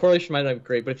it's like the correlation might not be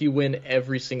great, but if you win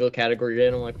every single category you're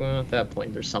in, I'm like, well, at that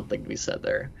point, there's something to be said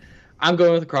there. I'm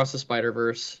going with Across the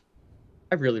Spider-Verse.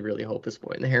 I really, really hope it's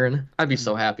Boy and the Heron. I'd be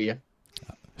so happy.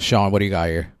 Sean, what do you got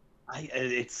here?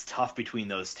 it's tough between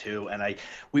those two, and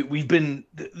we've been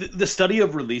the study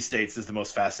of release dates is the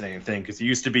most fascinating thing, because it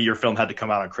used to be your film had to come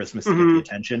out on Christmas to get the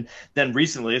attention. Then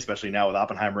recently, especially now with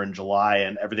Oppenheimer in July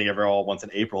and Everything Ever All at Once in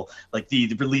April, like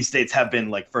the release dates have been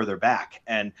like further back,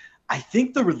 and I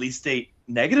think the release date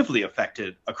negatively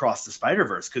affected Across the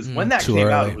Spider-Verse, because when that came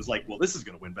out, it was like, well, this is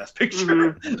going to win Best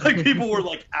Picture. Like, people were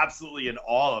like absolutely in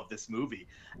awe of this movie,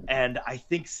 and I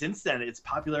think since then its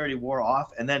popularity wore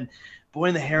off, and then Boy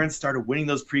and the Heron started winning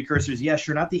those precursors. Yeah,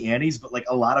 sure, not the Annies, but like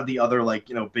a lot of the other like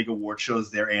big award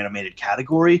shows, their animated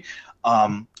category.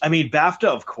 I mean, BAFTA,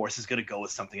 of course, is going to go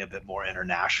with something a bit more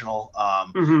international.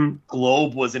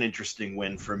 Globe was an interesting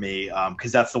win for me,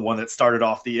 because that's the one that started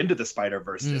off the Into the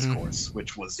Spider-Verse discourse,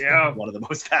 which was one of the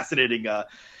most fascinating.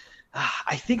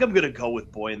 I think I'm going to go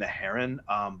with Boy and the Heron,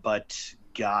 but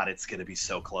God, it's going to be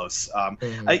so close.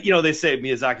 They say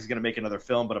Miyazaki's going to make another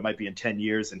film, but it might be in 10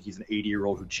 years, and he's an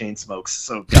 80-year-old who chain smokes.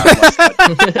 So God bless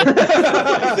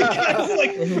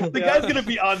the guy's going to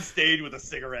be on stage with a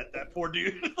cigarette. That poor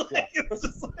dude. It's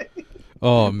just like...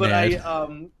 Oh but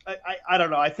man. I don't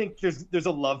know. I think there's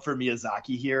a love for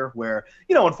Miyazaki here, where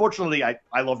unfortunately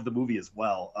I loved the movie as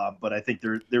well, but I think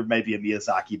there may be a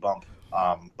Miyazaki bump.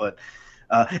 But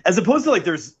as opposed to like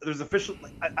there's official,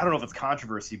 like, I don't know if it's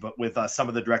controversy, but with some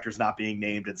of the directors not being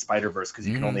named in Spider-Verse, because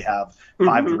you can only have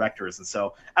 5 directors, and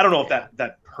so I don't know if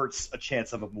that hurts a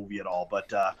chance of a movie at all.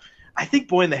 But I think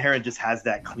Boy and the Heron just has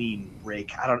that clean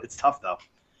break. It's tough though.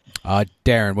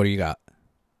 Darren, what do you got?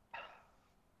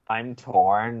 I'm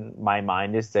torn. My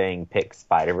mind is saying pick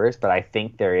Spider-Verse, but I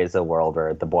think there is a world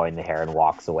where The Boy and the Heron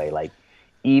walks away. Like,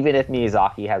 even if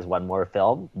Miyazaki has one more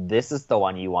film, this is the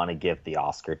one you want to give the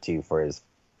Oscar to for his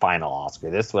final Oscar.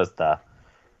 This was the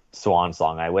swan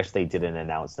song. I wish they didn't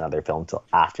announce another film till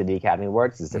after the Academy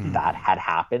Awards, because if that had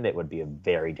happened, it would be a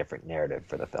very different narrative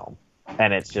for the film.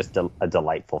 And it's just a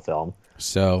delightful film.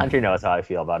 So Hunter knows how I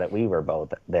feel about it. We were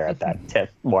both there at that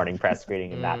morning press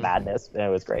screening in that madness, and it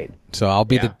was great. So I'll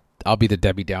be the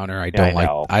Debbie Downer. I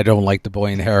don't like The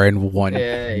Boy and the Heron one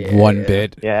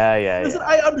bit. Yeah. Listen,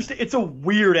 I understand. It's a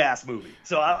weird ass movie.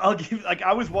 So I'll give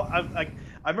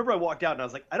I remember I walked out and I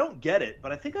was like, I don't get it,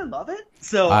 but I think I love it.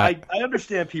 So I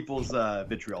understand people's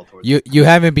vitriol towards it. You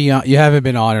haven't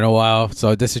been on in a while,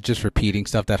 so this is just repeating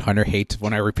stuff that Hunter hates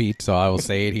when I repeat. So I will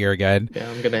say it here again. Yeah,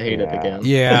 I'm gonna hate it again.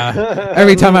 Yeah,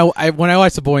 every time when I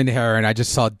watched The Boy and the Heron, I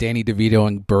just saw Danny DeVito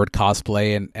in bird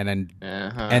cosplay and then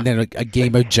a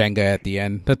game of Jenga at the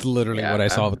end. That's literally what I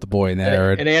saw with The Boy and the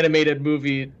Heron. An animated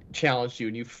movie challenged you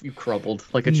and you crumbled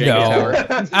like a Jenga tower.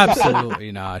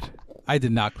 Absolutely not. I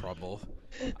did not crumble.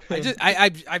 I really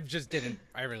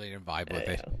didn't vibe with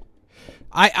it.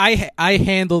 I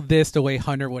handled this the way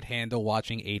Hunter would handle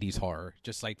watching 80s horror,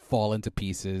 just like fall into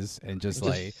pieces and just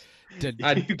like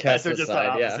I'd cast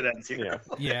aside,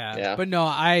 yeah. But no,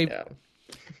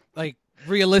 like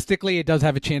realistically it does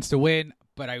have a chance to win,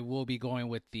 but I will be going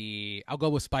with I'll go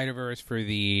with Spider-Verse for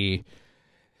the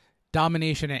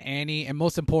domination of Annie, and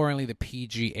most importantly the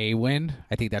PGA win.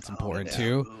 I think that's important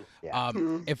too. Yeah.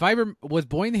 If was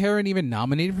Boy and the Heron even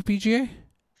nominated for PGA?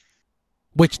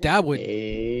 Which that would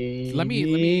let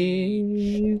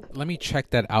me check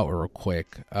that out real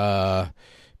quick. PGA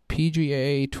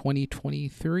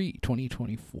 2023,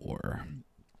 2024.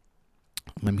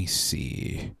 Let me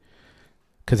see.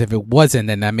 Because if it wasn't,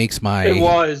 then that makes my it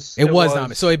was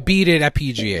nominated. So it beat it at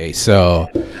PGA. So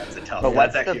that's a tough. But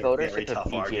what's the votership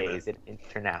of PGA? Argument. Is it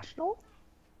international,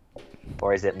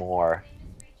 or is it more?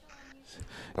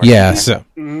 Yeah, so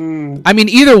I mean,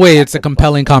 either way, it's a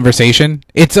compelling conversation.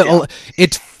 It's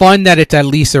fun that it's at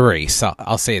least a race.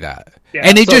 I'll say that. Yeah.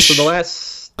 And the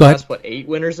last 8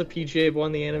 winners of PGA have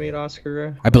won the animated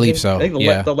Oscar. I believe so. I think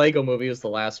the Lego Movie was the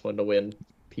last one to win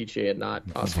PGA and not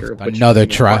Oscar. Another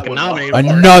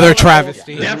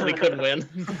travesty. Definitely couldn't win.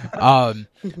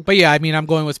 But yeah, I mean, I'm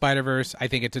going with Spider-Verse. I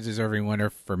think it's a deserving winner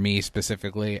for me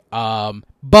specifically.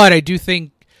 But I do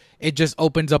think it just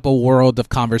opens up a world of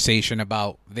conversation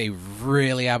about they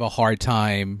really have a hard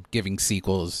time giving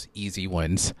sequels easy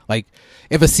wins. Like,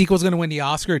 if a sequel's going to win the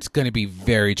Oscar, it's going to be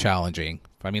very challenging.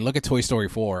 I mean, look at Toy Story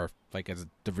 4, like as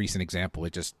the recent example.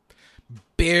 It just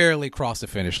barely crossed the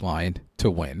finish line to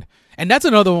win. And that's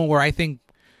another one where I think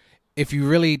if you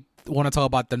really want to talk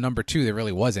about the number 2, there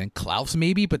really wasn't. Klaus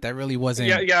maybe, but that really wasn't.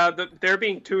 Yeah. There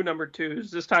being 2 number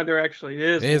 2s. This time there actually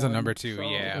is. It is a number 2. So.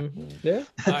 Yeah.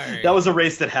 Right. That was a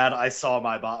race that had I Saw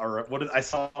My Body, or what did I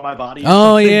Saw My Body?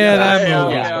 Oh yeah, that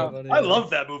movie. Yeah. I love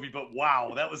that movie, but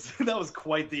wow, that was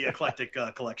quite the eclectic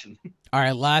collection. All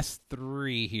right, last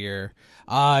 3 here.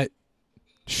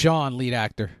 Sean, lead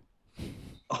actor.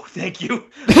 Oh, thank you.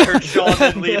 I heard Sean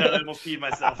and Lena and almost peed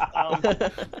myself.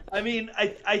 I mean,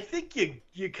 I think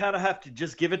you kind of have to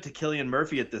just give it to Cillian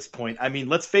Murphy at this point. I mean,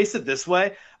 let's face it this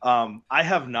way. I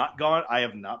have not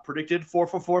predicted 4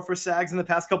 for 4 for SAGs in the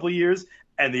past couple of years,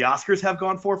 and the Oscars have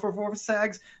gone 4 for 4 for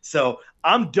SAGs. So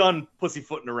I'm done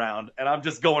pussyfooting around, and I'm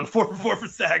just going 4 for 4 for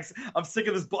SAGs. I'm sick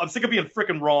of this. I'm sick of being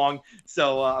freaking wrong.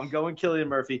 So I'm going Cillian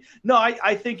Murphy. No,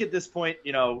 I think at this point,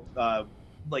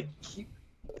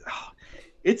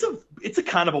 it's a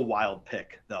kind of a wild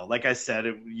pick, though. Like I said,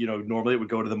 normally it would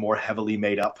go to the more heavily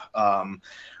made up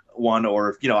one,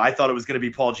 or I thought it was going to be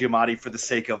Paul Giamatti for the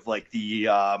sake of like the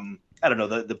I don't know,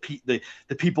 the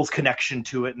people's connection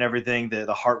to it and everything,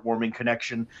 the heartwarming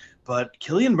connection. But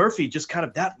Cillian Murphy, just kind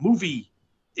of, that movie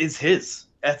is his.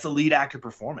 That's a lead actor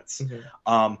performance.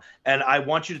 Mm-hmm. And I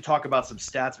want you to talk about some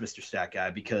stats, Mr. Stat Guy,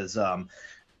 because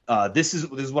this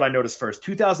is what I noticed first.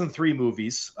 2003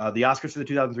 movies, the Oscars for the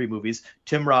 2003 movies,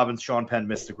 Tim Robbins, Sean Penn,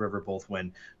 Mystic River both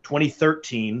win.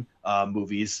 2013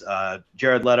 movies,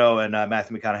 Jared Leto and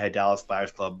Matthew McConaughey, Dallas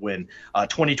Buyers Club win.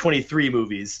 2023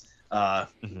 movies,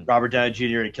 Robert Downey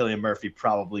Jr. and Cillian Murphy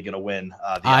probably going to win.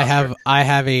 The Oscar. I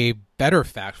have a better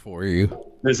fact for you.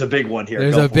 There's a big one here.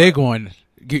 There's a big one.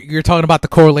 You're talking about the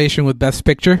correlation with Best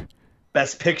Picture?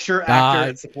 Best Picture actor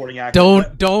and supporting actor.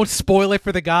 Don't spoil it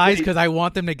for the guys, because I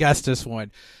want them to guess this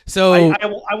one. So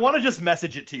I want to just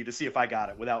message it to you to see if I got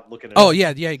it without looking at it. Oh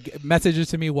yeah. Message it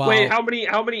to me while. Wait, how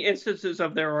many instances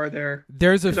of there are there?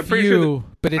 There's a few,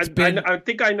 but it's been. I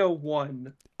think I know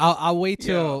one. I'll wait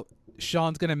till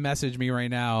Sean's gonna message me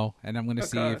right now, and I'm gonna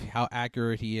see how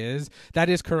accurate he is. That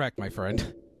is correct, my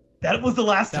friend. That was the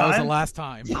last time. That was the last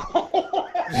time.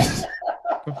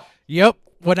 Yep.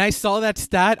 When I saw that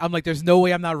stat, I'm like, there's no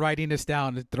way I'm not writing this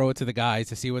down to throw it to the guys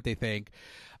to see what they think.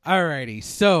 Alrighty,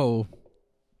 so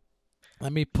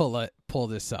let me pull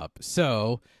this up.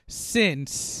 So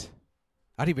since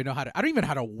I don't even know how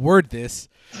to word this.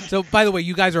 So by the way,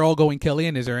 you guys are all going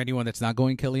Cillian. Is there anyone that's not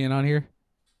going Cillian on here?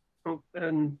 Oh,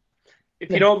 and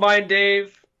if you don't mind,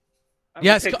 Dave.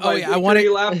 Yes. Oh yeah. I want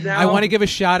to give a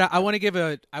shout out. I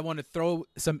want to throw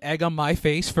some egg on my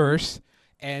face first.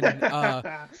 And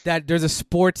that there's a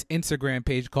sports Instagram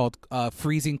page called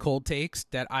Freezing Cold Takes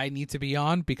that I need to be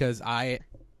on, because I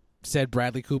said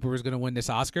Bradley Cooper was going to win this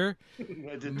Oscar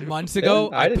months ago.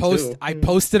 I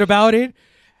posted about it.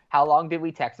 How long did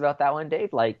we text about that one,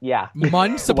 Dave?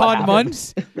 Months upon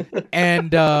months.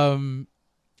 And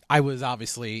I was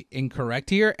obviously incorrect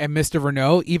here. And Mr.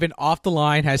 Renault, even off the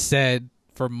line, has said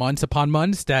for months upon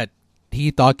months that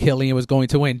he thought Cillian was going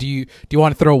to win. Do you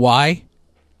want to throw why?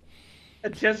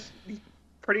 Just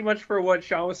pretty much for what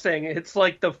Sean was saying. It's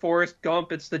like the Forrest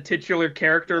Gump. It's the titular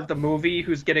character of the movie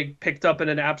who's getting picked up in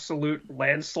an absolute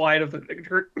landslide of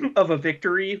a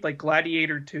victory, like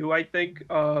Gladiator 2, I think.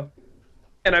 And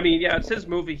I mean, it's his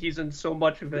movie. He's in so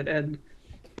much of it, and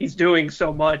he's doing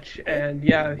so much. And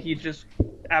he just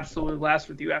absolutely laughs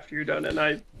with you after you're done.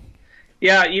 And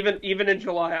even in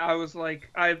July, I was like,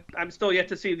 I'm still yet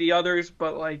to see the others,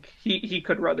 but like he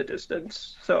could run the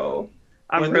distance. So.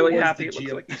 I'm really happy it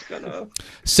looks like he's gonna.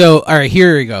 So, all right,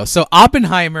 here we go. So,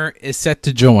 Oppenheimer is set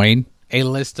to join a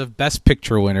list of Best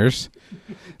Picture winners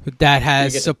that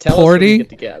has supporting.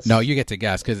 No, you get to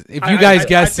guess, because if you guys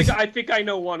guess, I think I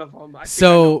know one of them.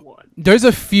 There's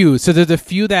a few. So there's a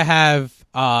few that have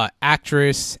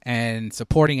actress and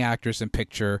supporting actress in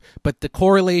picture, but the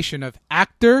correlation of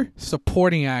actor,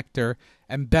 supporting actor,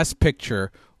 and Best Picture.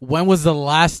 When was the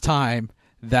last time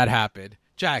that happened?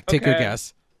 Jack, take your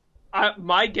guess.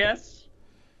 My guess,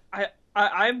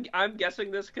 I'm guessing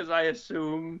this because I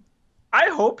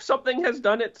hope something has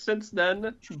done it since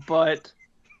then, but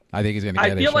I think he's gonna.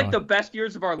 I feel like the Best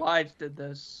Years of Our Lives did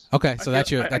this. Okay, so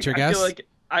that's your guess. I feel like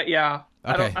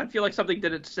Okay. I feel like something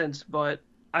did it since, but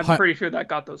I'm pretty sure that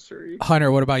got those three.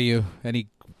 Hunter, what about you?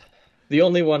 The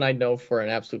only one I know for an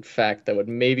absolute fact that would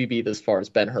maybe be this far is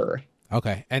Ben-Hur.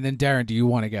 Okay, and then Darren, do you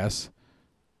want to guess?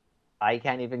 I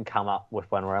can't even come up with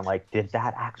one where I'm like, did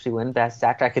that actually win Best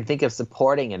Actor? I could think of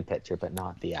supporting in picture, but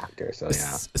not the actor. So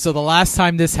yeah. So the last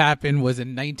time this happened was in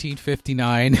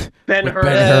 1959. Ben-Hur.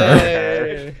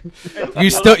 Ben-Hur.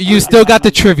 You still got the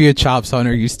trivia chops,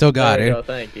 Hunter. You still got it. Go,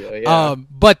 thank you. Yeah.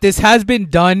 But this has been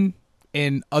done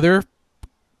in other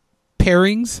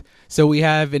pairings. So we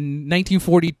have in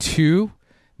 1942,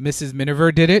 Mrs.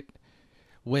 Miniver did it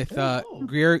with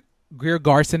Greer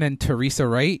Garson and Teresa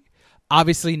Wright.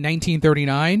 Obviously,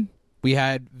 1939, we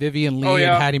had Vivian Leigh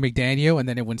and Hattie McDaniel, and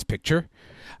then it wins picture.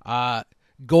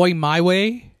 Going My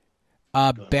Way,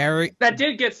 Barry. That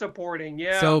did get supporting,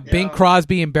 yeah. So Bing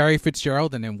Crosby and Barry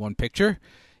Fitzgerald, and then one picture.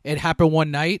 It Happened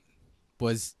One Night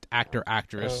was actor,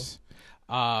 actress.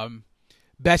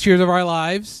 Best Years of Our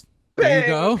Lives. There you Bang!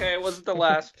 go. Okay, it wasn't the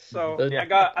last, so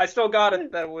Yeah. I still got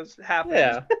it. That was happening.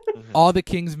 Yeah. All the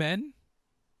King's Men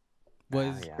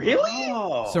was Yeah.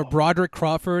 Really? so Broderick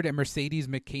Crawford and Mercedes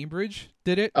McCambridge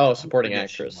did it. Oh, supporting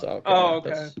actress. So, okay. Oh, okay.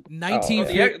 That's- 19,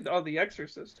 The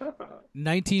Exorcist.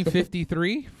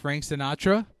 1953, Frank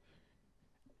Sinatra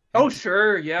Oh,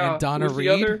 sure, yeah. and Donna Who's the Reed.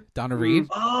 other? Donna Reed.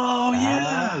 Oh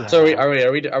yeah. So are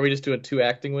we just doing 2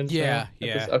 acting wins? Yeah, now?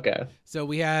 yeah. Okay. So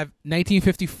we have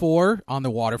 1954 On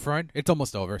the Waterfront. It's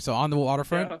almost over. So On the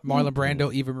Waterfront, Yeah. Marlon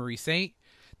Brando, Eva Marie Saint.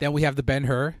 Then we have the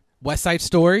Ben-Hur. West Side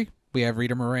Story. We have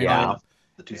Rita Moreno. Yeah.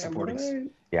 The two Damn supportings.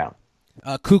 right.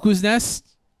 Yeah. Cuckoo's Nest.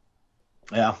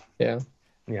 Yeah. Yeah.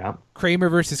 Yeah. Kramer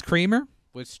versus Kramer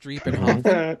with Streep and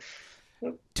Hoffman.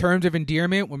 Terms of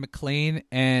Endearment with McClane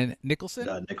and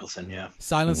Nicholson. Nicholson. Yeah.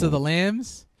 Silence of the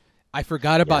Lambs. I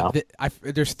forgot about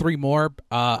there's 3 more.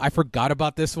 I forgot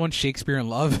about this one. Shakespeare in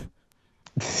Love.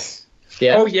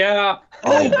 Yeah. Oh, yeah.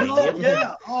 Oh no,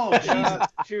 yeah. Oh Jesus. Yeah.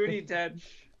 Judy Dench.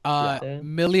 Yeah. $1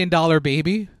 Million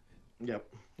Baby. Yep.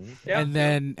 Yeah. And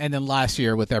then last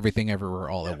year with Everything Everywhere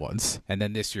All at Once. And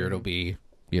then this year it'll be,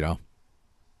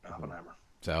 Oppenheimer.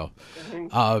 so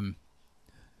Mhm.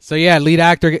 so yeah, lead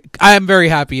actor. I am very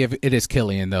happy if it is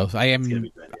Killian though. I am. It's gonna be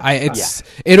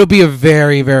good. It'll be a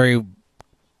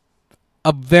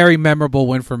very memorable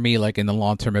win for me. Like in the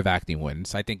long term of acting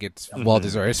wins, I think it's well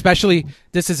deserved. Especially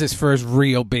this is his first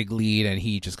real big lead, and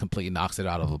he just completely knocks it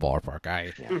out of the ballpark.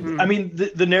 Mhm. I mean,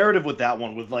 the narrative with that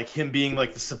one, with like him being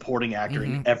like the supporting actor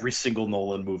in every single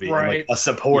Nolan movie, and, Right. like a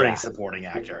supporting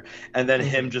actor, and then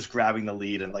him just grabbing the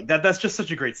lead, and like that's just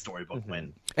such a great storybook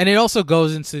win. And it also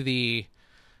goes into the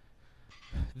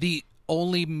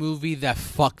only movie that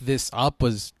fucked this up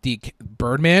was the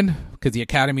Birdman because the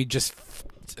Academy just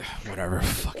whatever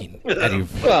fucking Eddie.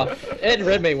 Well, Ed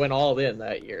Redmayne went all in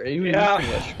that year. He Yeah.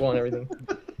 pretty much won everything.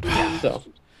 So,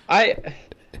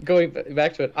 going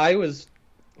back to it, I was,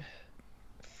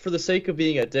 for the sake of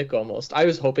being a dick almost, I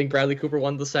was hoping Bradley Cooper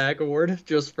won the SAG award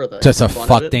just for the Just to fun of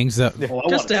fuck it. things up. Well, I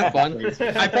Just to have wanna-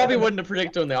 fun. I probably wouldn't have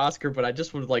predicted on the Oscar, but I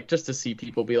just would like just to see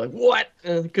people be like, "What?"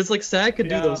 Because like SAG could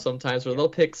do Yeah. those sometimes, where they'll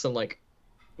pick some like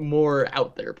more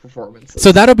out there performances.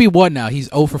 So that'll be what now? He's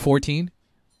 0 for 14?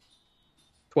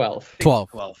 12. 12.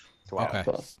 12. Okay.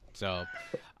 12. So,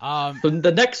 So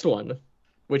the next one,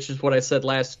 which is what I said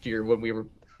last year when we were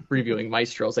reviewing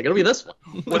Maestro, I was like, it'll be this one.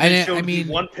 When I they showed mean-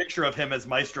 one picture of him as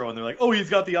Maestro, and they're like, "Oh, he's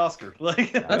got the Oscar!"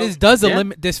 Like, this does Yeah.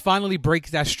 this finally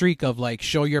breaks that streak of like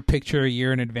show your picture a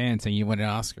year in advance and you win an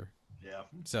Oscar. yeah.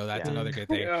 So that's Yeah. another good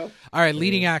thing. Yeah. All right,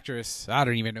 leading actress. I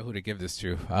don't even know who to give this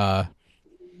to.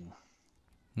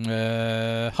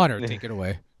 Hunter, take it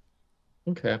away.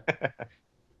 Okay.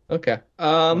 Okay.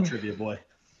 Trivia boy.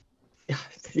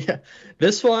 Yeah.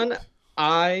 This one,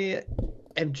 I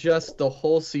am just the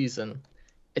whole season.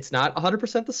 It's not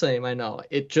 100% the same, I know.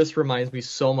 It just reminds me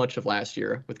so much of last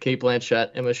year with Kate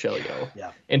Blanchett and Michelle Yeoh.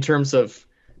 Yeah. In terms of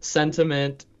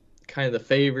sentiment, kind of the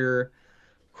favor,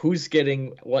 who's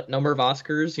getting what number of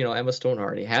Oscars. You know, Emma Stone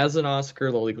already has an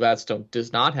Oscar. Lily Gladstone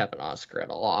does not have an Oscar at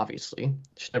all, obviously.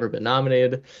 She's never been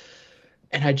nominated.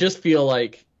 And I just feel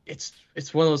like it's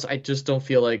one of those, I just don't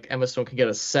feel like Emma Stone can get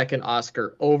a second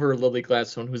Oscar over Lily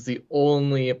Gladstone, who's the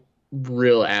only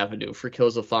real avenue for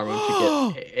Killers of the Flower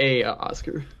Moon to get a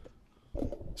Oscar.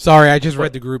 Sorry, I just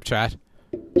read the group chat.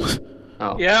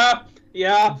 Oh, Yeah.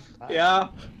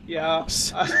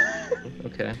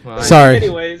 okay. Well, Sorry.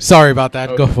 Anyways. Sorry about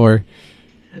that. Go Okay. for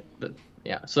it.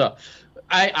 Yeah, so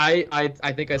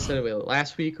I think I said it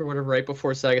last week or whatever, right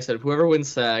before SAG. I said whoever wins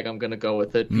SAG, I'm gonna go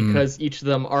with it because each of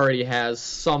them already has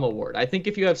some award. I think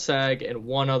if you have SAG and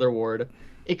one other award,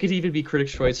 it could even be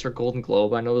Critics' Choice or Golden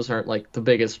Globe. I know those aren't like the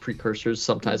biggest precursors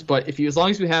sometimes, but as long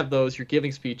as you have those, you're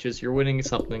giving speeches, you're winning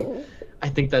something. I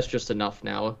think that's just enough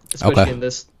now, especially Okay. in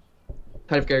this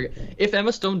type of character. If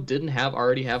Emma Stone didn't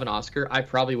already have an Oscar, I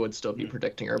probably would still be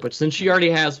predicting her. But since she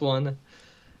already has one,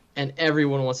 and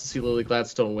everyone wants to see Lily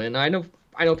Gladstone win, I know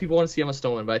people want to see Emma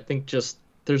Stone win, but I think just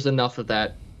there's enough of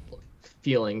that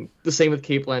feeling. The same with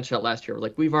Kate Blanchett last year.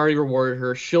 Like, we've already rewarded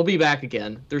her. She'll be back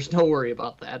again. There's no worry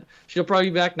about that. She'll probably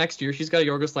be back next year. She's got a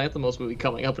Yorgos Lanthimos movie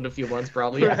coming up in a few months,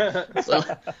 probably. So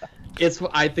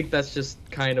I think that's just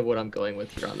kind of what I'm going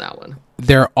with here on that one.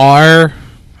 There are.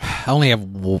 I only have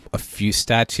a few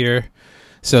stats here.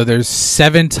 So there's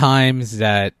 7 times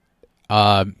that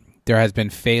there has been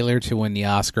failure to win the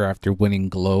Oscar after winning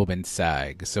Globe and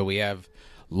SAG. So we have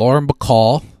Lauren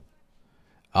Bacall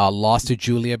lost to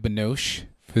Julia Binoche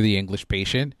for The English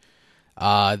Patient.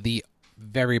 The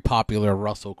very popular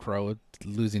Russell Crowe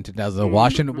losing to Denzel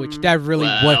Washington, which that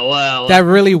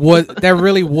really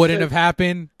wouldn't have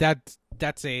happened.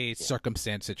 that's a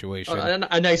circumstance situation.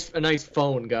 A nice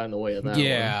phone got in the way of that.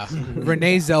 Yeah.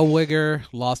 Renee Zellweger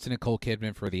lost to Nicole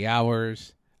Kidman for The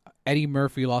Hours. Eddie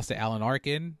Murphy lost to Alan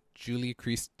Arkin. Julia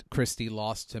Christie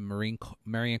lost to Marion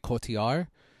Cotillard.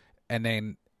 And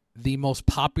then the most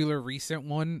popular recent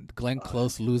one, Glenn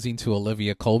Close losing to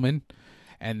Olivia Colman.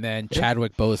 And then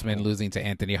Chadwick Boseman losing to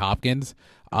Anthony Hopkins.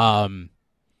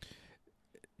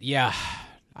 Yeah,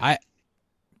 I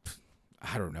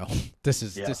don't know. This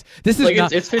is this is like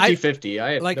not. It's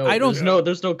 50-50.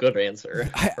 There's no good answer.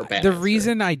 Or bad the answer.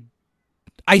 reason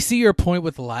I see your point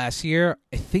with last year.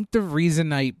 I think the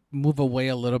reason I move away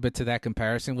a little bit to that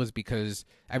comparison was because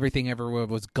Everything Everywhere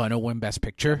was gonna win Best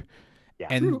Picture,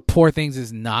 and Poor Things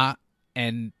is not.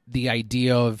 And the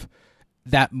idea of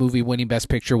that movie winning Best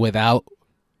Picture without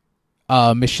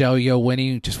Michelle Yeoh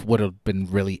winning just would have been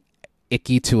really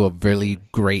icky to a really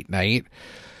great night.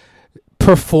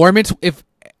 Performance, if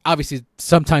obviously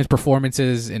sometimes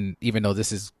performances, and even though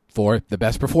this is for the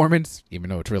best performance, even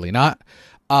though it's really not,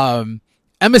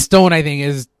 Emma Stone I think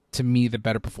is to me the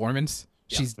better performance.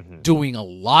 She's doing a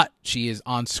lot. She is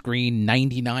on screen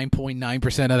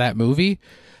 99.9% of that movie,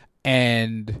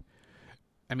 and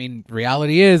I mean,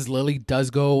 reality is Lily does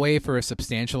go away for a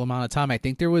substantial amount of time. I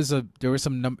think there was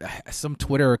some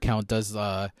Twitter account does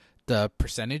the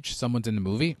percentage someone's in the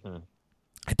movie.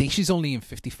 I think she's only in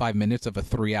 55 minutes of a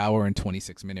 3-hour and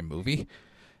 26-minute movie.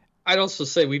 I'd also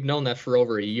say we've known that for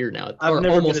over a year now, I've or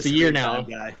never almost been a year now.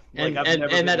 Guy. And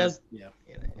that is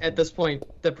at this point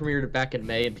that premiered back in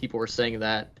May, and people were saying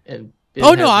that, and it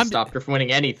hasn't stopped her from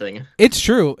winning anything. It's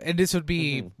true, and this would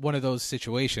be one of those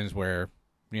situations where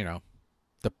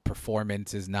the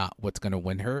performance is not what's going to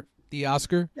win her the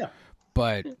Oscar. Yeah.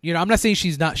 But, I'm not saying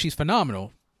she's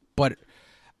phenomenal, but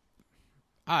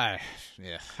I'm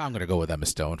going to go with Emma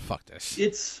Stone. Fuck this.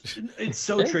 It's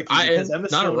so tricky because Emma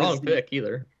Stone not a wrong pick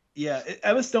either. Yeah,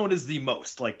 Emma Stone is the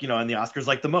most, in the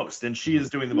Oscars, the most, and she is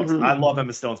doing the most. I love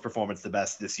Emma Stone's performance the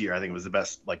best this year. I think it was the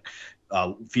best,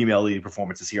 female lead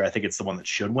performance this year. I think it's the one that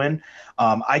should win.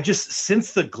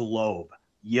 Since the Globe,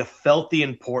 you felt the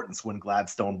importance when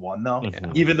Gladstone won, though,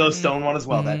 even though Stone won as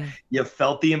well. That you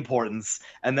felt the importance,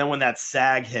 and then when that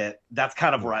SAG hit, that's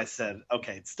kind of where I said,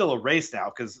 okay, it's still a race now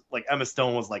because Emma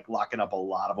Stone was locking up a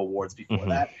lot of awards before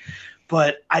that.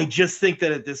 But I just think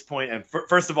that at this point, and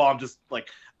first of all, I'm just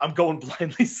I'm going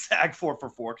blindly SAG 4 for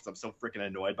 4 because I'm so freaking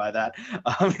annoyed by that.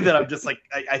 That I'm just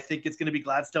I think it's going to be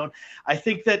Gladstone. I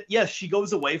think that, yes, she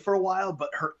goes away for a while, but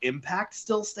her impact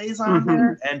still stays on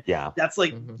there. And that's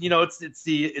it's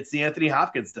the Anthony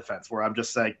Hopkins defense where I'm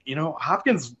just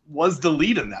Hopkins was the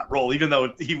lead in that role, even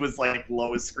though he was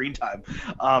lowest screen time.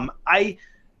 I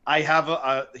have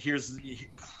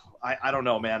I don't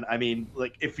know, man. I mean,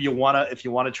 if you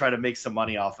wanna try to make some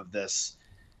money off of this,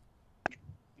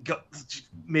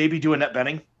 maybe do Annette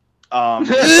Bening. No. I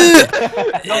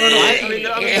mean, the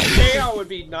payout would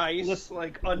be nice. Listen,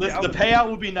 the payout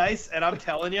would be nice, and I'm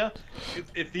telling you,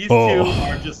 if these two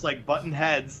are just button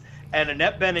heads, and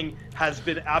Annette Bening has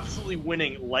been absolutely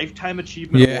winning Lifetime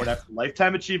Achievement Award after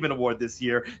Lifetime Achievement Award this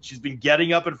year. She's been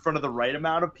getting up in front of the right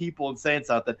amount of people and saying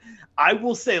something. I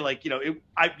will say,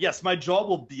 yes, my jaw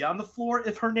will be on the floor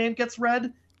if her name gets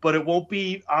read, but it won't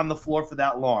be on the floor for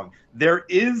that long. There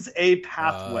is a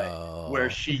pathway where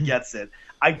she gets it.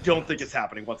 I don't think it's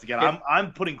happening once again.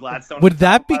 I'm putting Gladstone. Would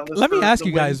that be? Let me ask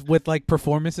you guys, with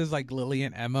performances like Lily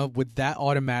and Emma, would that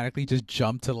automatically just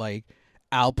jump to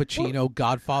Al Pacino,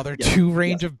 Godfather 2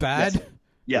 range of bad?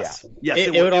 Yes.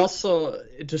 It would also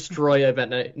destroy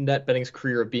Annette Bening's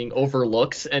career of being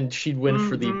overlooked, and she'd win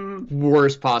for the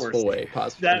worst possible way.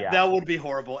 That would be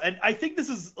horrible. And I think this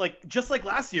is just like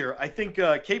last year. I think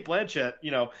Cate Blanchett,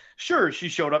 sure, she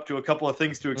showed up to a couple of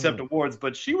things to accept awards,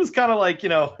 but she was kind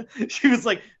of she was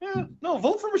no,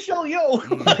 vote for Michelle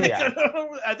Yeoh.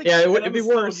 I think it would be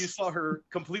worse. You saw her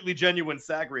completely genuine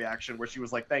SAG reaction where she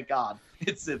was like, "Thank God,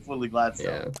 it's Lily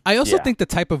Gladstone." Yeah. I also think the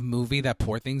type of movie that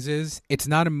Poor Things is, it's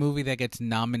not a movie that gets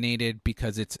nominated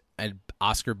because it's an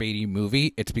Oscar baity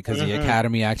movie. It's because the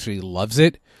Academy actually loves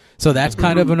it. So that's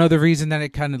kind of another reason that it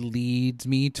kind of leads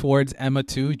me towards Emma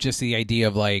too. Just the idea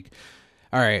of all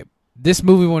right, this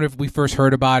movie, when we first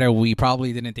heard about it, we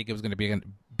probably didn't think it was going to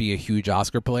be a huge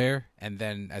Oscar player, and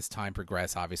then as time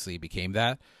progressed, obviously it became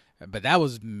that. But that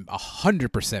was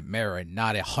 100% merit,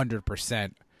 not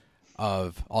 100%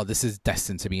 of this is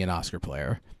destined to be an Oscar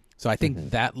player. So I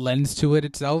think that lends to it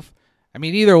itself. I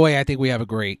mean, either way, I think we have a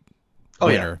great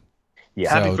winner.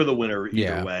 Yeah. Happy So, for the winner either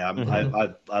yeah.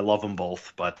 way. I love them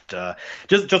both, but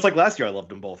just like last year, I loved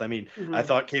them both. I mean, I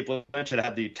thought Cate Blanchett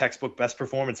had the textbook best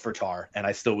performance for Tar, and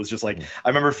I still was just like, I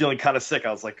remember feeling kind of sick.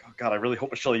 I was like, oh God, I really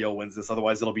hope Michelle Yeoh wins this,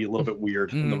 otherwise it'll be a little bit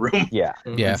weird in the room. Yeah.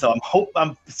 Yeah. And so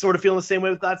I'm sort of feeling the same way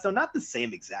with Gladstone, not the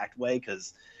same exact way,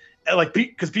 because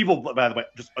people, by the way,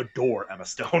 just adore Emma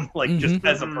Stone, like just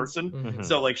as a person.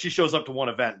 So like she shows up to one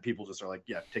event, and people just are like,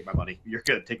 yeah, take my money. You're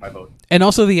good. Take my vote. And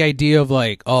also the idea of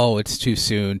like, oh, it's too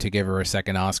soon to give her a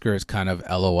second Oscar is kind of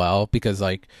LOL, because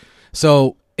like,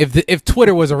 so if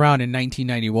Twitter was around in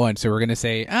 1991, so we're gonna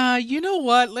say, you know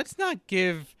what? Let's not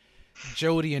give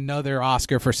Jodie another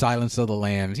Oscar for Silence of the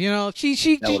Lambs. You know, she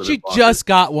just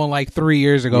got one like 3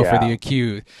 years ago for The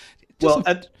Accused. Well,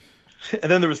 and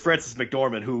then there was Frances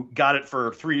McDormand, who got it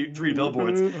for three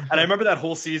billboards. And I remember that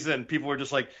whole season, people were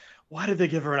just like, why did they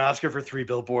give her an Oscar for 3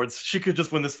 billboards? She could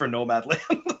just win this for Nomadland.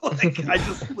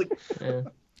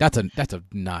 That's a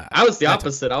not. I was the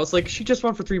opposite. I was like, she just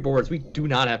won for 3 boards. We do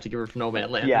not have to give her for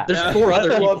Nomadland. Yeah. There's 4 other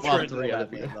people love on her 3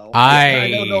 out there. Nomadland, though. I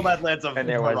know Nomadland's a And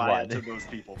there was pariah one. to those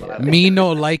people. But Me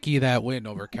no likey that win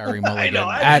over Carrie Mulligan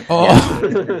know, at all.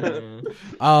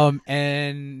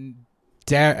 And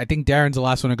I think Darren's the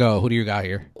last one to go. Who do you got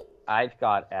here? I've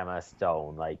got Emma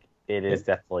Stone. Like, it is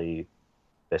definitely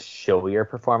the showier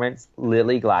performance.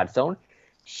 Lily Gladstone,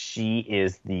 she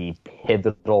is the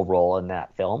pivotal role in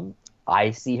that film.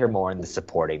 I see her more in the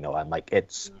supporting, though. I'm like,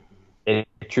 it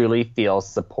truly feels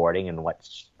supporting in what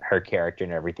her character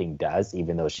and everything does,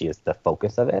 even though she is the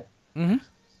focus of it. Mm-hmm.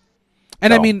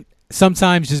 And I mean,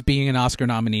 sometimes just being an Oscar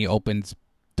nominee opens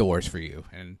doors for you,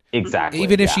 and Exactly.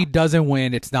 even if she doesn't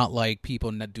win, it's not like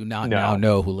people do not now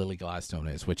know who Lily Gladstone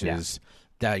is, which is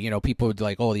that, people would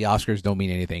like, oh, the Oscars don't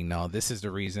mean anything. No, this is the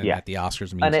reason that the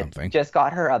Oscars mean something. It just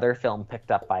got her other film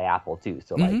picked up by Apple too,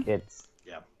 so like it's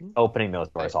opening those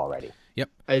doors already. Yep.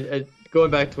 I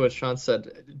going back to what Sean said,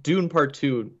 Dune Part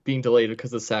 2 being delayed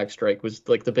because of the SAG strike was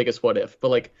like the biggest what if. But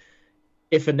like,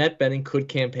 if Annette Bening could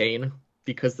campaign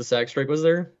because the SAG strike was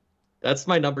there, that's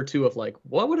my number 2 of like,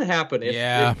 what would have happened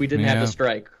if we didn't have the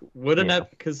strike? Would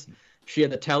Annette, because she had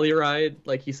the Telluride,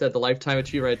 like you said, the Lifetime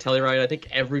Achievement Telluride. I think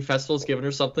every festival's given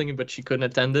her something, but she couldn't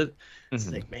attend it. It's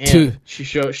like, man, she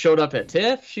showed up at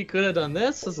TIFF. She could have done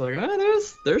this. It's like,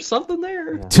 there's something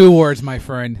there. Yeah. 2 words, my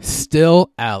friend.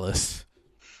 Still Alice.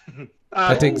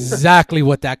 That's exactly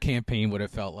what that campaign would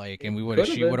have felt like, and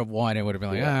she would have won. It would have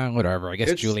been like, whatever. I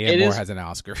guess Julianne Moore has an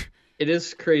Oscar. It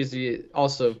is crazy.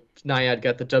 Also, Nyad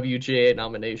got the WGA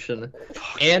nomination,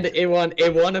 and it won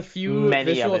a few.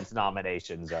 Many of its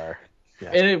nominations are. Yeah.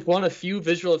 And it won a few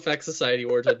Visual Effects Society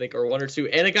awards, I think, or 1 or 2,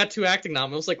 and it got 2 acting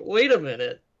noms. I was like, wait a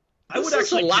minute. This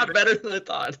is a lot better than I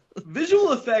thought.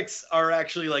 Visual effects are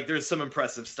actually like, there's some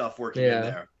impressive stuff working in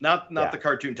there. Not the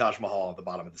cartoon Taj Mahal at the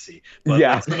bottom of the sea, but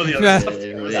like some of the other stuff.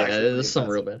 There's some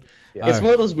real bad. Yeah. It's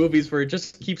one of those movies where it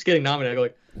just keeps getting nominated. I go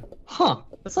like,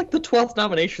 that's like the 12th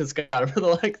nomination it's got for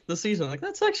the season. Like,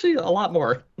 that's actually a lot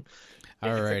more. All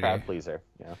right, it's a crowd pleaser.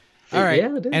 Yeah. All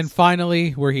right, and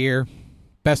finally we're here,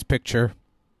 Best Picture.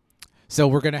 So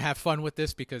we're gonna have fun with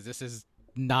this because this is.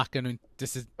 You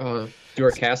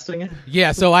are casting it?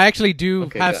 Yeah, so I actually do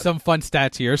have some fun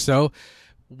stats here. So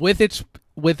with its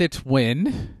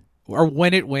win, or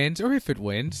when it wins, or if it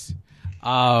wins,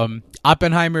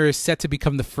 Oppenheimer is set to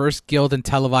become the first Guild and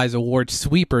Televised Award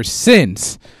sweeper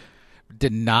since,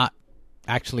 did not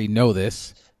actually know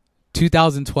this,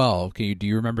 2012. Do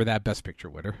you remember that Best Picture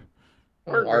winner?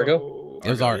 Argo? It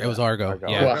was Argo.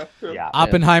 Yeah.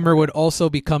 Oppenheimer would also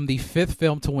become the 5th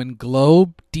film to win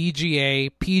Globe,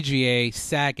 DGA, PGA,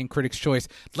 SAG, and Critics' Choice.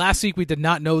 Last week we did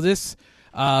not know this.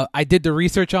 I did the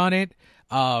research on it.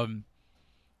 One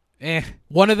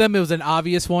of them, it was an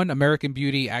obvious one. American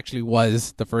Beauty actually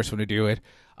was the first one to do it.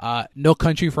 No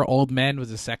Country for Old Men was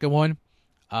the second one.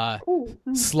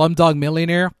 Slumdog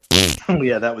Millionaire.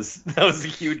 Yeah, that was a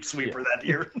huge sweeper that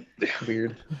year.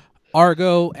 Weird.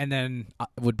 Argo, and then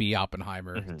would be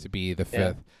Oppenheimer to be the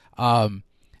 5th. I'll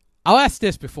ask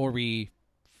this before we're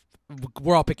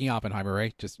all picking Oppenheimer,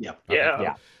 right?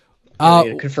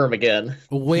 Confirm again.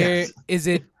 Where is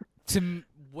it?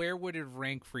 Where would it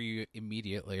rank for you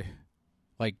immediately?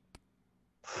 Like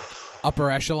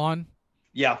upper echelon?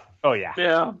 Yeah. Oh yeah.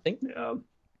 Yeah.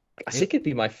 I think it'd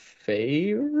be my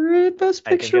favorite Best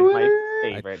Picture I think winner. it's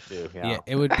my favorite too. Yeah,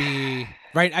 it would be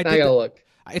right. I gotta look.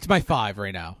 It's my 5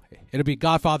 right now. It'll be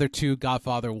Godfather 2,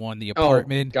 Godfather 1, The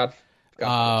Apartment,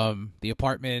 The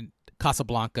Apartment,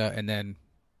 Casablanca, and then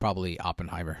probably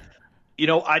Oppenheimer.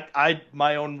 I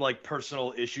my own like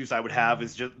personal issues I would have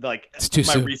is just like my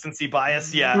soon. recency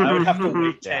bias. Yeah, I would have to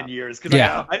wait 10 years because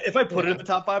if I put it in the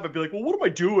top 5, I'd be like, well, what am I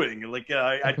doing? Like,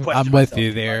 I'd question I'm with myself you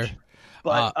too there. much.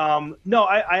 But no,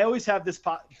 I always have this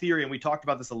theory, and we talked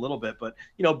about this a little bit. But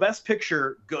Best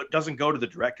Picture doesn't go to the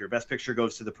director. Best Picture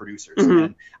goes to the producers,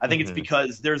 and I think it's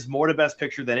because there's more to Best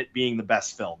Picture than it being the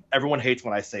best film. Everyone hates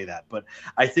when I say that, but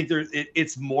I think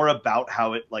it's more about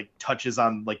how it like touches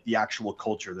on like the actual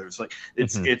culture. There's like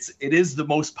it is the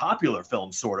most popular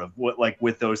film, sort of,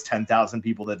 with those 10,000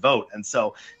 people that vote, and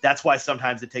so that's why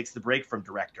sometimes it takes the break from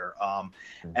director.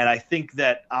 And I think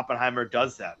that Oppenheimer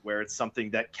does that, where it's something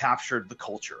that captured the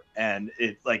culture, and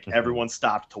it like everyone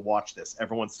stopped to watch this,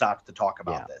 everyone stopped to talk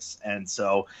about this, and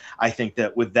so I think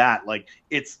that with that, like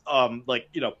it's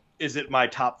is it my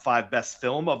top 5 best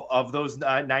film of those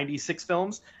 96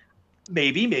 films?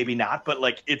 Maybe not, but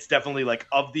like it's definitely like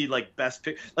of the like best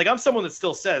pick. Like I'm someone that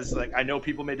still says, like, I know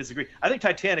people may disagree. I think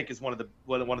Titanic is one of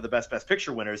the best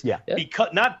picture winners.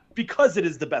 Because it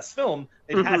is the best film.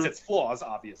 It has its flaws,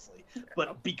 obviously,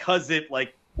 but because it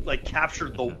like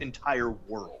captured the entire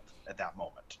world at that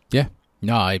moment. Yeah.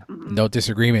 No, no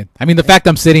disagreement. I mean, the fact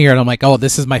I'm sitting here and I'm like, oh,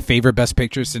 this is my favorite Best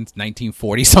Picture since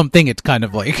 1940 something. It's kind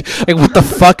of like what the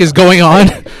fuck is going on?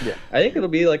 Yeah, I think it'll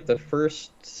be like the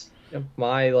first of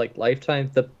my like lifetime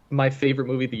my favorite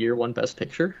movie of the year won Best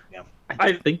Picture. Yeah,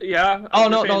 I think. Yeah. Oh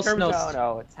no,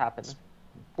 it's happened.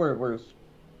 Where's?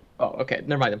 Oh, okay.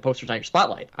 Never mind. Then Poster Tiger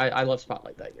Spotlight. I love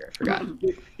Spotlight that year. I forgot.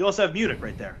 You also have Munich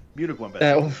right there. Munich won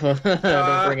Best Picture.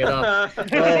 Don't bring it up. Oh,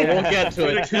 we'll get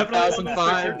to it.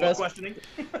 2005 Best.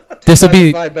 This will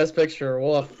be Best Picture.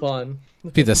 We'll have fun.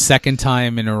 It'll be the second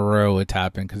time in a row it's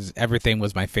happened because Everything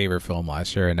was my favorite film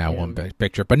last year, and now won Best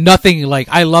Picture. But nothing like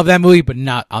I love that movie, but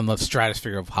not on the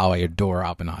stratosphere of how I adore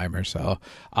Oppenheimer. So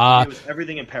it was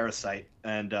Everything and Parasite,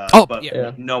 and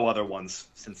no other ones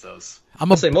since those.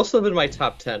 I'll say most of them in my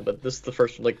top 10, but this is the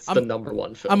first, like, it's the number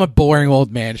one film. I'm a boring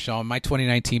old man, Sean. My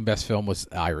 2019 best film was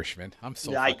Irishman. I'm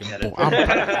so fucking boring.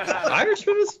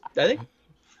 Irishman is, I think,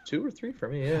 2 or 3 for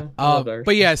me, yeah.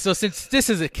 But yeah, so since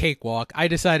this is a cakewalk, I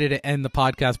decided to end the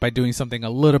podcast by doing something a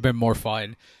little bit more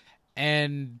fun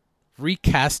and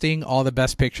recasting all the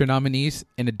Best Picture nominees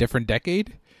in a different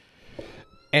decade.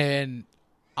 And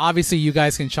obviously you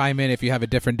guys can chime in if you have a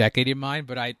different decade in mind,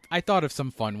 but I thought of some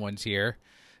fun ones here.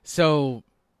 So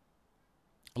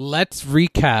let's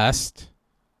recast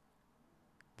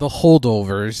The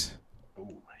Holdovers. Oh,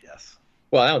 yes.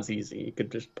 Well, that one's easy. You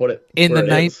could just put it in the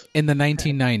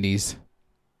 1990s.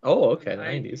 Oh, okay,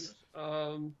 90s.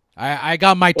 I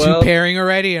got my two pairing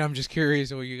already, and I'm just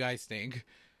curious what you guys think.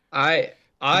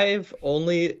 I've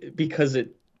only because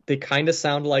they kind of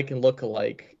sound like and look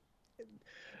alike.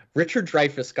 Richard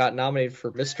Dreyfuss got nominated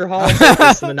for Mr. Holland's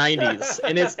in the 90s,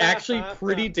 and it's actually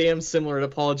pretty damn similar to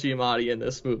Paul Giamatti in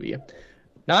this movie.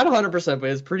 Not 100%, but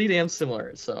it's pretty damn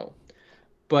similar. So,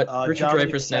 but Richard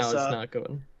Dreyfuss now is not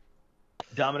good.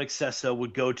 Dominic Sessa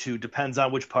would go to depends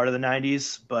on which part of the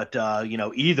 90s, but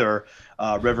either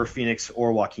River Phoenix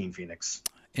or Joaquin Phoenix.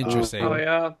 Interesting. Oh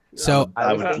yeah. So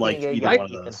I would like either one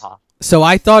of those. So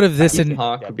I thought of this Ethan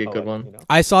Hawke would be a good one.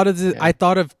 I thought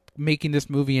of making this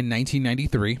movie in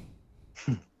 1993.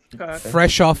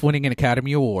 Fresh off winning an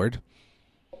Academy Award.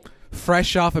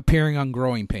 Fresh off appearing on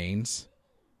Growing Pains.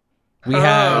 We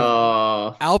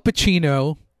have Al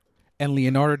Pacino and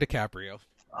Leonardo DiCaprio.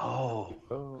 Oh.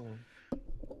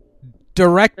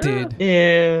 Directed.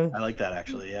 Yeah. I like that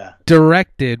actually, yeah.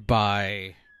 Directed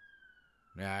by...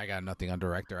 Yeah, I got nothing on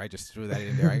director. I just threw that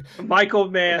in there. Michael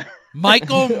Mann.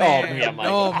 Michael Mann. Oh, yeah,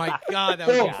 Michael. Oh my god, that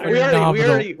was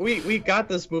phenomenal. We got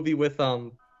this movie with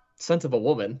Scent of a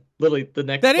Woman. Literally the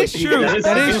next. That is true.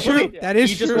 That is true. That is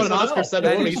true. He just true. won an Oscar. Scent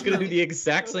of a Woman. He's going to do the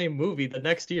exact same movie the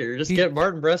next year. Just get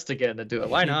Martin Brest again to do it.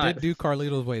 Why not? He did do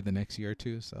Carlito's Way the next year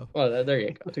too. So. Well, there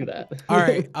you go. Do that. All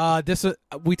right.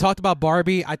 We talked about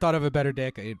Barbie. I thought of a better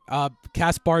decade.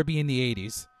 Cast Barbie in the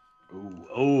 80s.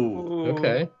 Ooh.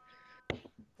 Okay.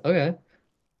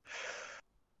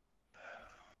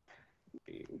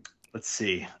 Let's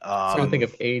see. I think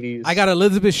of 80s. I got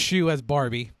Elizabeth Shue as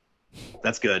Barbie.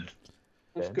 That's good.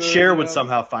 Cher would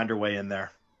somehow find her way in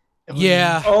there.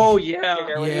 Yeah. Oh yeah.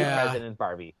 Cher would be President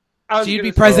Barbie. She'd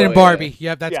be President Barbie.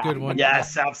 Yeah, that's a good one.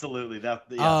 Yes, absolutely. Yes.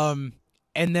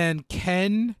 And then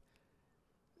Ken,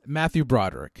 Matthew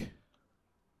Broderick.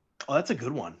 Oh, that's a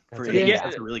good one. That's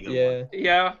a really good one.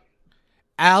 Yeah.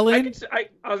 Alan. I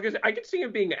was gonna say I could see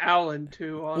him being Alan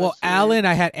too. Honestly. Well, Alan,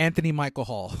 I had Anthony Michael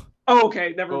Hall. Oh,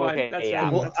 okay, never mind. Okay, That's yeah.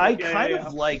 Well, I kind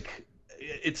of like.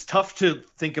 It's tough to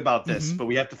think about this, but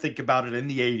we have to think about it in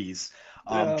the 80s.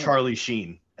 Charlie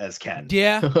Sheen as Ken.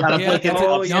 Yeah, that's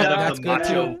good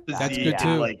too. That's good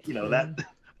too. Like that,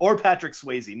 or Patrick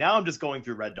Swayze. Now I'm just going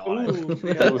through Red Dawn.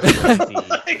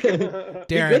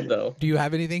 Darren, do you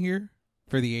have anything here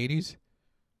for the 80s?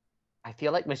 I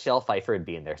feel like Michelle Pfeiffer would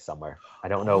be in there somewhere. I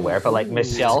don't know where, but like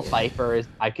Michelle Pfeiffer is.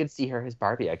 I could see her as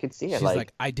Barbie. I could see it. She's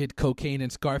like, I did cocaine in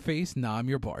Scarface. Now I'm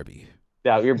your Barbie.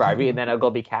 yeah, you're Barbie, and then I'll go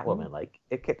be Catwoman. Like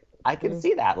it could. I can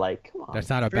see that. Like, come on. That's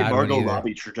not a Very bad one Margot either.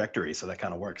 Robbie trajectory, so that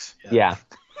kind of works. Yeah.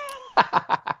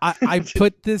 I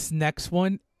put this next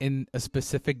one in a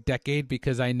specific decade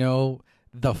because I know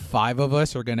the five of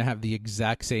us are going to have the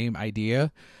exact same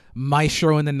idea.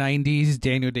 Maestro in the 90s,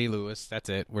 Daniel Day-Lewis. That's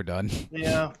it. We're done.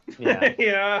 Yeah.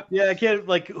 Yeah. Yeah. I can't,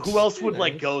 like, who else would,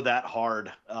 like, go that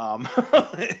hard?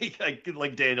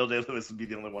 Like Daniel Day-Lewis would be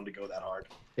the only one to go that hard.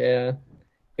 Yeah.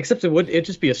 Except it'd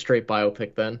just be a straight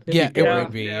biopic then. It good.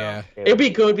 would be, yeah. It'd be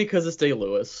good because it's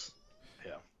Day-Lewis.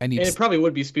 And And it probably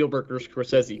would be Spielberg or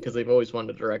Scorsese because they've always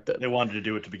wanted to direct it. They wanted to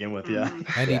do it to begin with, yeah.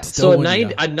 So a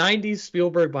 90s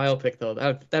Spielberg biopic though,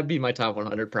 that'd be my top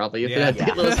 100 probably if it had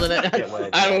Day-Lewis in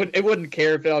it. It wouldn't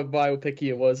care if how biopic-y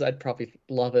it was. I'd probably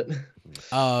love it.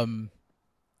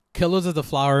 Killers of the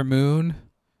Flower Moon.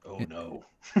 Oh no.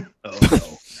 Oh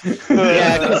no.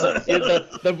 Yeah, because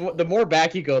the more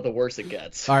back you go, the worse it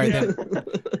gets. All right, then.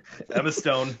 Emma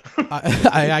Stone.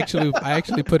 I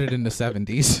actually put it in the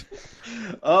 70s.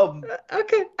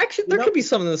 Okay, actually, there could be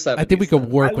some in the 70s. I think we could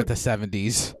work with the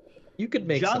 70s. You could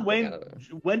make John something Wayne. out of it.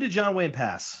 When did John Wayne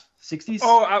pass? 60s?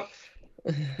 Oh,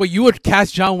 Wait, you would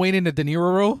cast John Wayne in the De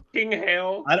Niro role? King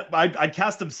Hale. I'd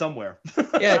cast him somewhere.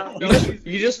 Yeah, No,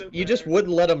 you just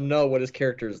wouldn't let him know what his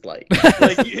character is like.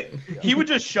 Like he would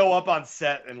just show up on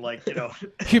set and like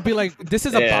He'd be like, "This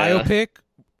is a Yeah. biopic,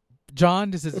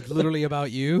 John. This is literally about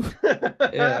you."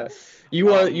 Yeah, you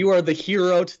are the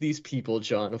hero to these people,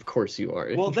 John. Of course you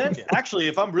are. Well, then actually,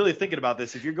 if I'm really thinking about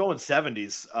this, if you're going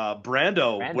 70s,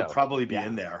 Brando would probably be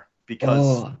in there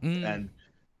because and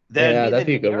then Yeah, that'd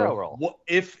be a good hero one. role.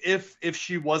 if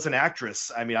she was an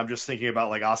actress, I mean, I'm just thinking about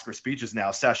like Oscar speeches now.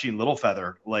 Sasheen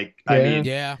Littlefeather, like I Yeah. mean,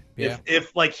 Yeah.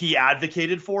 if like he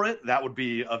advocated for it, that would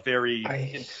be a very.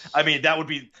 I mean, that would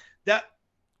be that.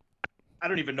 I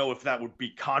don't even know if that would be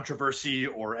controversy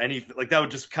or anything. Like that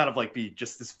would just kind of like be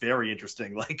just this very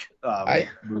interesting like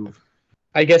move.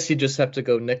 I guess you just have to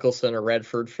go Nicholson or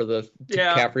Redford for the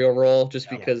Yeah. DiCaprio role, just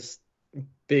because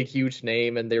big, huge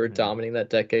name, and they were dominating that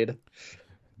decade.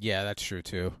 Yeah, that's true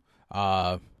too.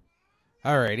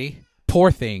 Alrighty. Poor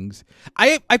Things.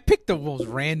 I picked the most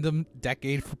random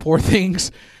decade for Poor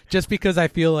Things just because I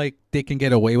feel like they can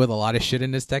get away with a lot of shit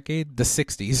in this decade. The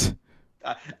 60s.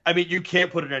 I mean, you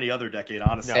can't put it in any other decade,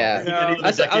 honestly. Yeah. I think any I other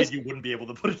was- decade, you wouldn't be able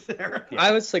to put it there.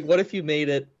 I was like, what if you made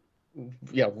it,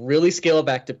 really scale it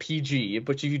back to PG,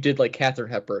 but you did like Katharine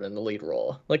Hepburn in the lead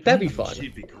role? Like that'd be fun.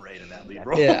 She'd be great in that lead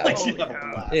role. Yeah. Like, she'd Oh, have a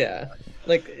yeah. blast. Yeah.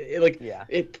 Yeah.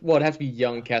 It'd have to be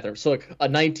young Catherine. So like a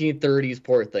 1930s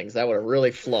Poor Things that would have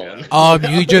really flown.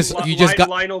 You just got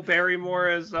Lionel Barrymore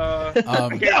as I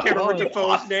can't remember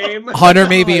Defoe's name. Hunter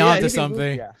maybe yeah, onto he'd be-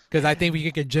 something yeah. because I think we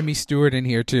could get Jimmy Stewart in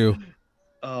here too.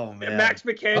 Oh man. Max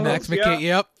McCandless. Max yeah. McCann.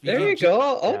 Yep. There you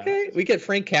go. Okay, we get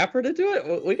Frank Capra to do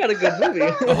it. We got a good movie.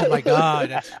 Oh my God.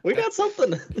 That's- we got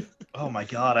something. Oh my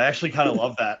god, I actually kind of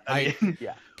love that. I mean,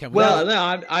 Can we? Well,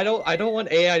 no, I don't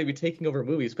want AI to be taking over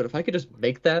movies, but if I could just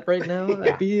make that right now,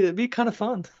 it'd be kind of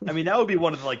fun. I mean, that would be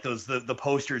one of the, like those the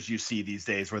posters you see these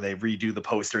days where they redo the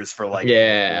posters for like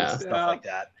Yeah. stuff Yeah. like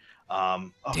that.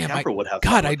 Damn, Capra would have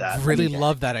God, fun I with that. really I mean,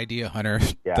 love that idea, Hunter.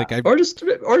 Yeah. Like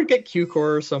Or get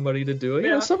Q-Core or somebody to do it. You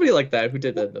know, Yeah. somebody like that who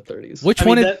did that in the 30s. which I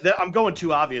one? mean, I'm going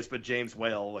too obvious, but James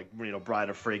Whale, like Bride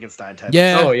of Frankenstein type.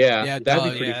 Yeah. Oh, yeah. Yeah.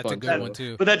 That'd be pretty That's a fun, good too. one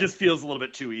too. But that just feels a little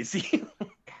bit too easy. It'd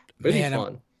be Man,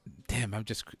 fun. Damn, God,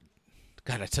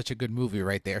 that's such a good movie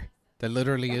right there. That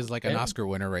literally is like an Yeah. Oscar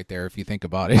winner right there if you think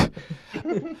about it.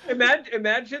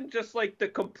 Imagine just like the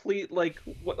complete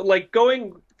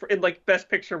going in like Best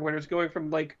Picture winners going from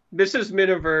like Mrs.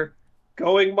 Miniver,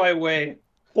 Going My Way,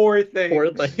 Poor Things,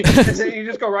 Poor Things. and then you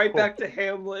just go right back to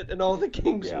Hamlet and All the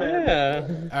King's Men. Yeah.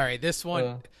 All right, this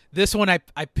one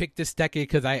I picked this decade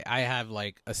because I have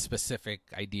like a specific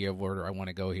idea of where I want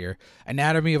to go here.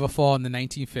 Anatomy of a Fall in the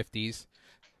 1950s.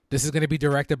 This is going to be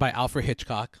directed by Alfred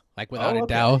Hitchcock, like without a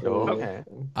doubt. Okay.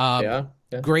 Yeah.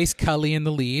 Grace Kelly in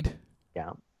the lead.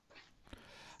 Yeah.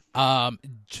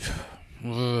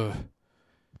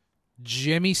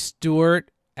 Jimmy Stewart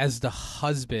as the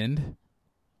husband.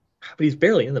 But he's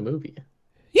barely in the movie.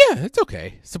 Yeah, it's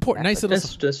okay. Nice little.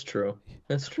 That's true.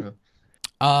 That's true.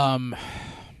 I'm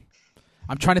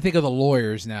trying to think of the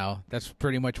lawyers now. That's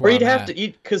pretty much Or where you'd I'm have at. to,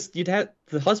 because you'd have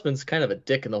the husband's kind of a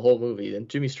dick in the whole movie, and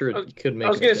Jimmy Stewart could make. I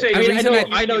was gonna say, I mean,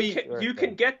 I know you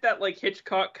can get that like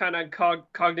Hitchcock kind of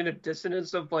cognitive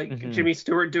dissonance of like Jimmy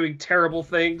Stewart doing terrible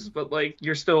things, but like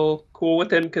you're still cool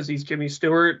with him because he's Jimmy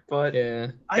Stewart. But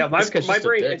my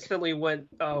brain instantly went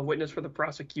Witness for the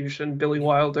Prosecution, Billy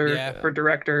Wilder for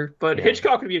director, but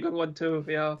Hitchcock would be a good one too.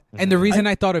 Yeah. And the reason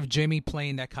I thought of Jimmy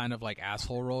playing that kind of like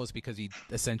asshole role is because he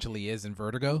essentially is in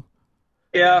Vertigo.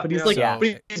 Yeah, but he's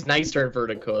but he's nicer in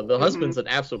Vertigo. The husband's an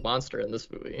absolute monster in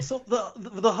this movie. So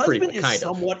the husband is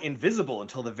somewhat invisible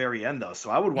until the very end, though. So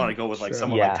I would want to go with like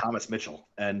someone like Thomas Mitchell,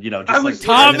 and just like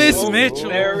Thomas Mitchell.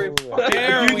 There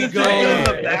we go.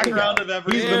 The background of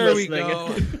everything. He's been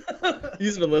listening.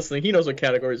 He's been listening. He knows what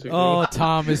categories we do. Oh,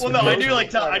 Thomas. Well, no, I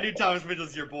knew Thomas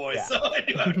Mitchell's your boy, so I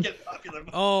knew I would get popular.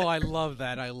 Oh, I love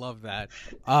that.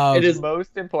 It is the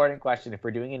most important question. If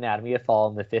we're doing Anatomy of Fall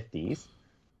in the 50s.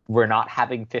 We're not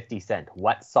having 50 Cent.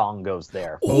 What song goes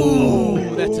there? Oh,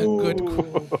 that's a good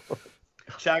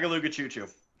Chagaluga Choo Choo.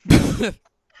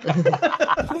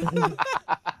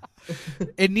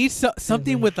 It needs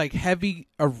something with like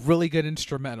a really good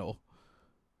instrumental.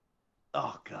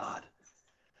 Oh God.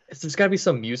 There's got to be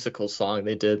some musical song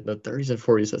they did in the 30s and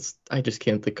 40s. I just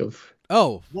can't think of.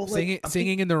 Oh,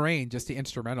 singing in the rain, just the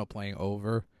instrumental playing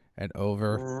over and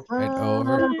over and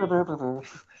over.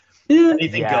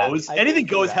 Anything goes. Anything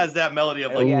goes has that melody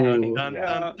of like dun, dun, dun,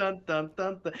 dun, dun,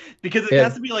 dun, dun, because it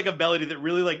has to be like a melody that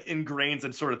really like ingrains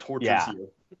and sort of tortures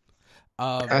you.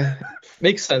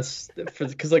 Makes sense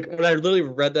because like when I literally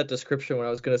read that description when I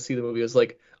was going to see the movie, it was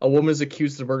like a woman is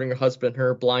accused of murdering her husband.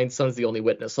 Her blind son is the only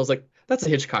witness. So I was like, that's a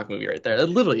Hitchcock movie right there. That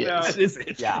literally is. It is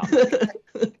Hitchcock. Yeah.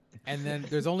 And then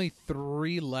there's only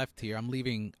 3 left here. I'm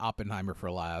leaving Oppenheimer for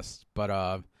last, but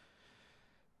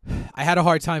I had a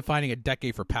hard time finding a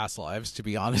decade for Past Lives, to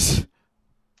be honest.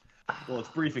 Well, it's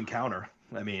Brief Encounter.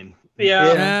 I mean,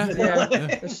 that's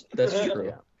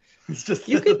true. It's just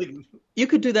you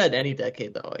could do that in any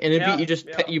decade though, and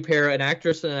you pair an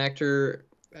actress and an actor,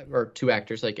 or 2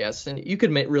 actors, I guess, and you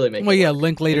could really make. Well, it work.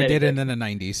 Linklater did it in the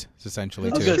 '90s, essentially.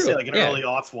 I was going to say like an early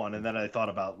aughts one, and then I thought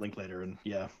about Linklater, and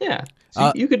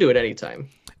So you could do it anytime.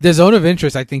 The Zone of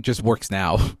Interest, I think, just works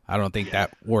now. I don't think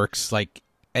that works like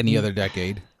any other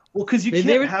decade. Well, because you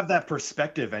can't have that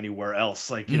perspective anywhere else.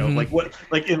 Like,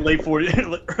 like in late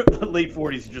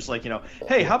 40s, you're just like,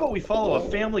 hey, how about we follow a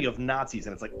family of Nazis?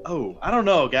 And it's like, oh, I don't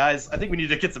know, guys. I think we need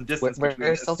to get some distance.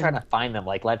 We're still trying to find them.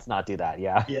 Like, let's not do that.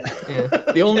 Yeah.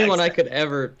 The only one I could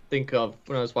ever think of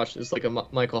when I was watching this, like a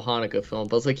Michael Haneke film,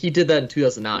 but it's like he did that in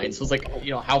 2009. So it's like,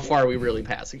 how far are we really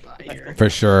passing by here? For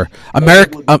sure.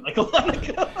 Michael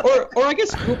Haneke. Or I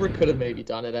guess Kubrick could have maybe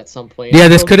done it at some point. Yeah,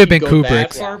 this could have been Kubrick.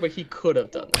 That far, but he could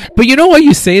have done that. But you know what,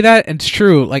 you say that, and it's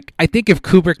true. Like, I think if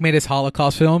Kubrick made his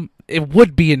Holocaust film, it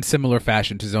would be in similar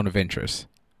fashion to Zone of Interest,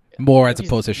 more as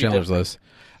opposed to Schindler's List.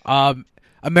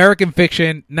 American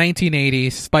Fiction, 1980,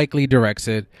 Spike Lee directs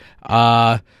it,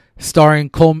 starring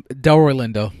Delroy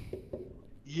Lindo.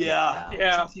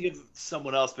 Yeah.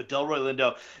 Someone else, but Delroy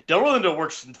Lindo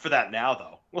works for that now,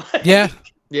 though. Yeah.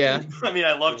 Yeah. I mean,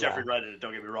 I love Jeffrey Wright,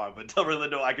 don't get me wrong, but Delroy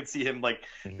Lindo, I could see him like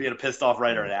being a pissed off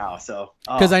writer now. So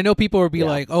because I know people would be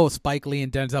like, "Oh, Spike Lee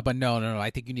and Denzel," but no. I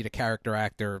think you need a character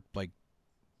actor,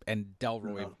 and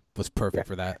Delroy was perfect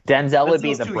for that. Denzel would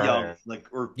be the brother.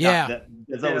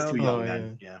 Denzel was too young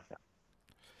then. Yeah.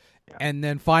 And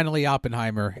then finally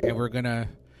Oppenheimer, and we're gonna.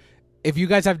 If you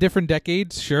guys have different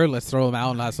decades, sure, let's throw them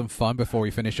out and have some fun before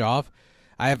we finish off.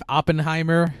 I have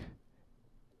Oppenheimer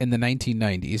in the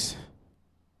 1990s.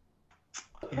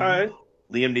 All right.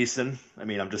 Liam Neeson. I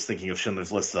mean, I'm just thinking of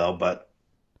Schindler's List, though, but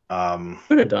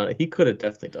could have done it. He could have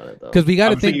definitely done it, though. Because we got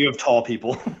to think thinking of tall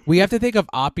people. We have to think of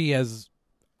Oppie as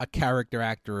a character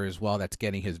actor as well that's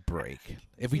getting his break.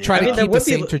 If we try to keep the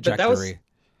same trajectory.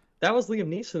 That was Liam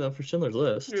Neeson though for Schindler's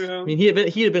List. Yeah. I mean, he had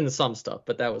been in some stuff,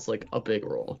 but that was like a big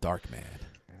role. Darkman.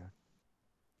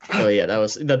 Oh yeah, that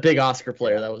was the big Oscar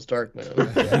player. That was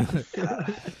Darkman.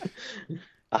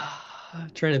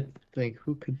 Trying to think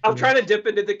who could. I'm trying to dip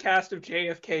into the cast of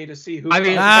JFK to see who. I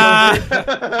mean,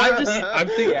 I'm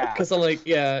thinking because I'm like,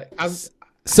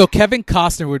 So Kevin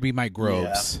Costner would be my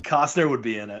Groves. Yeah, Costner would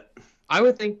be in it. I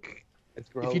would think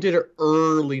if you did it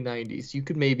early '90s, you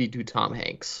could maybe do Tom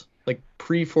Hanks, like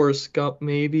pre-Forrest Gump,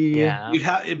 maybe. Yeah,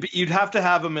 you'd have to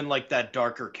have him in like that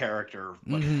darker character.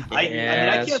 Like, I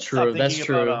can't that's true. Stop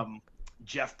thinking about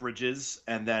Jeff Bridges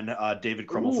and then David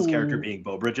Krumholtz's character being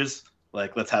Beau Bridges.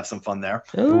 Like, let's have some fun there.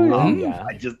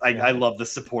 I love the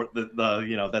support.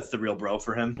 The that's the real bro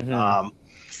for him. Mm-hmm.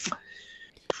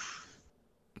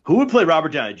 Who would play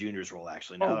Robert Downey Jr.'s role?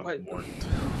 Actually,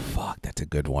 fuck, that's a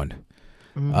good one.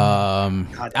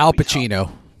 Al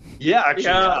Pacino. Yeah, actually,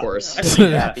 Yeah. Of course.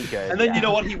 Actually, That'd be good. And then yeah. you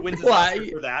know what? He wins his Well, Oscar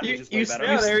for that. you- which is you way said-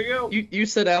 better. Yeah, there you go. You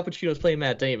said Al Pacino's playing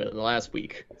Matt Damon in the last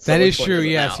week. So That is which one true.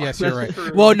 it Yes, now? yes, you're That's right.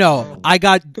 true. Well, no, I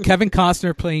got Kevin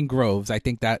Costner playing Groves. I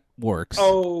think that works.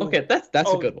 Oh, Okay, that's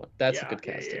Oh, a good one. That's yeah, a good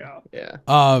casting. yeah. Yeah.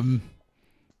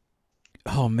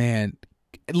 Oh man,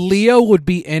 Leo would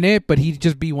be in it, but he'd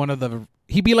just be one of the.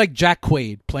 He'd be like Jack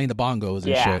Quaid playing the bongos and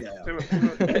Yeah.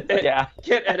 shit. Yeah. Yeah.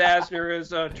 Get Ed Asner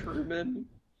as Truman.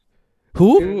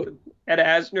 Who? Ooh. Ed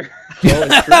Asner. Oh,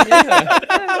 it's true.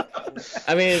 Yeah.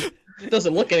 I mean, it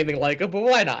doesn't look anything like him, but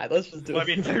why not? Let's just do Well,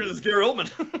 it. I mean, there's Gary Oldman.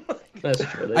 That's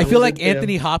true. I feel like Yeah.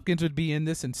 Anthony Hopkins would be in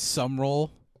this in some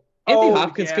role. Anthony Oh,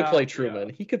 Hopkins could yeah, play Truman.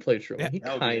 yeah. He could play Truman. Yeah. He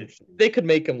That would be kind. interesting. They could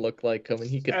make him look like him, and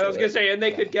he could. I was do gonna it. say, and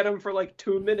they could get him for like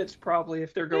 2 minutes probably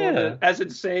if they're going Yeah. as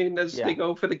insane as Yeah. they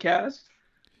go for the cast.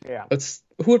 Yeah.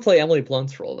 Who would play Emily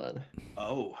Blunt's role then?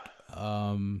 Oh,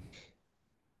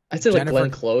 I'd say like Jennifer- Glenn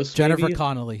Close. Jennifer maybe?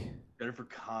 Connelly. Jennifer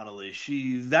Connelly.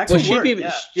 That Well, could she'd work. be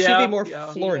Yeah. she'd Yeah, be more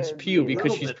yeah. Florence She'd Pugh be a because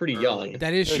little she's bit pretty early. young.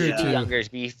 That is So true she'd be too. younger,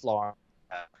 she'd be Florence.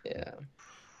 Yeah.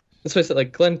 That's why I said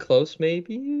like Glenn Close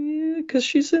maybe because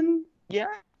she's in. Yeah.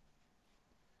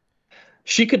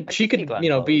 She could I she could see could Glenn you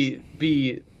know Close.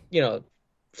 be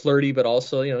flirty, but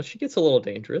also she gets a little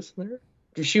dangerous in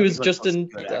there. She was Glenn just Close in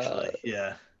is good, actually.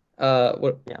 Yeah. Yeah.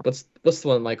 what's the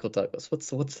one with Michael Douglas? What's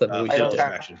the movie? Fatal he did?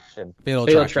 Attraction. Fatal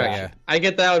Fatal Attraction. Attraction. I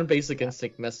get that one Basic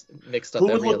Instinct mixed up. Who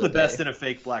would every look other the best day. in a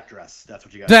fake black dress? That's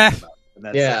what you got Bah. to think about. And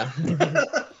that's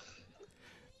Yeah.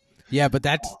 Yeah, but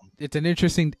it's an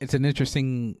interesting.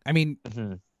 I mean,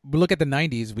 Mhm. we look at the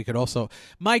 '90s. We could also.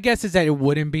 My guess is that it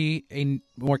wouldn't be a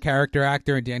more character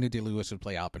actor, and Daniel Day-Lewis would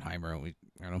play Oppenheimer.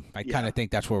 And I kind of think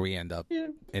that's where we end up Yeah.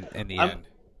 in the I'm- end.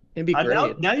 It'd be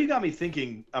great. now you got me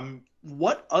thinking.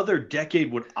 What other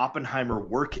decade would Oppenheimer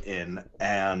work in?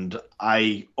 And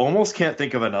I almost can't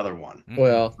think of another one.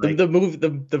 Well, Like- the movie,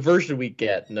 the version we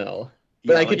get, no.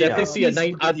 But I could definitely see a 50s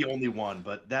night. would be the only one,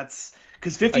 but that's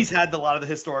because 50s had a lot of the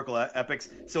historical epics,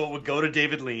 so it would go to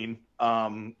David Lean.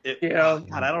 Yeah.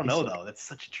 God, I don't know though. That's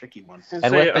such a tricky one. And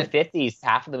So, with the 50s,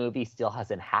 half of the movie still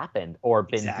hasn't happened or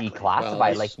been Exactly. declassified. Well,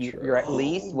 like that's true. you're at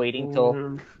least waiting till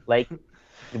Mhm. like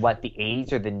what the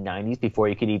 80s or the 90s before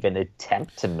you could even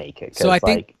attempt to make it. 'Cause, So I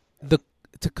think like,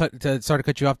 to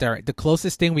cut you off there. The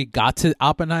closest thing we got to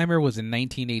Oppenheimer was in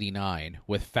 1989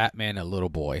 with Fat Man and Little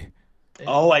Boy,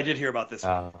 Oh, I did hear about this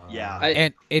one. uh, Yeah.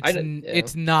 and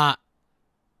it's not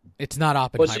Well,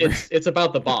 Oppenheimer. it's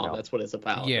about the bomb. No. That's what it's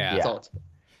about. Yeah. That's all it's-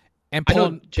 And I know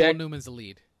Paul Jack- Newman's the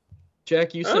lead.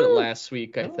 Jack, you said it Oh. last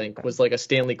week. I think okay. was like a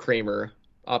Stanley Kramer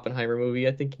Oppenheimer movie.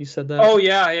 I think you said that. Oh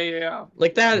yeah.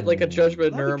 like that, like a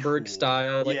Judgment That'd be Nuremberg cool.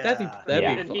 style. Like Yeah. that'd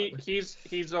Yeah. be And fun.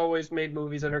 he's always made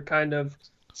movies that are kind of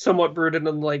somewhat rooted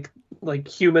in like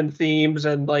human themes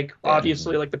and like Yeah.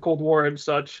 obviously like the Cold War and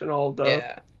such and all the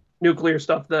Yeah. nuclear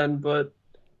stuff then, but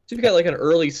So if you got like an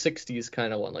early '60s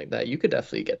kind of one like that, you could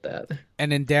definitely get that.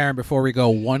 And then Darren, before we go,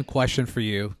 one question for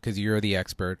you because you're the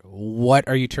expert. What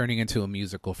are you turning into a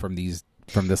musical from this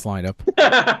lineup?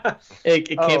 It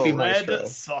can't Oh, be Tread Maestro.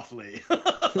 softly.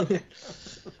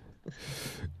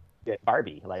 yeah,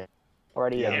 Barbie, like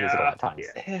already a Yeah. musical at times.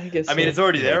 Yeah, I guess. I mean, so. it's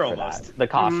already there For that. almost. The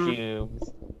costumes,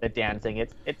 the dancing,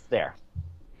 it's there,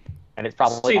 and it's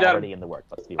probably See that- already in the works.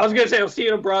 Let's be I was honest. gonna say I'll see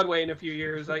it on Broadway in a few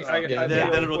years. Yeah, I then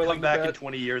Then it'll willing come back to in bet.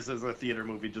 20 years as a theater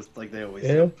movie, just like they always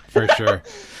Yeah. do. For sure.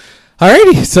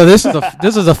 Alrighty, so this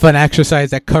is a fun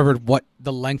exercise that covered what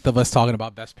the length of us talking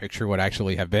about Best Picture would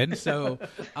actually have been. So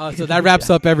that wraps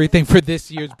up everything for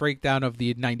this year's breakdown of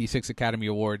the '96 Academy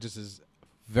Awards. This is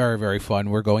very, very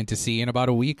fun. We're going to see in about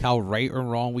a week how right or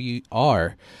wrong we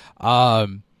are.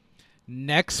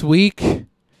 Next week. Get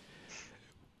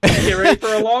ready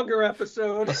for a longer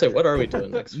episode. I'll say, what are we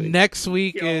doing next week? Next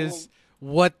week Yo. is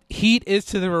what Heat is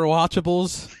to the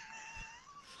rewatchables.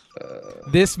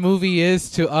 This movie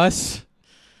is to us.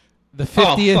 The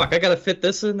 50th. Oh fuck! I gotta fit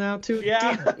this in now too.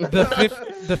 Yeah.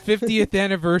 the 50th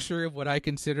anniversary of what I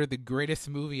consider the greatest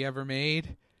movie ever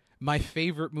made, my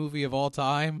favorite movie of all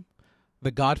time,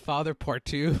 The Godfather Part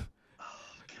 2.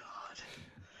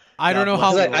 I don't know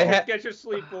how. bless you. I ha- Get your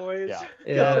sleep, boys. Yeah. God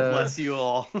Yeah. bless you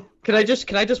all. Can I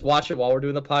just watch it while we're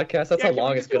doing the podcast? That's Yeah, how can we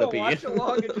long just it's gonna do be. a Watch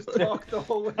along and just talk the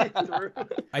whole way through.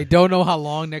 I don't know how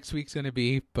long next week's going to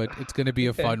be, but it's going to be a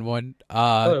Okay. fun one.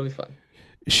 Oh, it'll be fun.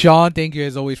 Sean, thank you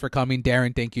as always for coming.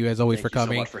 Darren, thank you as always Thank for you so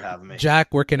coming. much for having me. Jack,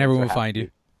 where can everyone for find having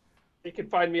you? You can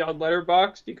find me on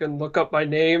Letterboxd. You can look up my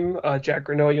name, Jack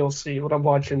Renault. You'll see what I'm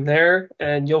watching there.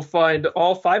 And you'll find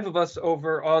all 5 of us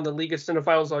over on the League of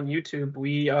Cinephiles on YouTube.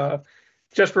 We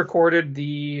just recorded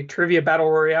the Trivia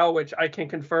Battle Royale, which I can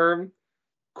confirm.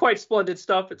 Quite splendid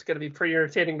stuff. It's going to be pretty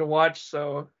entertaining to watch,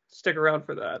 so stick around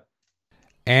for that.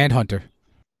 And Hunter.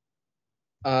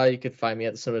 You can find me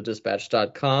at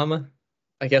thecinemadispatch.com.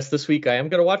 I guess this week I am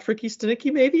going to watch Ricky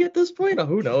Stenicki maybe at this point.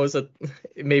 Who knows?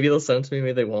 Maybe they'll send it to me,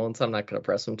 maybe they won't. I'm not going to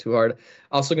press them too hard.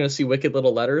 Also going to see Wicked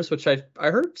Little Letters, which I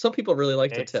heard some people really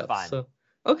like to tip. Fun. So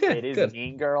okay, it is good.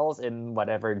 Mean Girls in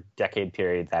whatever decade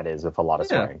period that is with a lot of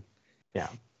swearing. Yeah.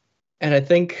 And I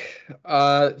think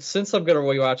since I'm going to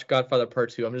rewatch Godfather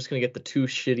Part 2, I'm just going to get the two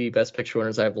shitty Best Picture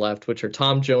winners I have left, which are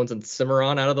Tom Jones and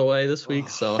Cimarron out of the way this week.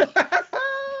 So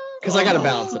because I got to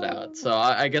balance it out. So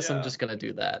I guess I'm just going to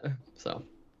do that. So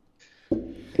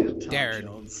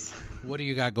Darren, what do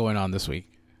you got going on this week?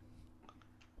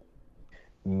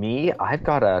 Me, I've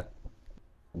got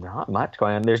not much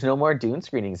going on. There's no more Dune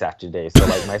screenings after today, so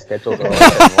like my schedule's all open.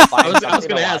 I was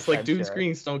going to ask, like, Dune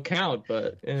screenings don't count,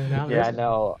 but yeah, I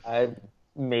know.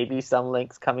 Maybe some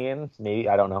links coming in. Maybe,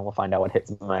 I don't know. We'll find out what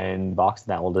hits my inbox, and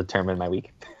that will determine my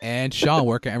week. And Sean,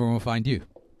 where can everyone find you?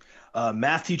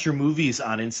 Math Teacher Movies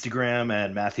on Instagram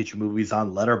and Math Teacher Movies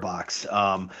on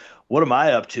Letterboxd. What am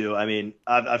I up to? I mean,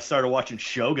 I've started watching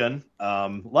Shogun. A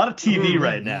lot of TV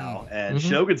right now, and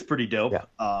Shogun's pretty dope.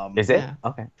 Yeah. Is it? Yeah.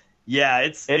 Okay. Yeah,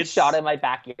 it's shot in my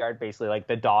backyard, basically. Like,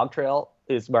 the dog trail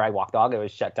is where I walk dog. It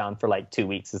was shut down for like 2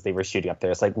 weeks as they were shooting up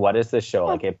there. It's like, what is this show?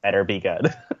 Like, it better be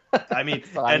good. I mean,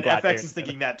 and FX is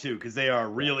thinking that too, because they are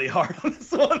really hard on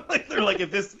this one. Like, they're like,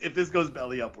 if this goes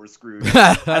belly up, we're screwed.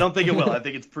 I don't think it will. I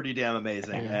think it's pretty damn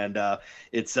amazing, and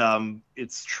it's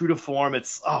true to form.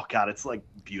 It's it's like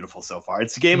beautiful so far.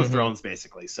 It's Game of Thrones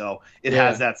basically, so it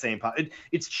has that same.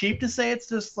 It's cheap to say it's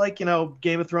just like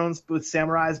Game of Thrones with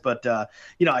samurais, but I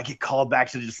get called back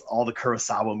to just all the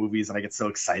Kurosawa movies, and I get so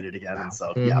excited again. And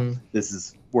so this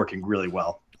is working really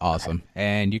well. Awesome.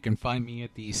 And you can find me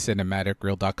at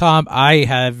thecinematicreel.com. I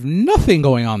have nothing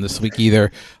going on this week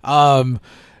either. I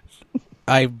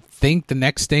think the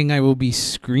next thing I will be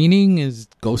screening is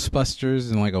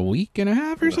Ghostbusters in like a week and a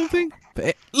half or something.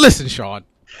 But, listen, Sean.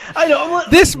 I know.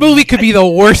 This movie could be the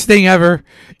worst thing ever.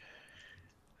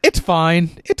 It's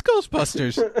fine. It's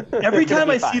Ghostbusters. Every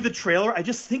time I see the trailer, I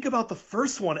just think about the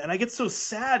first one, and I get so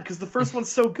sad because the first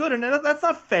one's so good, and that's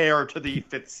not fair to the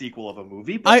fifth sequel of a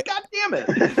movie. But God damn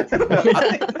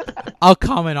it! I'll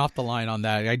comment off the line on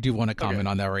that. I do want to comment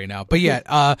on that right now. But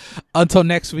yeah, until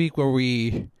next week, where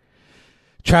we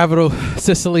travel to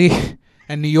Sicily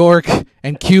and New York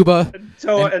and Cuba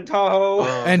and Tahoe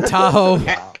and Tahoe.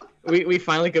 We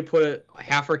finally could put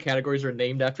half our categories are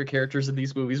named after characters in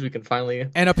these movies. We can finally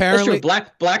and apparently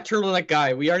black turtleneck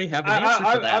guy. We already have an answer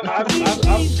for that. I'm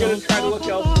gonna try to look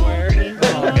elsewhere.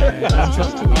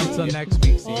 Until next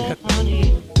week. See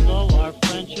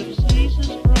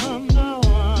you.